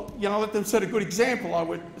 Well, you know, let them set a good example, I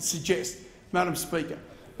would suggest, Madam Speaker.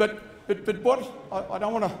 But what I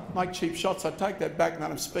don't want to make cheap shots. I take that back,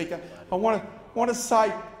 Madam Speaker. I want to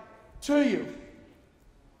say to you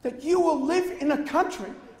that you will live in a country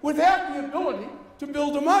without the ability to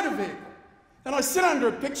build a motor vehicle. And I sit under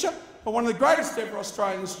a picture of one of the greatest ever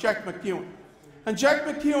Australians, Jack McEwen. And Jack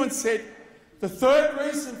McEwen said, the third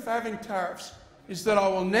reason for having tariffs is that I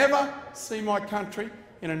will never see my country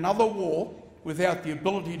in another war without the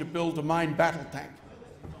ability to build a main battle tank.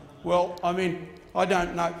 Well, I mean, I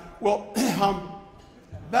don't know. Well,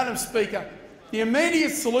 Madam Speaker, The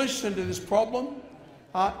immediate solution to this problem,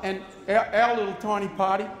 and our little tiny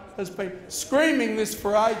party has been screaming this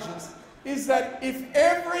for ages, is that if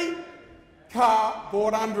every car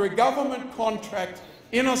bought under a government contract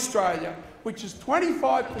in Australia, which is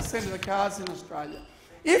 25% of the cars in Australia,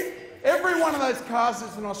 if every one of those cars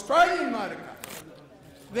is an Australian motor car,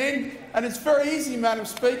 then, and it's very easy, Madam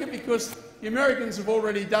Speaker, because the Americans have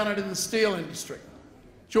already done it in the steel industry.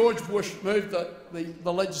 George Bush moved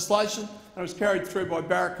the legislation and it was carried through by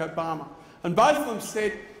Barack Obama. And both of them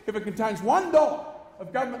said if it contains $1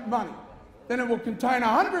 of government money, then it will contain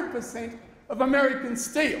 100% of American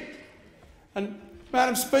steel. And,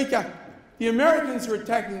 Madam Speaker, the Americans are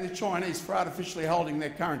attacking the Chinese for artificially holding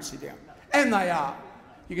their currency down. And they are.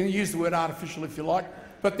 You can use the word artificial if you like,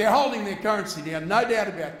 but they're holding their currency down, no doubt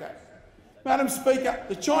about that. Madam Speaker,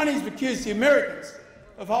 the Chinese have accused the Americans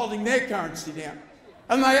of holding their currency down.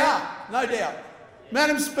 And they are, no doubt.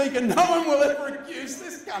 Madam Speaker, no one will ever accuse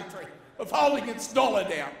this country of holding its dollar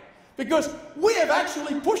down, because we have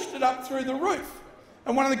actually pushed it up through the roof.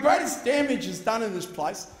 And one of the greatest damages done in this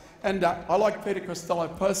place, and I like Peter Costello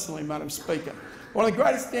personally, Madam Speaker, one of the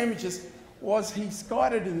greatest damages was he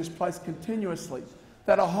skited in this place continuously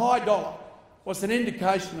that a high dollar was an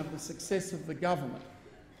indication of the success of the government.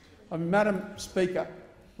 I mean, Madam Speaker,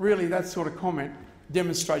 really that sort of comment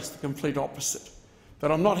demonstrates the complete opposite.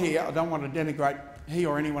 But I'm not here, I don't want to denigrate he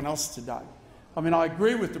or anyone else today. I mean, I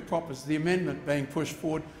agree with the amendment being pushed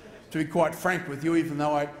forward, to be quite frank with you, even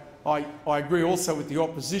though I agree also with the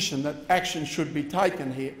opposition that action should be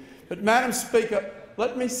taken here. But, Madam Speaker,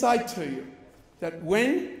 let me say to you that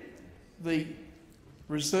when the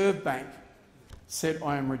Reserve Bank said,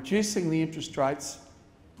 I am reducing the interest rates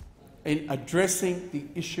in addressing the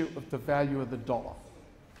issue of the value of the dollar,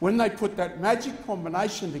 when they put that magic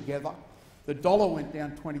combination together, the dollar went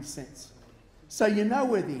down 20 cents. So you know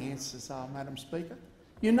where the answers are, Madam Speaker.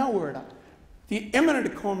 You know where it is. The eminent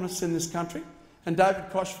economists in this country, and David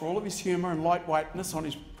Koch, for all of his humour and lightweightness on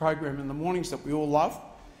his program in the mornings that we all love,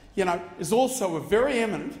 you know, is also a very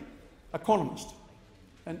eminent economist.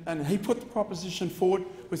 And he put the proposition forward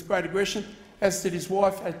with great aggression, as did his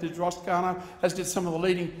wife, as did Ross Garnaut, as did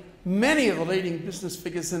many of the leading business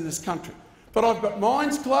figures in this country. But I've got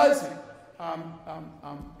mines closing,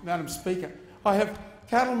 Madam Speaker. I have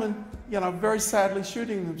cattlemen, you know, very sadly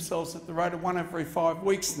shooting themselves at the rate of 1 every 5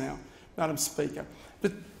 weeks now, Madam Speaker.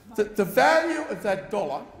 But the value of that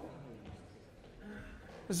dollar,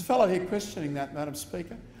 there's a fellow here questioning that, Madam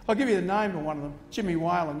Speaker. I'll give you the name of one of them, Jimmy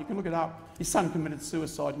Whalen. You can look it up. His son committed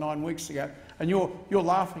suicide 9 weeks ago, and you're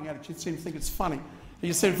laughing at it. You seem to think it's funny.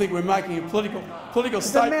 You seem to think we're making a political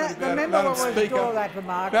statement about it, Madam Speaker.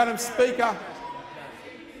 Madam Speaker.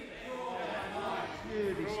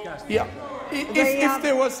 Yeah. If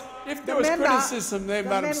there was criticism there,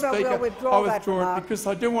 Madam Speaker, I withdraw it, because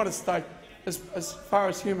I do want to stay as far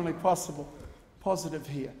as humanly possible positive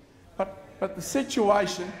here. But the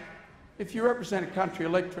situation, if you represent a country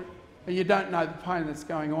electorate and you don't know the pain that's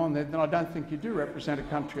going on there, then I don't think you do represent a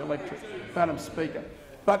country electorate, Madam Speaker.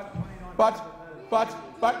 But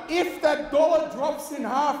if that dollar drops in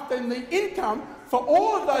half, then the income for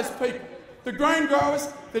all of those people, the grain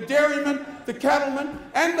growers, the dairymen, the cattlemen,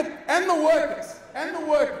 and the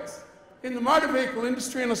workers in the motor vehicle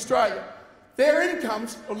industry in Australia, their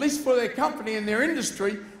incomes, at least for their company and their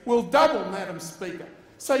industry, will double, Madam Speaker.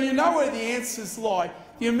 So you know where the answers lie.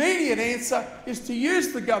 The immediate answer is to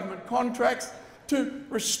use the government contracts to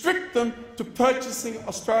restrict them to purchasing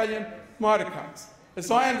Australian motor cars.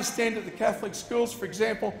 As I understand it, the Catholic schools, for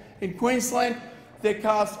example, in Queensland, their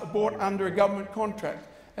cars are bought under a government contract.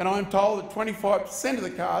 And I'm told that 25% of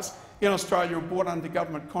the cars in Australia are bought under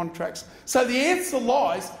government contracts. So the answer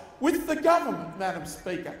lies with the government, Madam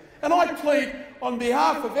Speaker. And I plead on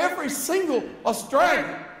behalf of every single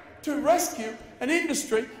Australian to rescue an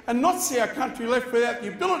industry and not see our country left without the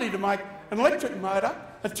ability to make an electric motor,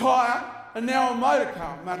 a tyre and now a motor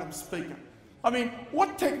car, Madam Speaker. I mean,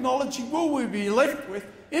 what technology will we be left with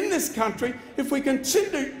in this country if we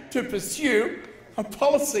continue to pursue a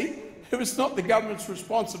policy if it's not the government's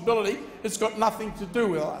responsibility? It's got nothing to do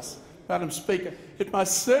with us, Madam Speaker. It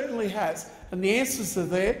most certainly has, and the answers are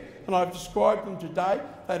there, and I've described them today.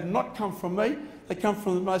 They did not come from me. They come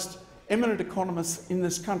from the most eminent economists in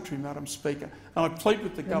this country, Madam Speaker. And I plead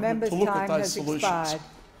with the government to look at those solutions. Expired.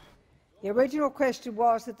 The original question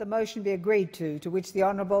was that the motion be agreed to which the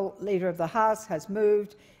honourable Leader of the House has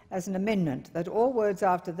moved as an amendment, that all words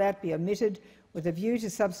after that be omitted with a view to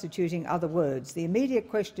substituting other words. The immediate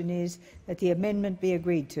question is that the amendment be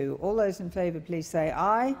agreed to. All those in favour, please say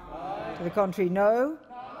aye. Aye. To the contrary, no.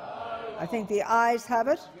 I think the ayes have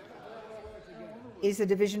it. Is a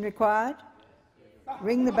division required?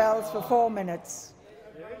 Ring the bells for 4 minutes.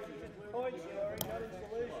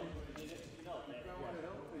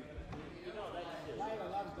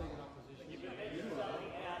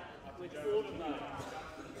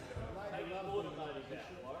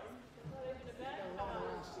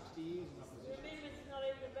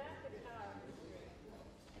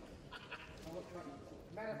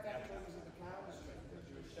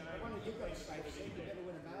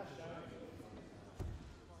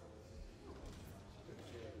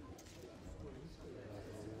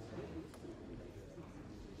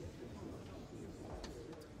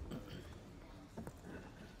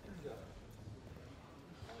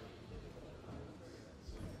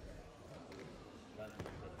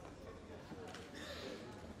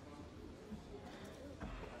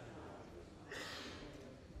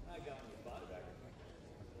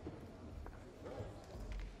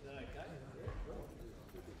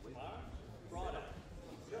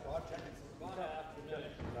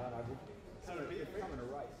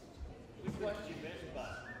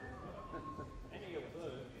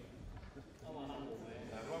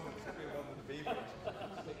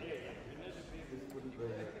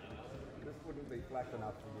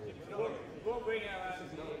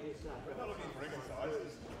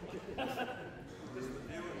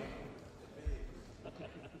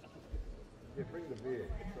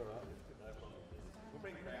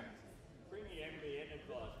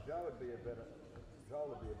 Joel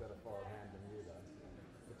would be a better forward hand than you, though,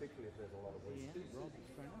 particularly if there's a lot of weeds. It's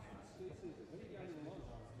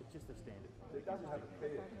just a standard. It doesn't have a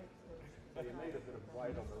pier, so you need a bit of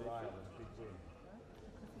weight on the rail and a big wing.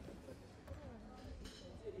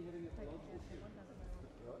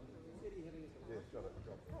 Yeah, shut it.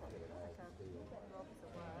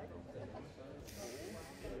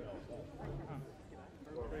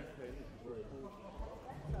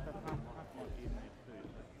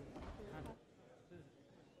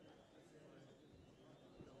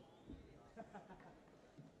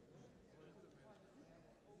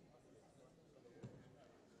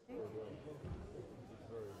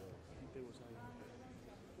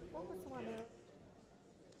 What was the one there?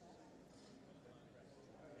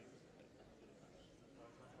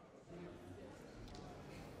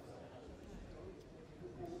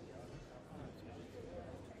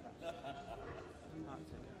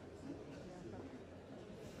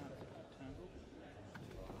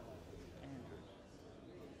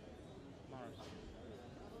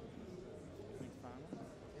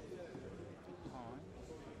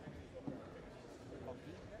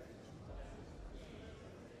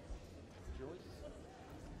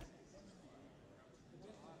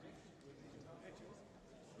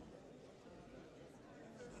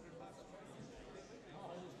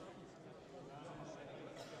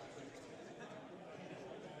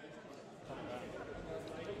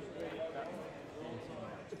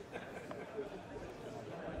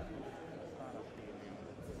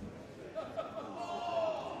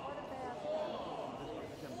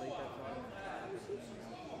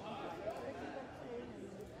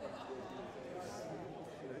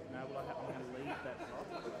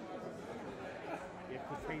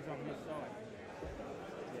 He's on his side.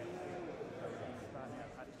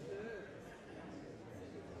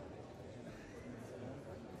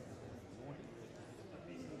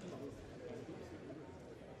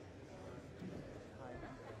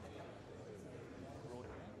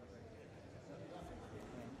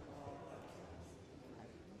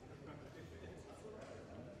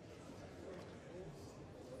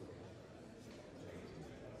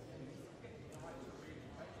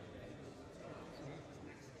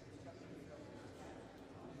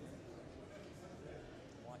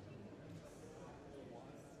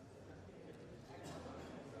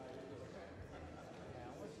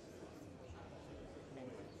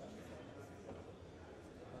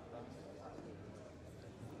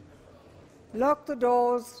 Lock the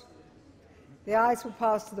doors. The ayes will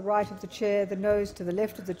pass to the right of the chair, the noes to the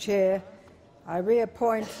left of the chair. I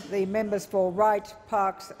reappoint the members for Wright,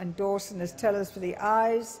 Parkes and Dawson as tellers for the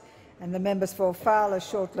ayes, and the members for Fowler,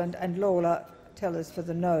 Shortland and Lawler tellers for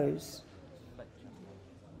the noes.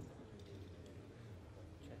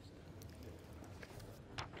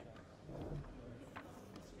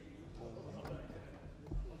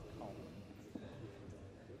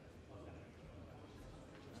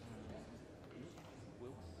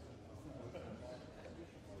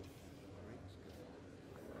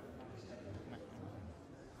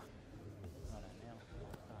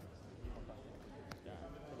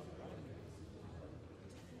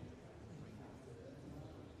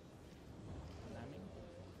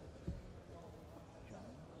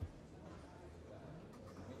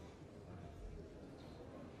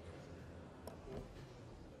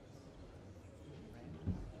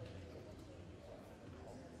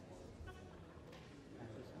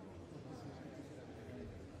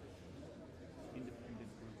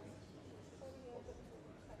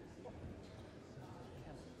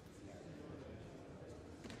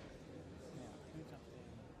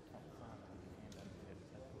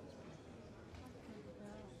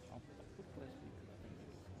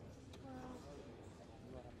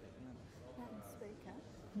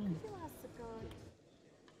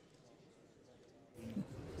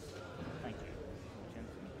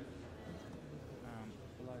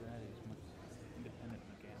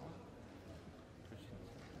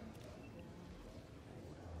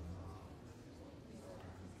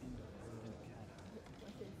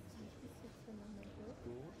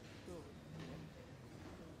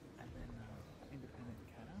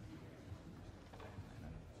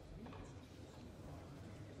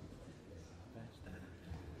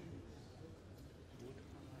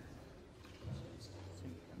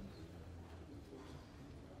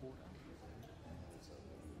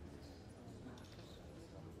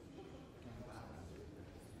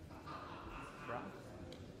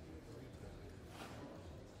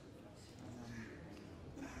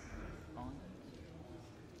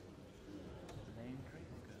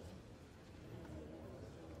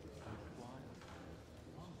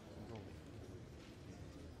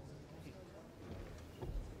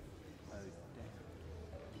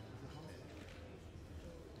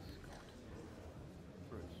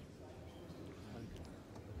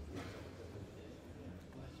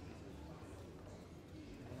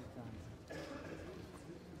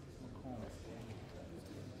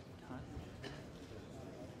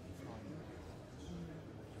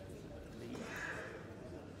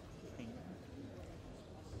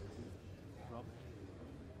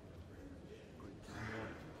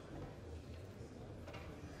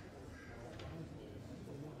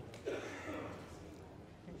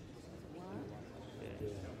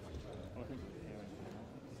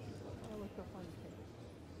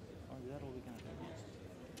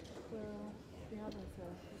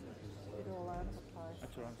 bit all over the place.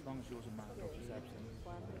 That's all right, as long as yours are marked off as absent.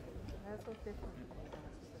 That's all different.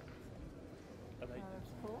 Are they?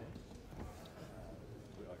 Four.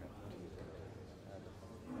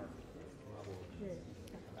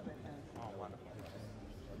 Oh, wonderful.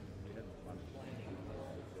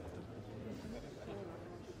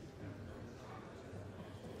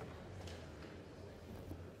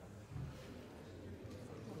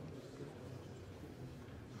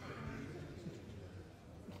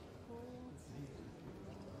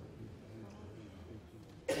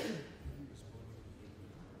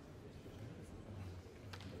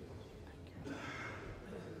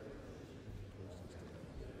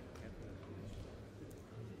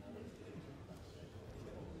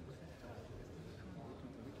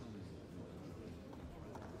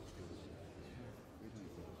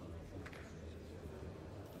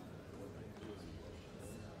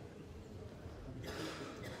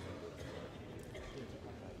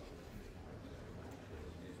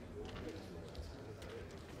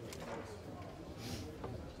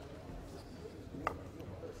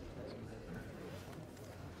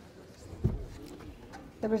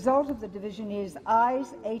 The result of the division is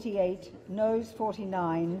ayes 88, noes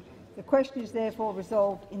 49. The question is therefore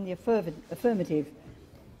resolved in the affirmative.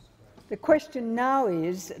 The question now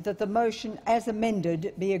is that the motion as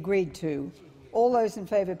amended be agreed to. All those in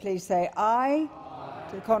favour please say aye. Aye.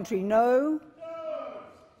 To the contrary, no.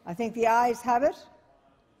 I think the ayes have it.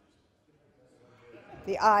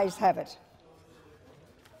 The ayes have it.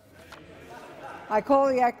 I call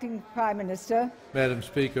the Acting Prime Minister. Madam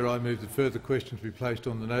Speaker, I move that further questions be placed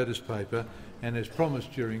on the notice paper, and as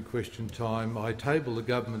promised during question time, I table the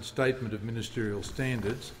Government Statement of Ministerial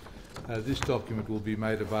Standards. This document will be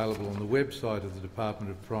made available on the website of the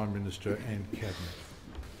Department of Prime Minister and Cabinet.